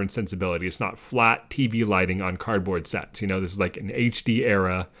modern sensibility. It's not flat TV lighting on cardboard sets. You know, this is like an HD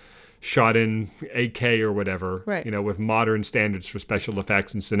era, shot in 8K or whatever. Right. You know, with modern standards for special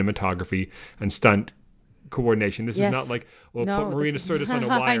effects and cinematography and stunt coordination. This is not like put Marina Sirtis on a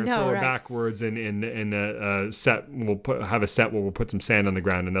wire and throw her backwards in a set. We'll have a set where we'll put some sand on the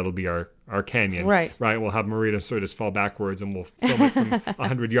ground and that'll be our canyon. Right. We'll have Marina Sirtis fall backwards and we'll film it from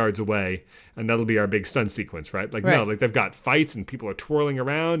 100 yards away and that'll be our big stunt sequence. Right. Like no, like they've got fights and people are twirling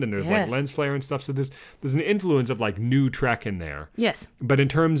around and there's like lens flare and stuff. So there's an influence of like new Trek in there. Yes. But in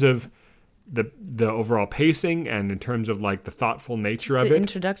terms of the overall pacing and in terms of like the thoughtful nature of it. The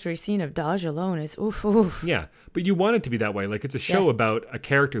introductory scene of Daj alone is oof. Yeah, but you want it to be that way. Like it's a show about a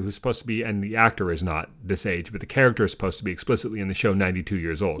character who's supposed to be, and the actor is not this age, but the character is supposed to be explicitly in the show 92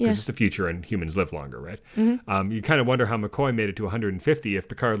 years old because it's the future and humans live longer, right? You kind of wonder how McCoy made it to 150 if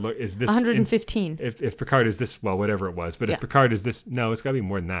Picard is this 115. If Picard is this, well, whatever it was, but if Picard is this, no, it's got to be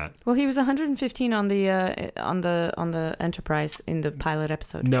more than that. Well, he was 115 on the Enterprise in the pilot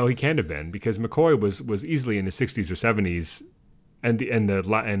episode. No, he can't have been because McCoy was easily in his 60s or 70s, and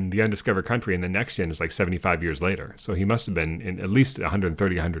the Undiscovered Country and the Next Gen is like 75 years later. So he must have been in at least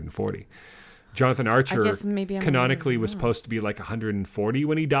 130, 140. Jonathan Archer canonically was supposed to be like 140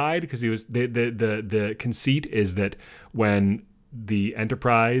 when he died because he was the conceit is that when the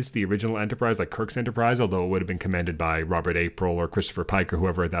Enterprise, the original Enterprise, like Kirk's Enterprise, although it would have been commanded by Robert April or Christopher Pike or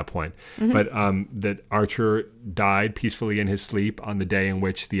whoever at that point, but that Archer died peacefully in his sleep on the day in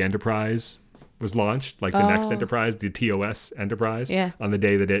which the Enterprise was launched, like the next Enterprise, the TOS Enterprise, on the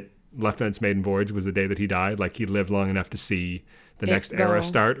day that it left on its maiden voyage was the day that he died. Like he lived long enough to see the next era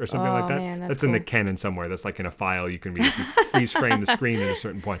start or something like that. Man, that's cool. In the canon somewhere. That's like in a file you can read if you freeze frame the screen at a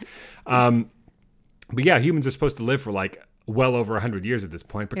certain point. But yeah, humans are supposed to live for like well over 100 years at this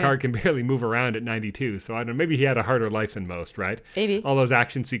point. Picard can barely move around at 92, so I don't know, maybe he had a harder life than most, right? Maybe. All those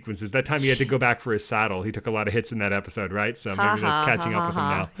action sequences. That time he had to go back for his saddle. He took a lot of hits in that episode, right? So maybe that's catching up with him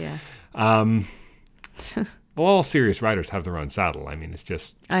now. Yeah. Well, all serious writers have their own saddle. I mean, it's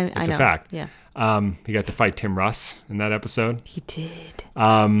just, it's a fact. Yeah. He got to fight Tim Russ in that episode. He did.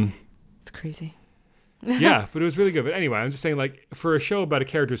 It's crazy. Yeah, but it was really good. But anyway, I'm just saying, like, for a show about a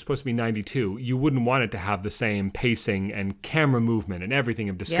character who's supposed to be 92, you wouldn't want it to have the same pacing and camera movement and everything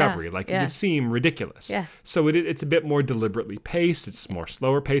of Discovery. It would seem ridiculous. Yeah. So it's a bit more deliberately paced. It's more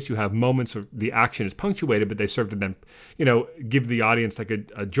slower paced. You have moments of the action is punctuated, but they serve to then, give the audience like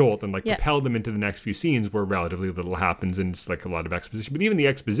a jolt and like propel them into the next few scenes where relatively little happens and it's like a lot of exposition. But even the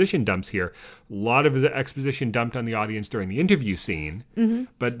exposition dumps here, a lot of the exposition dumped on the audience during the interview scene,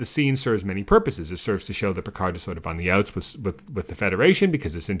 but the scene serves many purposes. It serves to show that Picard is sort of on the outs with the Federation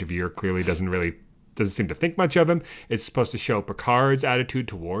because this interviewer clearly doesn't seem to think much of him. It's supposed to show Picard's attitude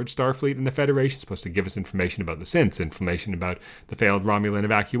towards Starfleet and the Federation. It's supposed to give us information about the synths, information about the failed Romulan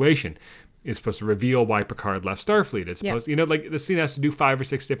evacuation. It's supposed to reveal why Picard left Starfleet. It's supposed, like the scene has to do 5 or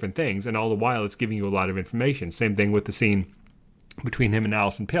 6 different things, and all the while it's giving you a lot of information. Same thing with the scene between him and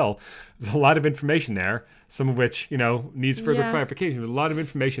Alison Pill. There's a lot of information there, some of which, needs further clarification. But a lot of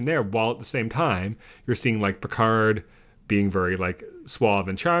information there, while at the same time, you're seeing like Picard being very like suave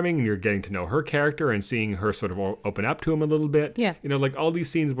and charming, and you're getting to know her character and seeing her sort of open up to him a little bit. Yeah. Like all these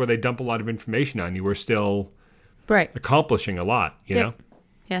scenes where they dump a lot of information on you, we're still accomplishing a lot, you know?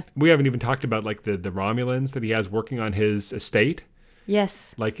 Yeah. We haven't even talked about like the Romulans that he has working on his estate.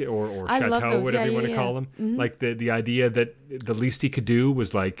 Yes. Like or chateau, whatever you want to call them. Mm-hmm. Like the idea that the least he could do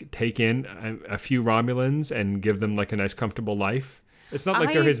was like take in a few Romulans and give them like a nice comfortable life. It's not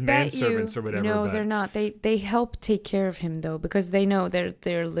like they're his manservants or whatever. No, they're not. They help take care of him though, because they know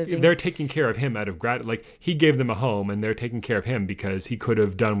they're living. They're taking care of him out of gratitude. Like he gave them a home, and they're taking care of him because he could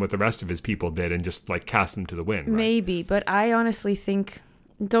have done what the rest of his people did and just like cast them to the wind. Right? Maybe, but I honestly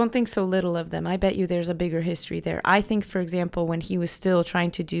don't think so little of them. I bet you there's a bigger history there. I think, for example, when he was still trying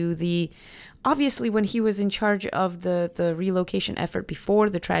to do the obviously when he was in charge of the relocation effort before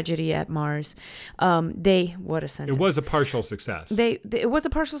the tragedy at Mars, what a sentence. It was a partial success. It was a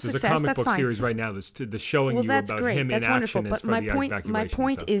partial success. There's a comic that's book fine. series right now that's showing you that's about great. him that's in wonderful. action. But my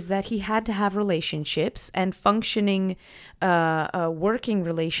point is that he had to have relationships and functioning, working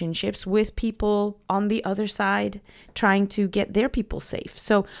relationships with people on the other side, trying to get their people safe.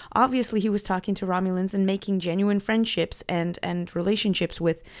 So obviously he was talking to Romulans and making genuine friendships and relationships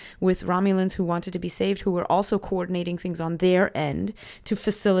with Romulans who wanted to be saved, who were also coordinating things on their end to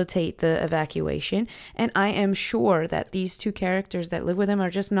facilitate the evacuation. And I am sure that these two characters that live with him are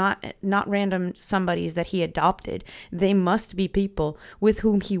just not random somebodies that he adopted. They must be people with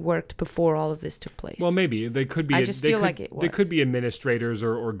whom he worked before all of this took place. Well, maybe they could be. I just feel like it was. They could be administrators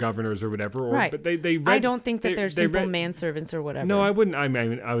or governors or whatever. Right. But they read, I don't think that they're simple manservants or whatever. No, I wouldn't. I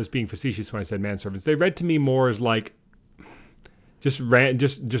mean, I was being facetious when I said manservants. They read to me more as like just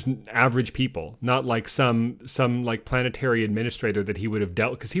average people, not like some like planetary administrator that he would have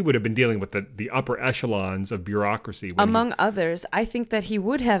dealt, because he would have been dealing with the upper echelons of bureaucracy. Among others, I think that he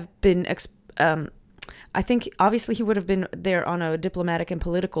would have been. I think obviously he would have been there on a diplomatic and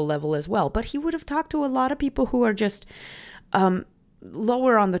political level as well, but he would have talked to a lot of people who are just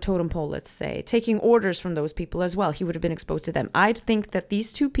lower on the totem pole, let's say, taking orders from those people as well. He would have been exposed to them. I think that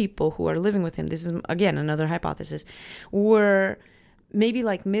these two people who are living with him, this is again another hypothesis, were maybe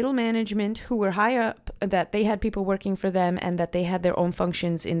like middle management who were high up, that they had people working for them and that they had their own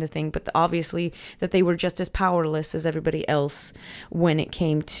functions in the thing, but obviously that they were just as powerless as everybody else when it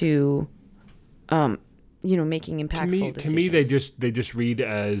came to making impactful decisions. To me, they just read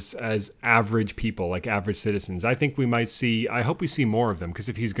as average people, like average citizens. I think I hope we see more of them, because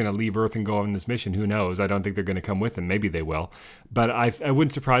if he's going to leave Earth and go on this mission, who knows? I don't think they're going to come with him. Maybe they will. But it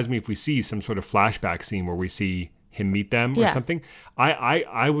wouldn't surprise me if we see some sort of flashback scene where we see him meet them or something.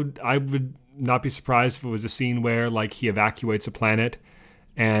 I would not be surprised if it was a scene where like he evacuates a planet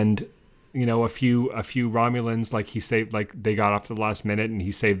and a few Romulans, like he saved, like they got off to the last minute and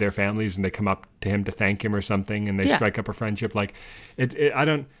he saved their families and they come up to him to thank him or something and they strike up a friendship. Like they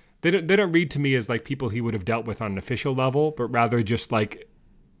don't read to me as like people he would have dealt with on an official level, but rather just like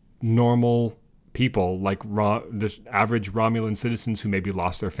normal people, like this average Romulan citizens who maybe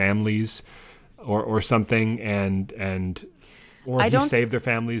lost their families or something, or he saved their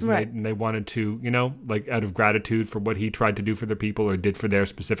families and they wanted to, like out of gratitude for what he tried to do for their people or did for their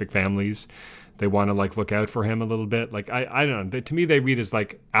specific families, they want to like look out for him a little bit. Like I don't know. To me, they read as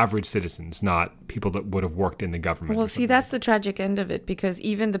like average citizens, not people that would have worked in the government. Well, see, that's the tragic end of it, because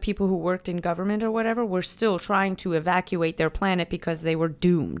even the people who worked in government or whatever were still trying to evacuate their planet because they were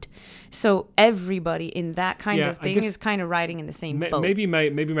doomed. So everybody in that kind of thing is kind of riding in the same boat. Maybe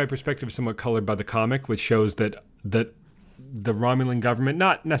my perspective is somewhat colored by the comic, which shows that the Romulan government,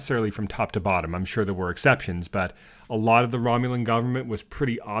 not necessarily from top to bottom, I'm sure there were exceptions, but a lot of the Romulan government was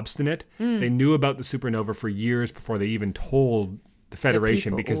pretty obstinate. They knew about the supernova for years before they even told the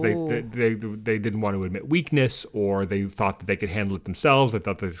Federation, because they didn't want to admit weakness, or they thought that they could handle it themselves. They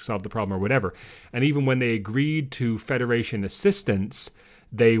thought they could solve the problem or whatever. And even when they agreed to Federation assistance,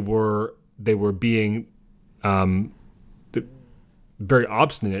 they were being very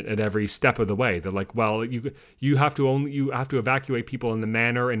obstinate at every step of the way. They're like, well, you have to evacuate people in the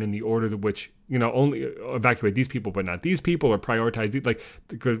manner and in the order to which, only evacuate these people but not these people, or prioritize these, like,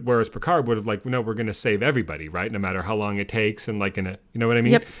 whereas Picard would have like, no, we're going to save everybody, right, no matter how long it takes, and like you know what I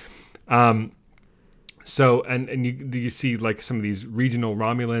mean? Yep. So and you see like some of these regional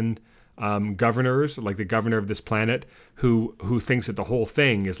Romulan governors, like the governor of this planet, who thinks that the whole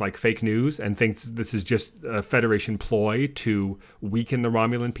thing is like fake news and thinks this is just a Federation ploy to weaken the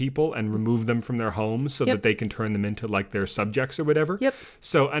Romulan people and remove them from their homes so that they can turn them into like their subjects or whatever. Yep.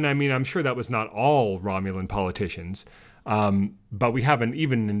 So, and I mean, I'm sure that was not all Romulan politicians, but we haven't,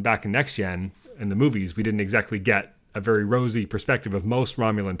 even back in Next Gen in the movies, we didn't exactly get a very rosy perspective of most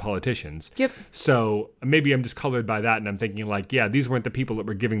Romulan politicians. Yep. So maybe I'm just colored by that, and I'm thinking like, yeah, these weren't the people that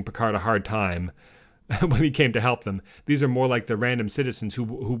were giving Picard a hard time when he came to help them. These are more like the random citizens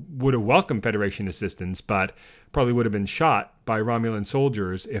who would have welcomed Federation assistance, but probably would have been shot by Romulan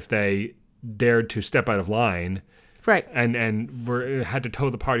soldiers if they dared to step out of line. Right. And had to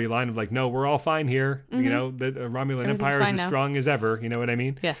toe the party line of like, no, we're all fine here. Mm-hmm. The Romulan Empire is as strong as ever. You know what I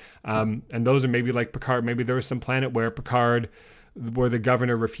mean? Yeah. And those are maybe like Picard. Maybe there was some planet where the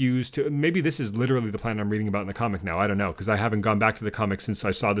governor refused to. Maybe this is literally the planet I'm reading about in the comic now. I don't know, because I haven't gone back to the comic since I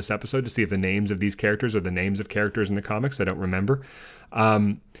saw this episode to see if the names of these characters are the names of characters in the comics. I don't remember.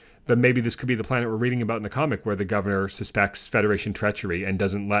 But maybe this could be the planet we're reading about in the comic where the governor suspects Federation treachery and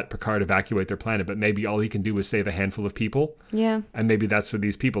doesn't let Picard evacuate their planet, but maybe all he can do is save a handful of people. Yeah. And maybe that's for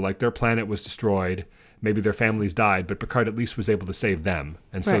these people. Like, their planet was destroyed. Maybe their families died, but Picard at least was able to save them.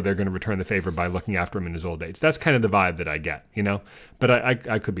 And so they're going to return the favor by looking after him in his old age. That's kind of the vibe that I get, you know? But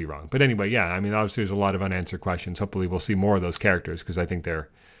I could be wrong. But anyway, yeah, I mean, obviously there's a lot of unanswered questions. Hopefully we'll see more of those characters because I think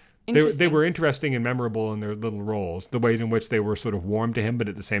they were interesting and memorable in their little roles. The ways in which they were sort of warm to him, but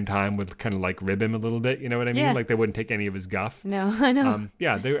at the same time would kind of like rib him a little bit. You know what I mean? Yeah. Like they wouldn't take any of his guff. No, I know.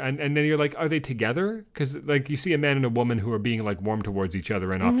 Yeah. And then you're like, are they together? Because like you see a man and a woman who are being like warm towards each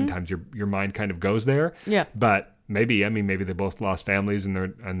other, and oftentimes your mind kind of goes there. Yeah. But maybe they both lost families and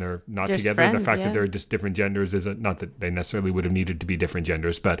they're not Just together. friends, the fact that they're just different genders is not that they necessarily would have needed to be different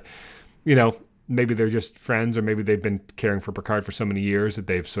genders, but you know. Maybe they're just friends, or maybe they've been caring for Picard for so many years that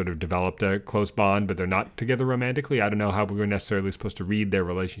they've sort of developed a close bond, but they're not together romantically. I don't know how we're necessarily supposed to read their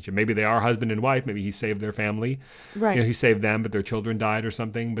relationship. Maybe they are husband and wife. Maybe he saved their family. Right. You know, he saved them, but their children died or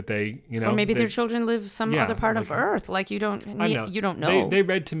something. But they, you know, or maybe their children live some other part of Earth. Like you don't know. They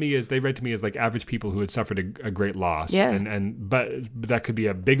read to me as like average people who had suffered a great loss. Yeah. But that could be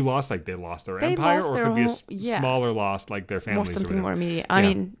a big loss, like they lost their empire, or it could be a smaller loss, like their families. Something more immediate. I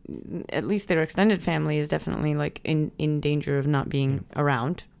mean, at least their extended family is definitely like in danger of not being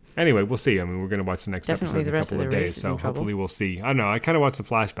around. Anyway, we'll see. I mean, we're going to watch the next definitely episode in a couple of days, so hopefully we'll see. I don't know. I kind of want some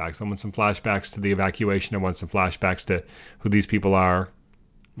flashbacks. I want some flashbacks to the evacuation. I want some flashbacks to who these people are.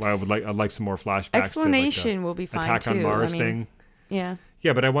 I'd like some more flashbacks. Explanation to like will be fine Attack too. on Mars thing. Yeah.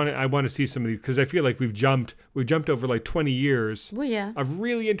 Yeah, but I want to see some of these because I feel like we've jumped over like 20 years of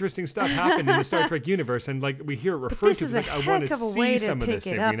really interesting stuff happened in the Star Trek universe, and like we hear it referred to. Like, I want to see some of this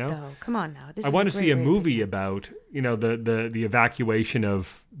thing, you know. Though. Come on now, I want to see a movie about the evacuation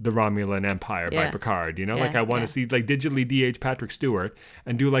of the Romulan Empire by Picard. You know, like I want to see like digitally DH Patrick Stewart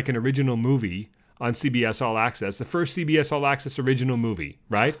and do like an original movie on CBS All Access, the first CBS All Access original movie,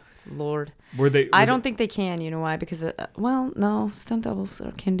 right? Lord. I don't think they can, you know why? Because, no, stunt doubles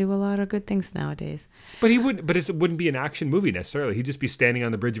can do a lot of good things nowadays. But it wouldn't be an action movie necessarily. He'd just be standing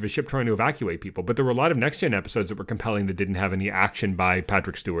on the bridge of a ship trying to evacuate people. But there were a lot of Next Gen episodes that were compelling that didn't have any action by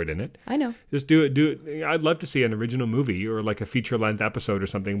Patrick Stewart in it. I know. Just do it. I'd love to see an original movie or like a feature-length episode or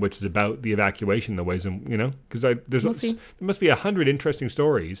something which is about the evacuation, the ways, because there must be 100 interesting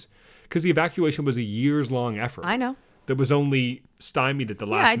stories because the evacuation was a years-long effort. I know. That was only stymied at the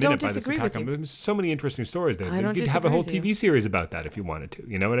last minute by this attack. There's so many interesting stories there. You could have a whole TV series about that if you wanted to.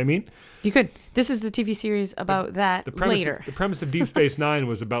 You know what I mean? You could. This is the TV series about that later. The premise of Deep Space Nine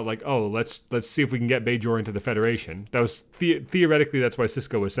was about like, let's see if we can get Bajor into the Federation. That was theoretically that's why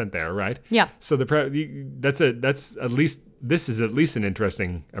Sisko was sent there, right? Yeah. So this is at least an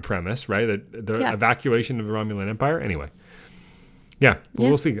interesting premise, right? The evacuation of the Romulan Empire. Anyway,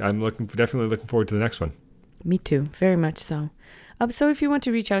 we'll see. I'm definitely looking forward to the next one. Me too, very much so. So if you want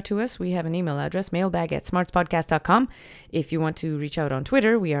to reach out to us, we have an email address, mailbag@smartspodcast.com. If you want to reach out on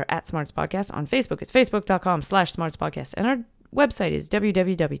Twitter, we are @smartspodcast. On Facebook, it's facebook.com/smartspodcast. And our website is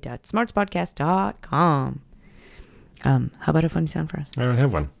www.smartspodcast.com. How about a funny sound for us? I don't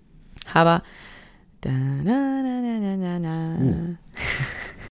have one. How about... Da-na-na-na-na-na-na.